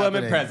what's first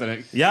woman happening.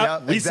 president.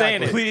 Yep, we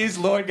saying it. Please,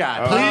 Lord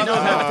God. Please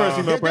don't have the first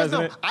female There's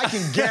no- president. I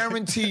can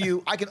guarantee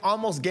you. I can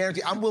almost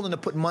guarantee. I'm willing to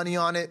put money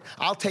on it.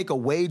 I'll take a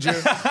wager.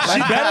 She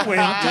better win.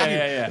 I'll tell you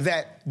Yeah.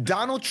 that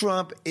Donald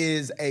Trump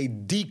is a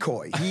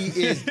decoy. He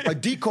is a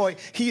decoy.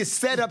 He is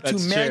set up to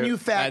That's true.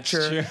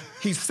 manufacture. That's true.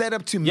 He's set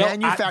up to Yo,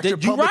 manufacture you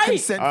public right.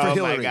 consent Oh for my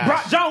Hillary.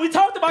 God. John, we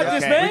talked about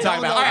this, man. We're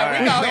talking about. All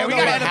right, we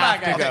got to end the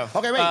podcast.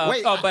 Okay,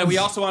 wait. Oh, but we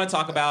also want to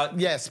talk about.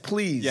 Yes,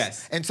 please.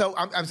 Yes. And so,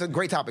 it's a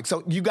great topic.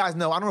 So, you guys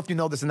know, I don't know if you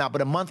know this or not,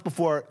 but a month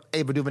before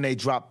Ava DuVernay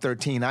dropped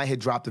 13, I had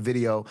dropped a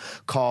video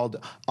called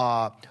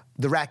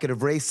The Racket of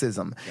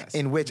Racism,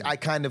 in which I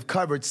kind of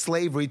covered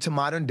slavery to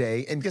modern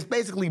day and just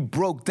basically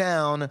broke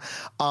down,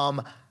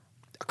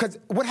 because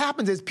what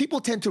happens is people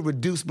tend to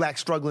reduce black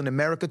struggle in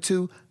America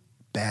to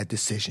bad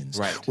decisions.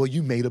 Right. Well,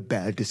 you made a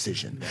bad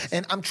decision. Yes.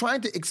 And I'm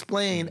trying to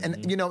explain, and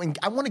and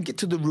I want to get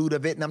to the root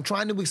of it, and I'm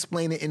trying to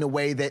explain it in a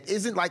way that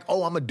isn't like,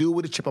 oh, I'm a dude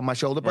with a chip on my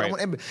shoulder,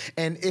 but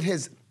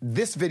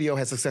this video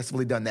has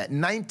successfully done that.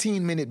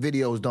 19-minute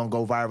videos don't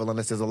go viral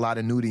unless there's a lot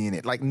of nudity in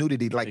it, like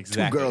nudity, like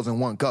exactly. 2 girls in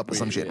 1 cup or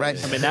some shit,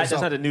 right? I mean, that's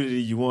not the nudity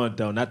you want,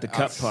 though, not the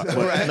cup part.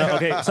 But, no,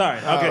 okay, sorry.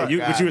 Okay,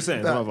 what you were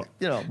saying.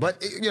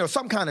 But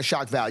some kind of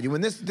shock value,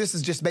 and this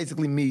is just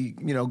basically me,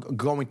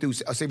 going through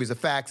a series of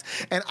facts.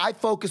 And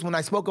when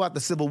I spoke about the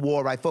Civil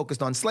War, I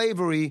focused on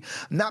slavery,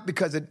 not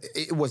because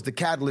it was the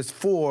catalyst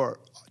for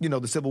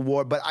the Civil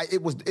War, but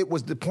it was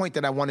the point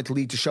that I wanted to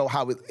lead to show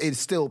how it is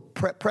still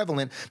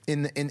prevalent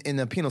in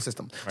the penal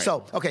system. Right.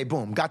 So, okay,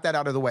 boom, got that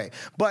out of the way.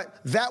 But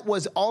that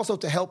was also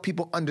to help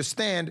people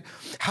understand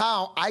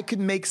how I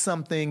could make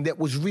something that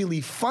was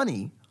really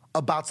funny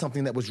about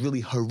something that was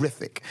really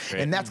horrific.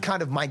 Right. And that's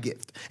kind of my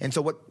gift. And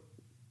so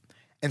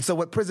And so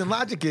what prison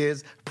logic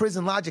is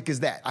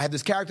that. I have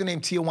this character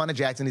named Tijuana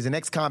Jackson. He's an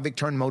ex-convict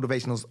turned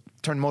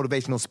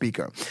motivational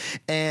speaker.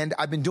 And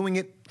I've been doing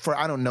it for,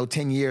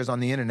 10 years on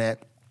the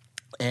internet.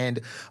 And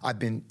I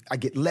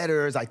get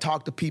letters, I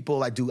talk to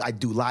people, I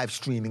do live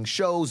streaming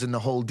shows and the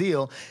whole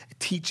deal,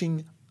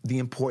 teaching the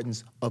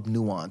importance of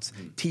nuance,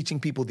 teaching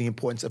people the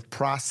importance of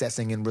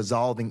processing and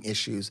resolving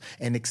issues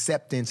and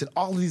acceptance and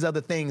all of these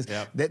other things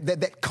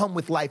that come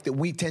with life that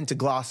we tend to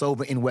gloss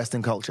over in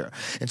Western culture.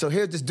 And so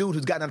here's this dude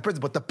who's gotten out of prison.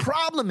 But the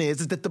problem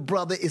is that the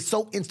brother is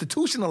so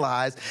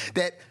institutionalized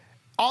that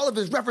all of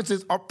his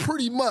references are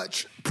pretty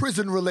much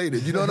prison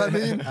related. You know what I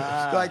mean?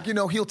 Like,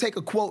 he'll take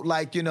a quote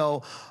like,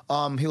 he'll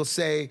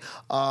say,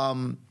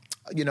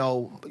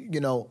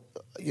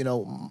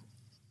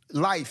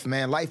 life,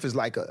 man, life is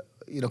like a,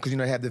 because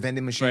they have the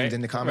vending machines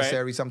in the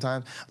commissary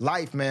sometimes.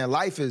 Life, man,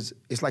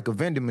 it's like a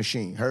vending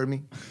machine, heard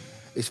me?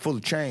 It's full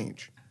of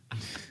change.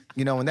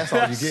 And that's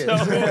all you get.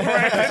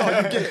 That's all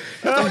you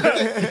get.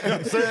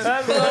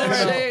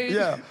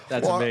 Yeah.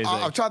 That's amazing.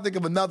 I'm trying to think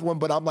of another one,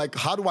 but I'm like,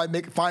 how do I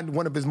find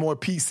one of his more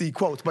PC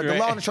quotes? But the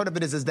long and short of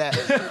it is that,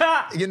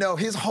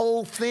 his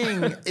whole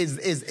thing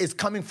is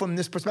coming from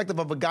this perspective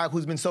of a guy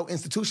who's been so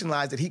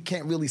institutionalized that he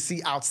can't really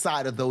see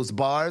outside of those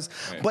bars.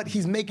 Right. But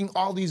he's making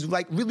all these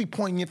like really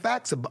poignant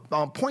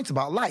points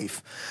about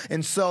life.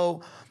 And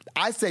so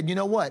I said, you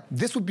know what?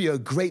 This would be a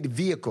great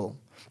vehicle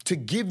to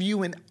give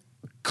you an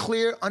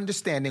clear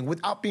understanding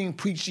without being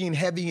preachy and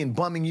heavy and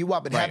bumming you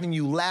up and having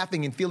you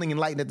laughing and feeling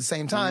enlightened at the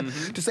same time,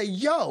 to say,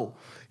 yo,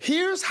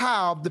 here's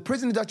how the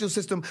prison industrial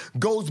system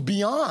goes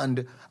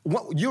beyond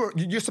what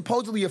you're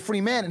supposedly a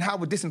free man and how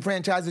it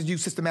disenfranchises you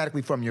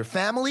systematically from your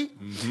family,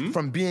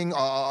 from being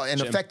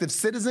an effective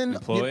citizen,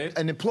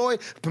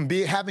 employed, from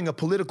having a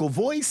political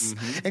voice,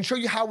 and show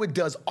you how it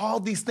does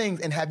all these things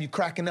and have you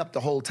cracking up the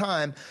whole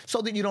time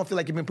so that you don't feel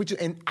like you've been preaching.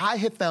 And I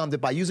have found that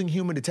by using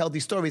humor to tell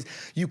these stories,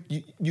 you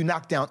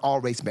knock down all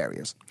race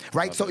barriers,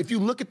 right? So if you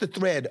look at the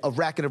thread of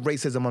Racket of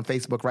Racism on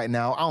Facebook right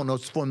now, I don't know,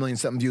 it's 4 million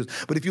something views,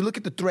 but if you look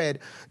at the thread,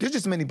 there's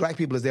just as many black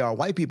people as there are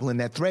white people in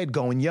that thread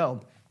going,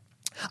 yo,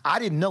 I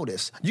didn't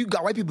notice. You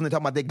got white people that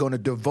talking about they're going to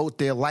devote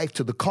their life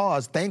to the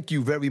cause. Thank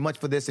you very much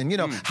for this. And,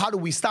 how do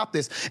we stop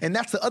this? And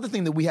that's the other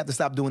thing that we have to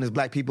stop doing as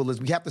black people is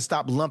we have to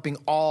stop lumping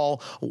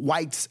all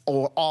whites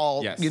or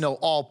all,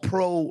 all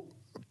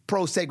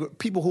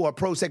people who are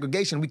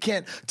pro-segregation. We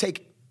can't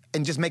take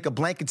and just make a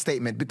blanket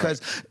statement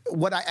because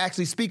what I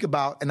actually speak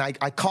about, and I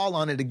call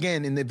on it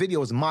again in the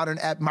video as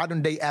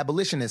modern day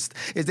abolitionists,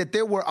 is that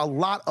there were a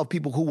lot of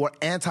people who were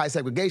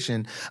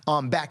anti-segregation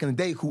back in the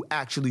day who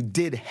actually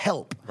did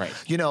help,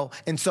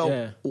 and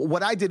so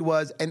what I did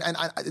was, and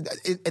I,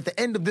 at the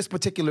end of this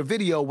particular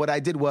video, what I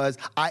did was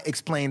I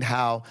explained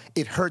how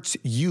it hurts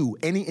you,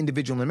 any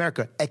individual in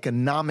America,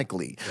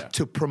 economically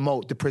to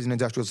promote the prison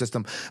industrial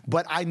system.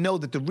 But I know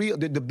that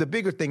the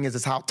bigger thing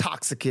is how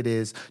toxic it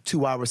is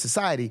to our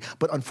society.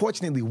 But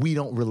unfortunately, we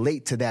don't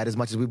relate to that as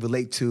much as we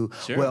relate to,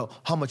 well,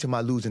 how much am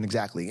I losing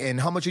exactly?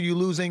 And how much are you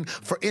losing?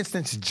 For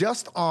instance,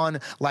 just on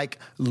like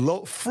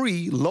no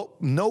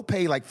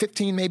pay, like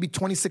 15, maybe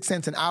 26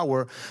 cents an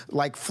hour,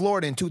 like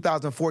Florida in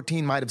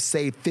 2014 might have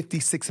saved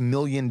 $56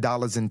 million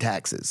in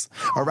taxes.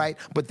 All right?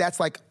 But that's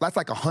like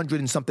 100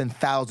 and something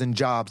thousand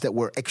jobs that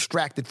were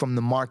extracted from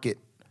the market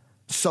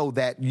so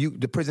that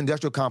the prison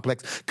industrial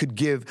complex could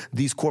give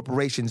these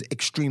corporations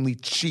extremely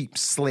cheap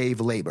slave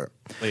labor.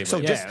 So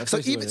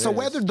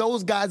whether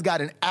those guys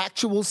got an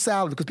actual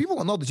salary, because people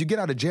don't know that you get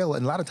out of jail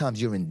and a lot of times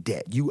you're in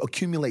debt. You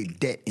accumulate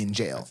debt in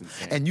jail,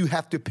 and you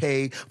have to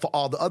pay for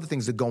all the other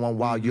things that go on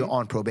while you're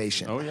on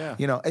probation. Oh yeah,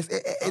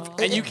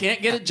 and you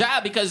can't get a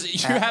job because you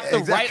have to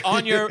write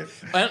on your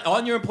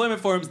employment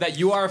forms that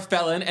you are a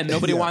felon, and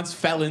nobody wants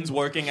felons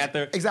working at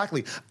their.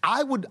 Exactly.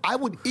 I would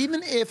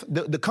even if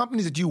the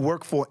companies that you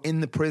work for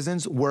in the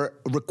prisons were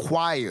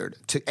required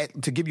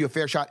to give you a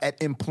fair shot at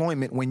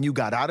employment when you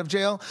got out of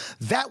jail,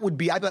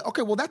 I'd be like,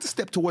 okay, well, that's a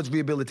step towards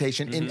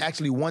rehabilitation in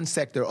actually one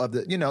sector of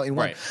the, in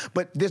one.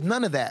 But there's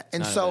none of that.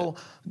 And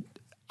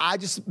I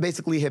just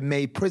basically have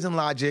made Prison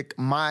Logic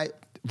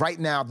right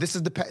now, this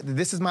is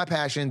my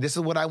passion. This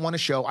is what I want to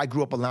show. I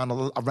grew up around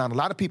a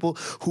lot of people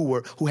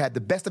who had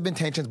the best of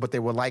intentions, but they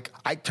were like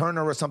Ike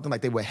Turner or something.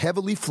 Like they were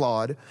heavily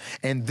flawed.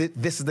 And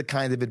this is the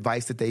kind of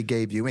advice that they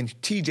gave you. And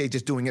TJ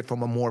just doing it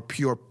from a more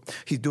pure.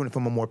 He's doing it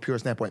from a more pure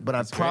standpoint. But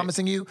I'm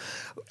promising you,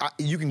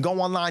 you can go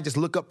online, just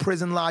look up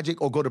Prison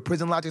Logic or go to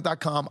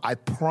prisonlogic.com. I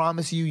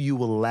promise you, you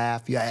will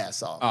laugh your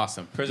ass off.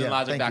 Awesome.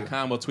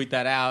 Prisonlogic.com. We'll tweet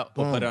that out.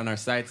 We'll put it on our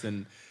sites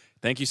and.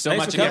 Thank you so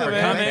much again for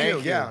coming.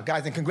 Thank you. Yeah,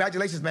 guys, and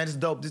congratulations, man. This is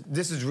dope.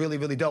 This is really,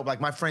 really dope. Like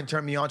my friend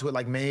turned me onto it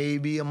like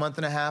maybe a month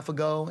and a half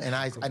ago, and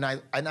I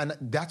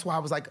that's why I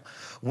was like,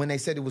 when they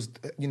said it was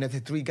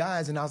the 3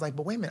 guys, and I was like,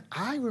 but wait a minute,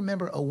 I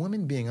remember a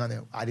woman being on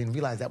there. I didn't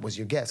realize that was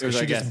your guest because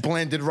she just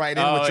blended right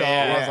in with y'all.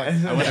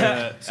 Yeah. I was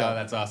like, so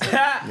that's awesome.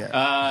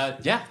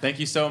 Thank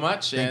you so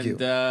much. Thank you.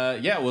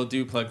 We'll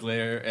do plugs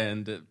later,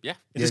 and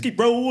just keep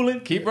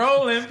rolling,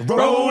 rolling on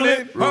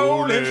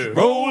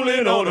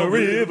the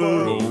river,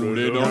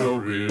 rolling on the river.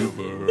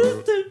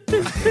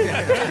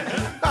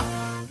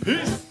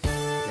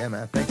 Yeah,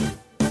 man.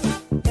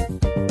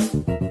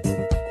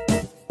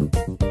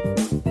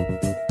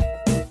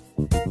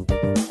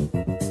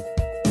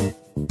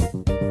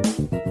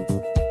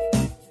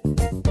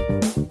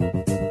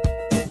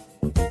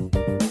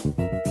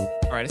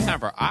 right, it's time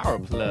for our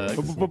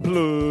plugs.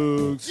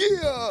 Plugs.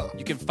 Yeah.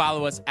 You can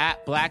follow us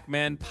at Black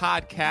Men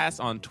Podcast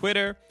on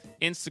Twitter,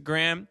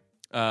 Instagram,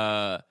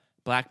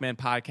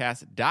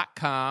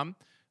 blackmenpodcast.com.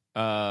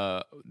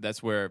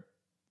 That's where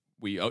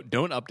we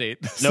don't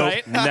update the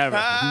site.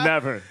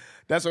 Never.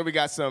 That's where we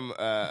got some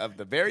of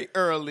the very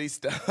early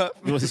stuff. You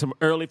want to see some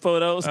early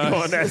photos? Go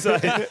on that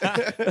site.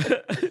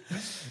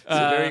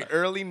 Some very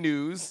early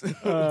news. We're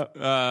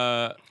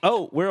on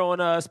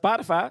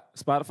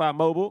Spotify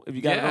mobile. If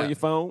you got it on your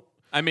phone.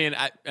 I mean,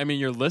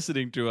 you're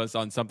listening to us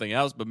on something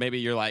else, but maybe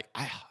you're like,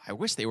 I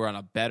wish they were on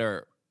a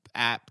better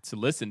app to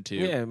listen to.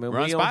 Yeah, man, we're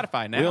on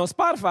Spotify now. We're on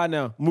Spotify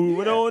now.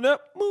 Moving on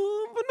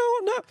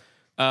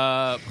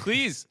up.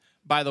 Please,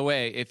 by the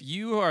way, if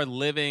you are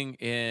living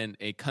in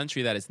a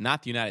country that is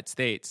not the United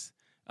States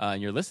and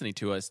you're listening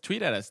to us,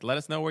 tweet at us. Let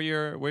us know where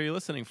you're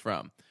listening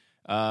from.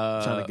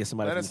 Trying to get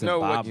somebody let from us know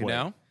what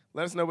Zimbabwe.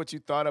 Let us know what you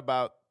thought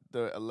about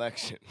the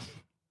election.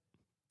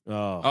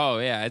 Oh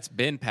yeah, it's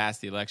been past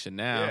the election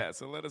now. Yeah,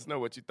 so let us know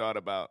what you thought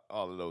about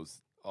all of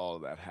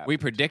that happened. We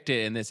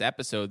predicted in this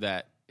episode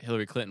that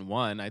Hillary Clinton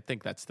won. I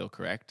think that's still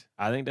correct.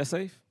 I think that's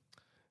safe.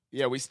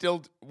 Yeah, we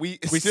still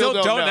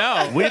don't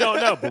know. We don't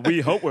know, but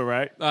we hope we're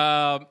right.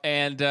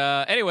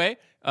 Anyway,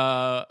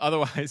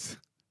 otherwise,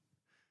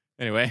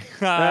 anyway,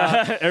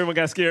 everyone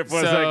got scared for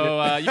a second.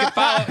 So you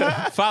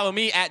can follow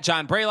me at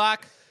John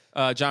Braylock,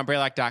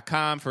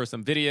 johnbraylock.com for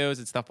some videos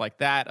and stuff like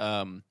that.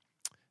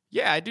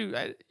 Yeah, I do.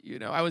 I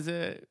did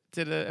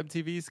an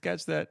MTV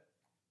sketch that.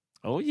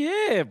 Oh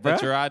yeah, bro.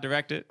 That Gerard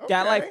directed.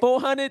 Got like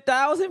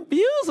 400,000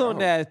 views on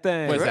that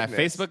thing. What is that?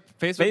 Facebook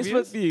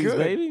views, Good.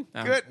 baby.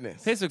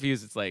 Goodness. Facebook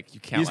views. It's like you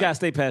count. You just gotta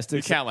stay past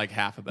 6. You count like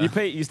half of them.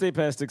 You stay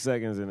past 6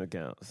 seconds and it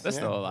counts. That's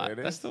still a lot. it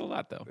is. That's still a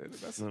lot, though.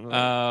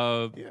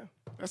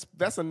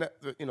 That's a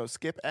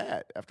skip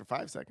ad after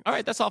 5 seconds. All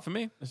right, that's all for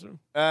me. You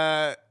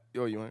want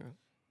to?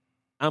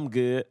 I'm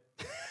good.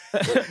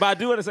 But I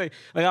do want to say,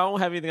 like, I don't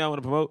have anything I want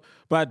to promote,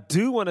 but I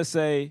do want to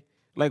say,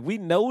 like, we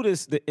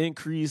noticed the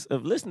increase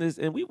of listeners,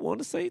 and we want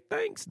to say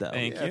thanks, though.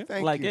 Thank you.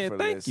 Thank you for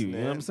thank you. listening. You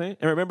know what I'm saying?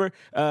 And remember,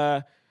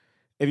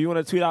 if you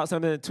want to tweet out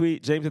something,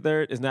 tweet James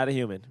III is not a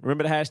human.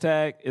 Remember the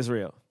hashtag is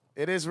real.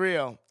 It is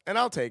real, and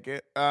I'll take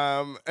it.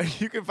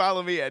 You can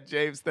follow me at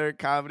James Third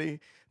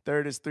Comedy.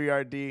 Third is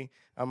 3RD.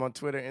 I'm on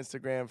Twitter,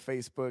 Instagram,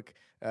 Facebook,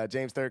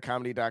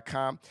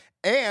 JamesThirdComedy.com.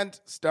 And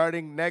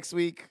starting next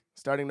week,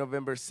 starting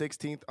November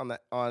 16th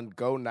on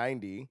Go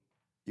 90,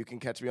 you can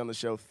catch me on the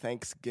show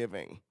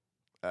Thanksgiving.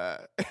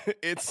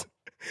 It's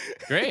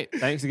great.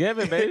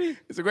 Thanksgiving, baby.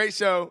 It's a great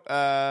show.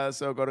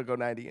 So go to Go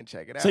 90 and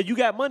check it out. So you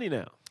got money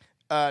now?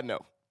 No.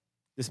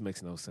 This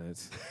makes no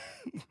sense.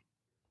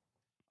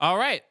 All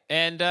right.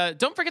 And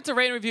don't forget to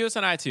rate and review us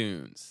on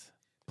iTunes.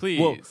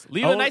 Please.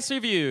 Leave a nice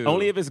review.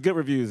 Only if it's good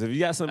reviews. If you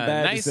got something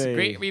bad nice, to say.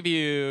 great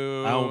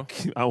review. I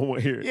don't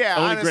want to hear it. Yeah,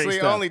 only honestly, great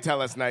stuff. only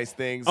tell us nice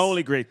things.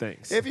 Only great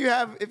things. If you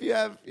have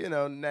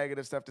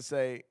negative stuff to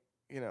say,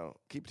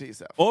 keep it to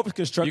yourself. Or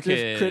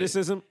constructive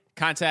criticism.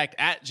 Contact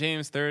at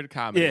James Third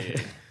Comedy.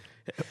 Yeah.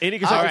 Any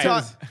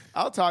constructive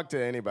I'll talk to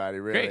anybody,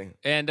 really. Great.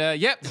 And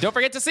don't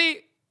forget to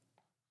see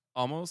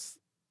Almost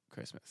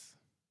Christmas.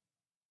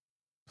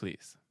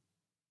 Please.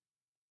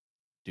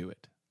 Do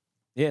it.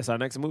 Yeah, it's our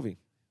next movie.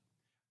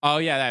 Oh,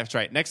 yeah, that's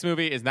right. Next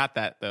movie is not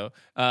that, though.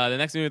 The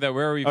next movie that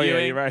we're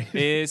reviewing you're right.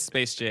 is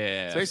Space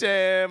Jam. Space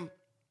Jam.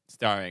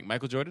 Starring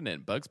Michael Jordan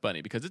and Bugs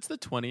Bunny, because it's the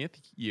 20th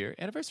year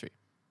anniversary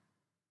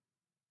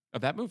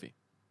of that movie.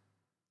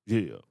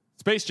 Yeah.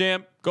 Space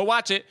Jam. Go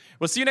watch it.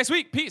 We'll see you next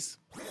week. Peace.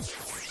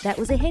 That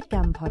was a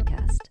HeadGum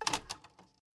podcast.